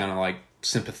know, is kind of like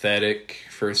sympathetic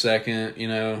for a second, you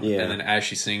know? Yeah. And then as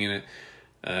she's singing it,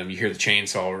 you hear the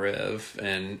chainsaw rev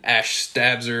and Ash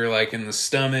stabs her like in the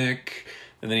stomach,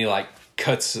 and then he like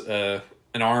cuts an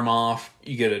arm off.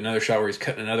 You get another shot where he's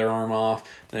cutting another arm off,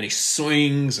 and then he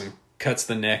swings and cuts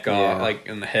the neck off, like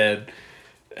in the head.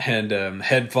 And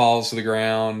head falls to the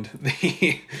ground.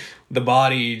 The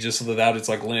body, just without its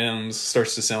like limbs,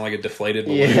 starts to sound like a deflated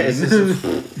balloon. Yeah, it's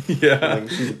just, yeah, like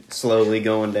she's slowly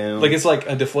going down. like it's like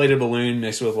a deflated balloon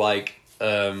mixed with like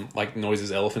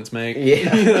noises elephants make.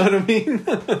 Yeah, you know what I mean.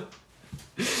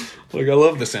 Like I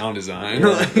love the sound design.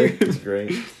 Yeah, it's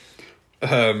great.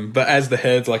 But as the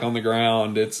head's like on the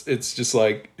ground, it's just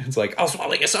like I'll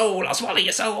swallow your soul, I'll swallow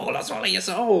your soul, I'll swallow your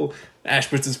soul. Ash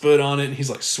puts his foot on it and he's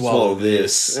like, swallow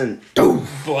this, and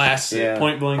blasts it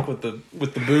point blank with the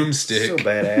boomstick. So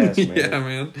badass, man. Yeah,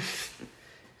 man.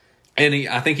 And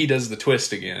I think he does the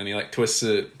twist again. He like twists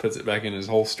it, puts it back in his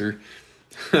holster.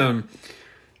 So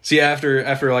yeah,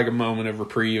 after like a moment of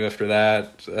reprieve after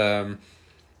that,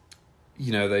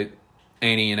 you know,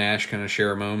 Annie and Ash kind of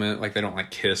share a moment. Like they don't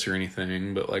like kiss or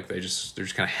anything, but like they're just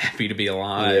kind of happy to be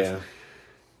alive. Yeah.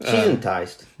 She's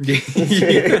enticed.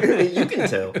 Yeah. You can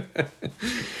tell.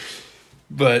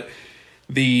 But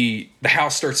the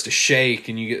house starts to shake,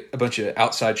 and you get a bunch of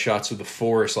outside shots of the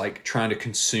forest like trying to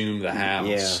consume the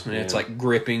house. And it's like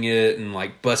gripping it and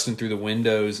like busting through the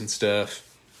windows and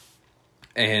stuff.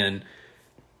 And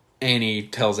Annie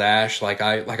tells Ash, like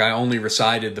I only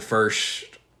recited the first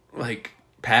like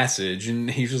passage, and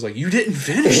he's just like, you didn't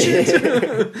finish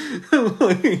it.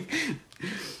 Like,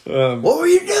 what were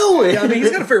you doing? yeah, I mean,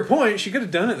 he's got a fair point. She could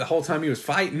have done it the whole time he was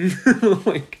fighting.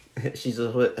 Like,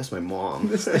 that's my mom.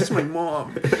 That's my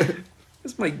mom.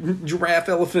 That's my giraffe,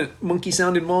 elephant, monkey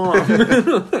sounding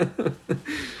mom.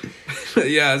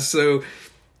 Yeah, so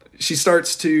she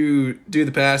starts to do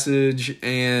the passage,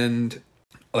 and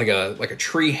like a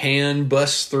tree hand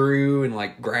busts through and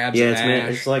like grabs an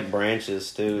Ash. It's like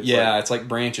branches too. It's like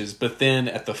branches. But then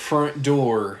at the front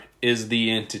door is the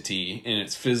entity in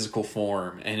its physical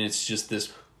form, and it's just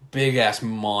this big ass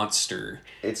monster.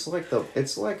 It's like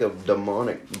a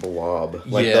demonic blob,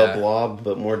 like the blob,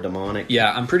 but more demonic.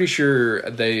 Yeah, I'm pretty sure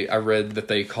I read that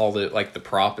they called it like the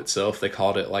prop itself. They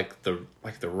called it like the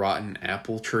rotten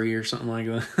apple tree or something like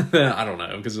that. I don't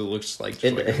know, because it looks like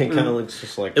it kind of looks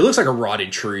just like it looks like a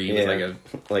rotted tree with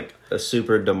like a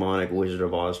super demonic Wizard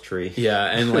of Oz tree. Yeah,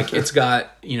 and like it's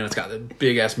got the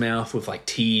big ass mouth with like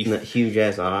teeth, and that huge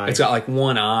ass eye. It's got like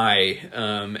one eye,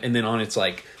 and then on its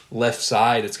like left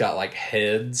side, it's got like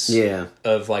heads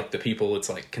of like the people it's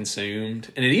like consumed,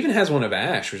 and it even has one of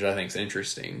Ash, which I think is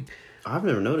interesting. I've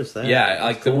never noticed that. Yeah, That's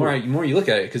like cool. the more you look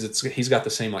at it, because he's got the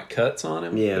same like cuts on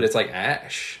him. Yeah. But it's like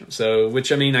ash. So,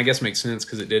 which I mean, I guess makes sense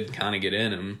because it did kind of get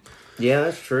in him. Yeah,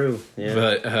 that's true. Yeah.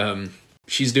 But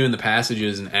she's doing the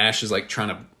passages, and Ash is like trying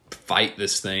to fight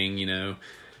this thing, you know.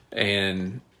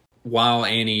 And while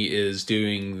Annie is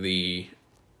doing the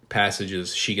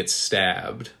passages, she gets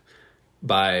stabbed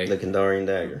by the Kandarian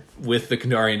dagger. With the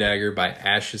Kandarian dagger by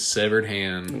Ash's severed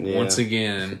hand. Yeah. Once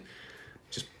again,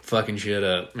 just fucking shit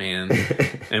up, man.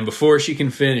 And before she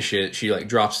can finish it, she like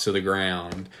drops to the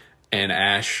ground, and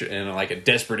Ash, in like a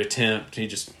desperate attempt, he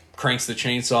just cranks the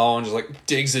chainsaw and just like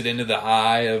digs it into the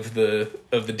eye of the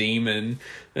demon, and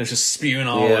it's just spewing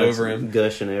all over him,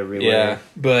 gushing everywhere. Yeah,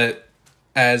 but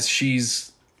as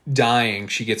she's dying,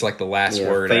 she gets like the last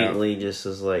word faintly, out. Just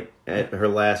as like at her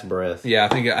last breath. Yeah,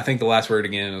 I think the last word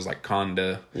again is like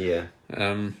Conda. Yeah.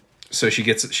 So she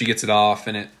gets it off,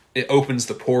 and it opens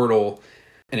the portal,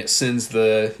 and it sends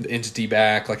the entity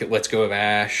back. Like it lets go of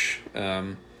Ash.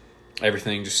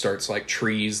 Everything just starts like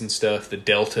trees and stuff. The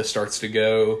delta starts to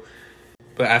go.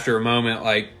 But after a moment,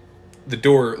 like the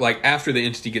door, like after the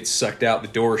entity gets sucked out, the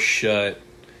door's shut.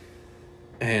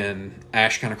 And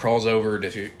Ash kind of crawls over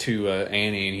to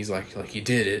Annie, and he's like, you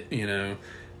did it, you know.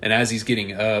 And as he's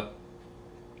getting up,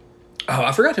 oh,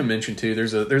 I forgot to mention too,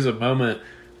 there's a moment,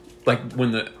 like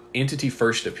when the entity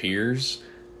first appears,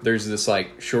 there's this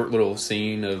like short little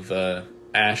scene of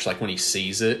Ash, like when he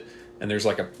sees it, and there's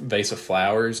like a vase of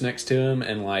flowers next to him,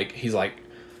 and like he's like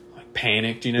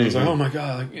panicked, you know. He's like, oh my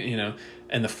god, you know.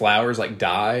 And the flowers like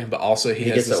die, but also he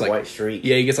has gets this a like white streak.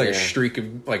 Yeah, he gets like a streak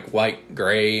of like white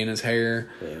gray in his hair.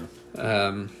 Yeah.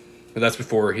 But that's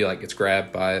before he like gets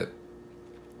grabbed by it,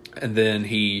 and then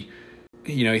he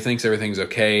thinks everything's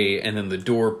okay, and then the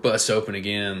door busts open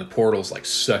again. The portal's like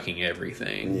sucking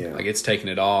everything. Yeah. Like it's taking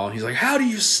it all. And he's like, how do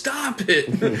you stop it?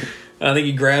 I think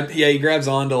he grabs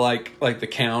onto like the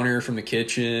counter from the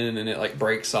kitchen, and it like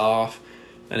breaks off,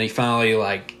 and he finally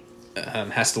like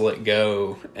has to let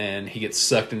go, and he gets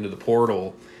sucked into the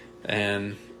portal.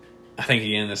 And I think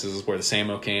again this is where the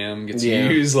Samo cam gets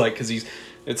used, like because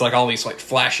it's like all these like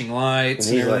flashing lights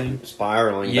and he's everything. like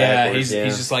spiraling backwards. Yeah,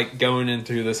 He's just like going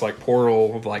into this like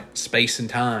portal of like space and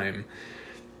time,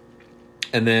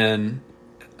 and then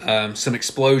some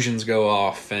explosions go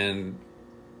off, and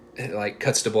it like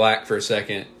cuts to black for a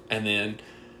second, and then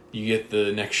you get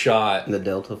the next shot. The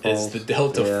Delta falls. It's the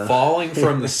Delta falling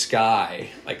from the sky,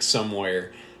 like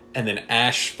somewhere. And then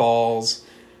Ash falls,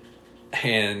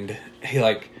 and he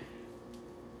like...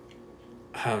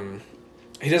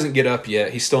 he doesn't get up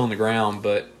yet. He's still on the ground,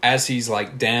 but as he's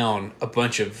like down, a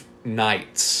bunch of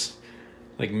knights,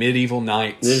 like medieval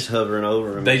knights... They're just hovering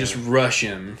over him. They just rush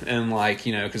him, and like,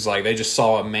 you know, because like they just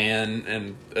saw a man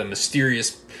and a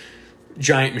mysterious...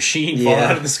 giant machine fall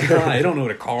out of the sky. I don't know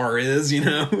what a car is, you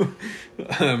know.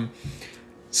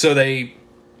 So they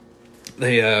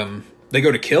go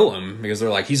to kill him because they're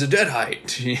like, he's a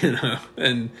deadite, you know.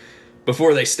 And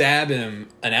before they stab him,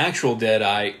 an actual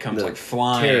deadite comes like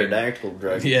flying. Pterodactyl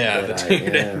drug. Yeah, the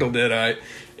pterodactyl deadite.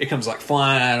 It comes like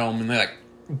flying at them, and they like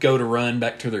go to run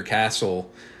back to their castle.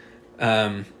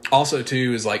 Also,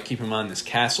 too, is like, keep in mind this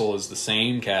castle is the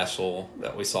same castle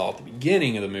that we saw at the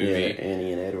beginning of the movie. Yeah,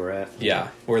 Annie and Ed were at. Yeah,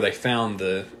 where they found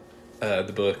the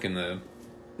book and the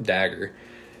dagger.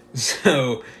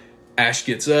 So Ash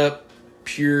gets up,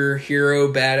 pure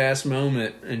hero badass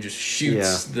moment, and just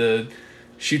shoots the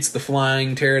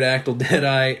flying pterodactyl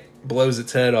deadite, blows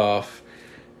its head off,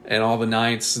 and all the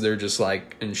knights, they're just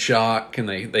like in shock, and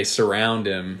they surround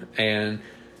him. And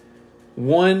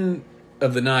one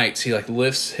of the knights, he like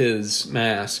lifts his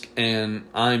mask, and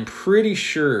I'm pretty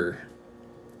sure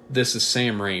this is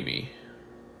Sam Raimi.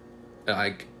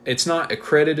 Like, it's not a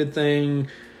credited thing.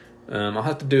 I'll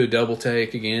have to do a double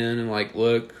take again and like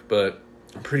look, but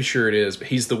I'm pretty sure it is. But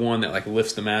he's the one that like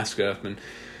lifts the mask up, and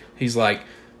he's like,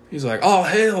 oh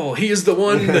hell, he is the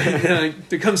one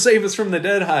to come save us from the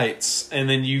Deadites. And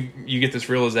then you get this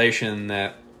realization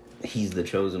that he's the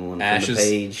chosen one Ash from the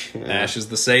page. Ash is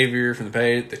the savior from the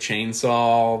page. The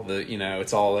chainsaw,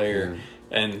 it's all there.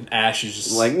 And Ash is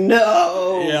just like,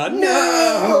 no! Yeah,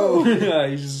 no! Yeah,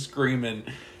 he's just screaming.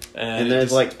 And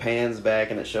there's like pans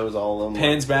back, and it shows all of them.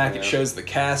 Pans back, it shows the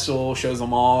castle, shows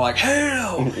them all like,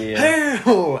 hell!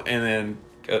 Hell! And then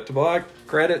cut to black,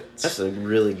 credits. That's a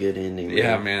really good ending. Man.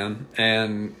 Yeah, man.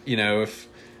 And, if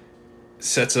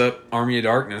sets up Army of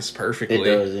Darkness perfectly. It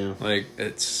does, yeah. Like,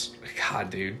 it's... God,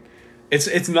 dude.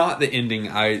 It's not the ending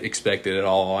I expected at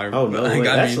all.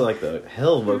 That's like the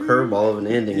hell of a curveball of an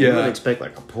ending. You wouldn't expect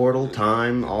like a portal,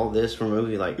 time, all this from a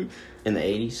movie like in the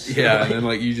 80s. Yeah, and then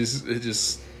like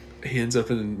he ends up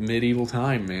in medieval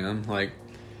time, man. Like,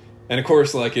 And of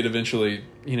course, like, it eventually,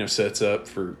 sets up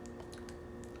for,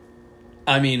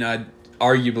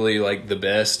 arguably, like, the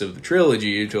best of the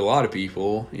trilogy to a lot of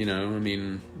people,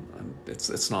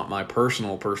 it's not my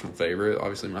personal favorite.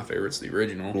 Obviously, my favorite's the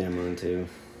original. Yeah, mine too.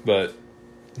 But,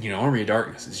 Army of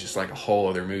Darkness is just like a whole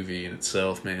other movie in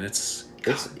itself, man. It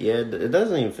doesn't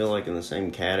even feel like in the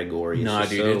same category. Nah,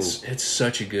 dude, it's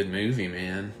such a good movie,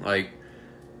 man. Like,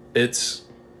 it's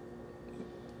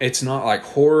not like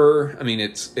horror. I mean,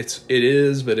 it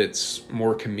is, but it's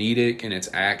more comedic and it's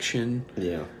action.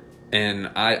 Yeah.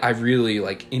 And I really,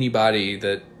 like, anybody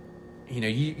that,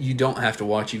 you don't have to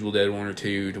watch Evil Dead 1 or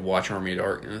 2 to watch Army of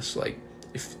Darkness. Like,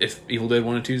 if Evil Dead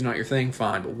 1 and 2 is not your thing,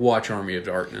 fine, but watch Army of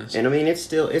Darkness. And I mean, it's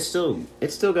still got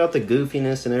the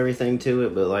goofiness and everything to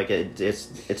it, but like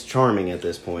it's charming at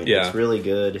this point. Yeah. It's really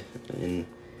good. And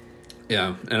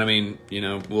yeah, and I mean,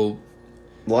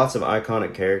 lots of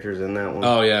iconic characters in that one.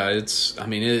 Oh yeah, it's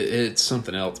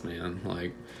something else, man.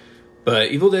 Like,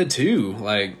 but Evil Dead 2,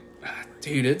 like,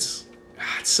 dude, it's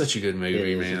such a good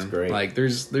movie, man. It's great. Like,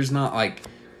 there's not like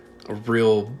a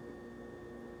real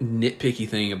nitpicky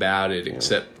thing about it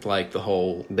except like the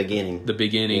beginning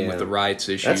with the rights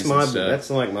issues. That's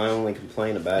like my only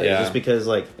complaint about it. Just because,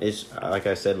 like, it's like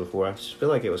I said before, I just feel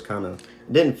like it was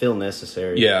didn't feel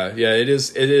necessary. Yeah, it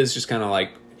is just kind of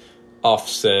like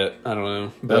offset. I don't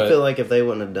know, but I feel like if they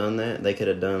wouldn't have done that, they could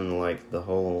have done like the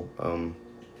whole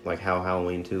like how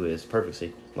Halloween 2 is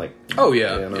perfect. Like, oh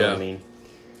yeah, you know what I mean.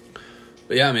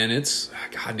 But yeah, man,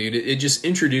 God, dude, it just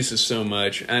introduces so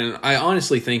much, and I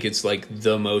honestly think it's like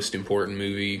the most important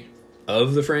movie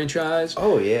of the franchise.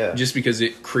 Oh yeah, just because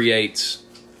it creates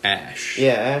Ash.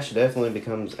 Yeah, Ash definitely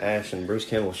becomes Ash, and Bruce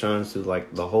Campbell shines through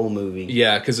like the whole movie.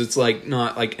 Yeah, because it's like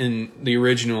not like in the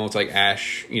original, it's like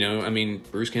Ash. I mean,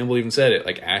 Bruce Campbell even said it,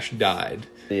 like Ash died.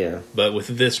 Yeah, but with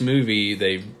this movie,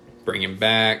 they bring him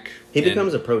back. He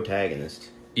becomes a protagonist.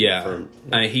 Yeah,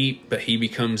 he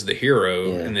becomes the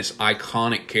hero and this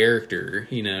iconic character,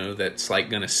 that's like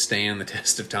going to stand the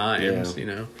test of times.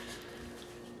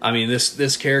 I mean,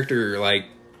 this character, like,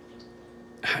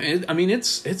 I mean,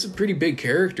 it's a pretty big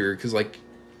character because, like,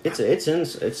 it's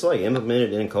like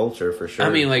implemented in culture for sure. I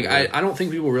mean, like, I don't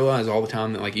think people realize all the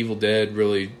time that, like, Evil Dead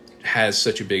really has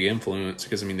such a big influence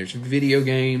because, I mean, there's video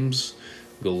games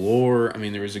galore. I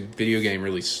mean, there was a video game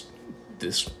released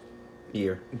this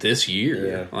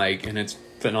year, like, and it's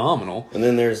phenomenal. And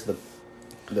then there's the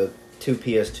two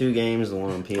PS2 games, the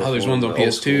one on PS1. Oh, there's ones on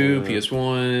PS2,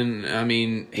 PS1. I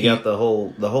mean, he got the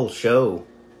whole show.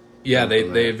 Yeah,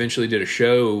 they eventually did a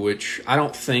show, which I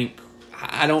don't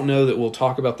know that we'll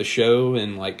talk about the show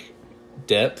in like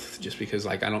depth, just because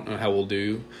like I don't know how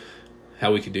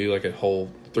we could do like a whole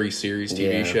 3-series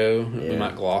TV show. We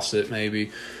might gloss it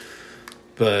maybe,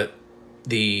 but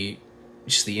the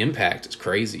impact is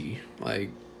crazy. Like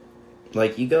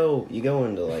you go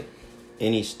into like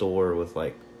any store with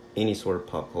like any sort of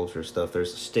pop culture stuff.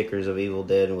 There's stickers of Evil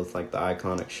Dead with like the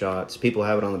iconic shots. People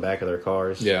have it on the back of their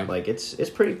cars. Yeah, like it's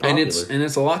pretty popular. And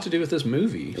it's a lot to do with this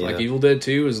movie. Yeah. Like Evil Dead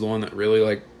 2 is the one that really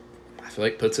like I feel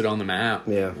like puts it on the map.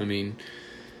 Yeah, I mean,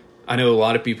 I know a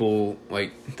lot of people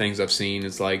like things I've seen.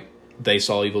 It's like they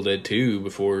saw Evil Dead 2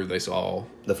 before they saw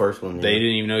the first one. Yeah. They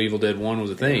didn't even know Evil Dead 1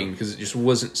 was a thing because it just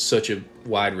wasn't such a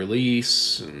wide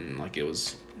release and like it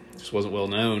just wasn't well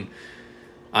known.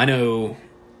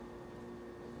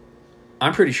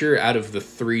 I'm pretty sure out of the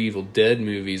 3 Evil Dead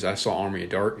movies, I saw Army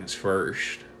of Darkness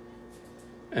first.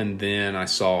 And then I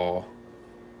saw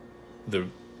the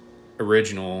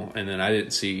original, and then I didn't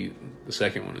see the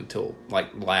second one until, like,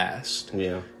 last.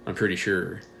 Yeah. I'm pretty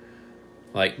sure.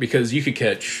 Like, because you could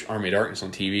catch Army of Darkness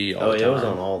on TV all the time. Oh, it was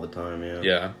on all the time, yeah.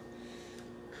 Yeah.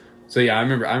 So, yeah, I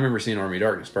remember seeing Army of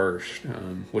Darkness first,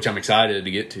 which I'm excited to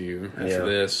get to after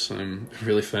this. A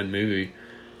really fun movie.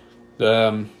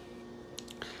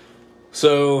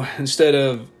 So, instead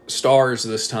of stars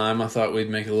this time, I thought we'd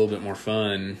make it a little bit more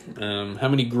fun. How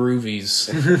many groovies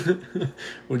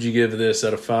would you give this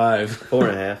out of 5?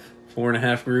 4.5.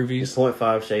 4.5 groovies?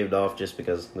 0.5 shaved off just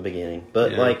because of the beginning.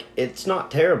 But, like, it's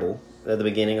not terrible at the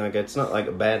beginning. Like, it's not, like,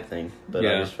 a bad thing. But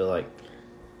I just feel like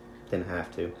didn't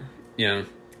have to. Yeah,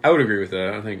 I would agree with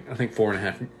that. I think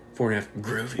 4.5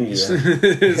 groovies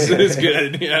is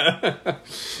good, yeah.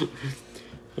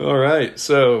 All right,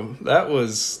 so that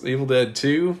was Evil Dead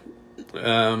 2.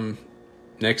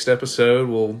 Next episode,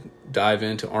 we'll dive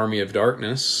into Army of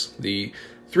Darkness, the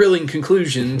thrilling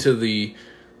conclusion to the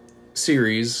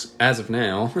series as of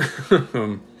now.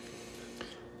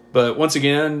 But once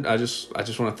again, I just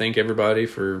want to thank everybody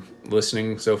for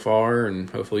listening so far, and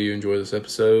hopefully you enjoy this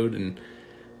episode. And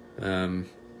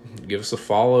give us a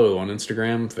follow on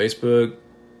Instagram, Facebook.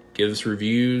 Give us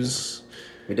reviews.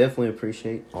 We definitely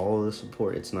appreciate all of the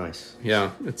support. It's nice.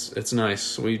 Yeah, it's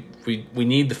nice. We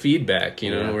need the feedback.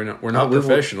 You know, Yeah. we're not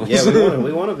professionals.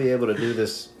 We want to be able to do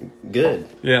this good.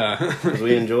 Yeah, because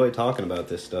we enjoy talking about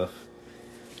this stuff.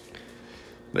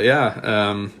 But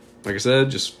yeah, like I said,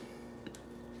 just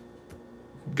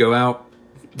go out,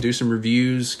 do some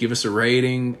reviews, give us a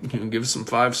rating, give us some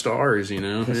 5 stars. You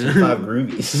know, some 5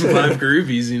 groovies, some 5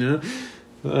 groovies. You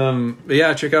know, but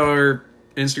yeah, check out our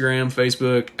Instagram,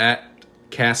 Facebook at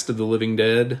Cast of the Living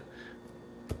Dead.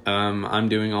 I'm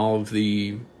doing all of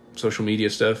the social media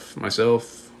stuff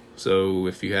myself, so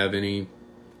if you have any,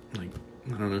 like,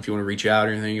 I don't know, if you want to reach out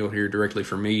or anything, you'll hear directly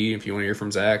from me. If you want to hear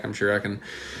from Zach, I'm sure I can.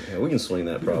 Yeah, we can swing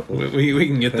that properly. We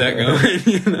can get that going.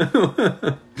 You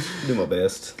know, do my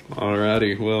best.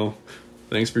 Alrighty, well,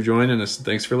 thanks for joining us.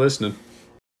 Thanks for listening.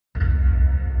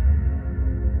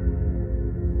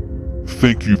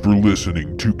 Thank you for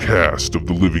listening to Cast of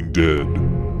the Living Dead.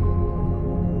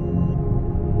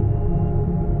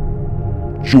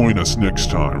 Join us next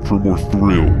time for more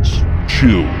thrills,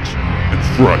 chills, and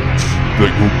frights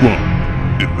that go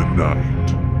bump in the night.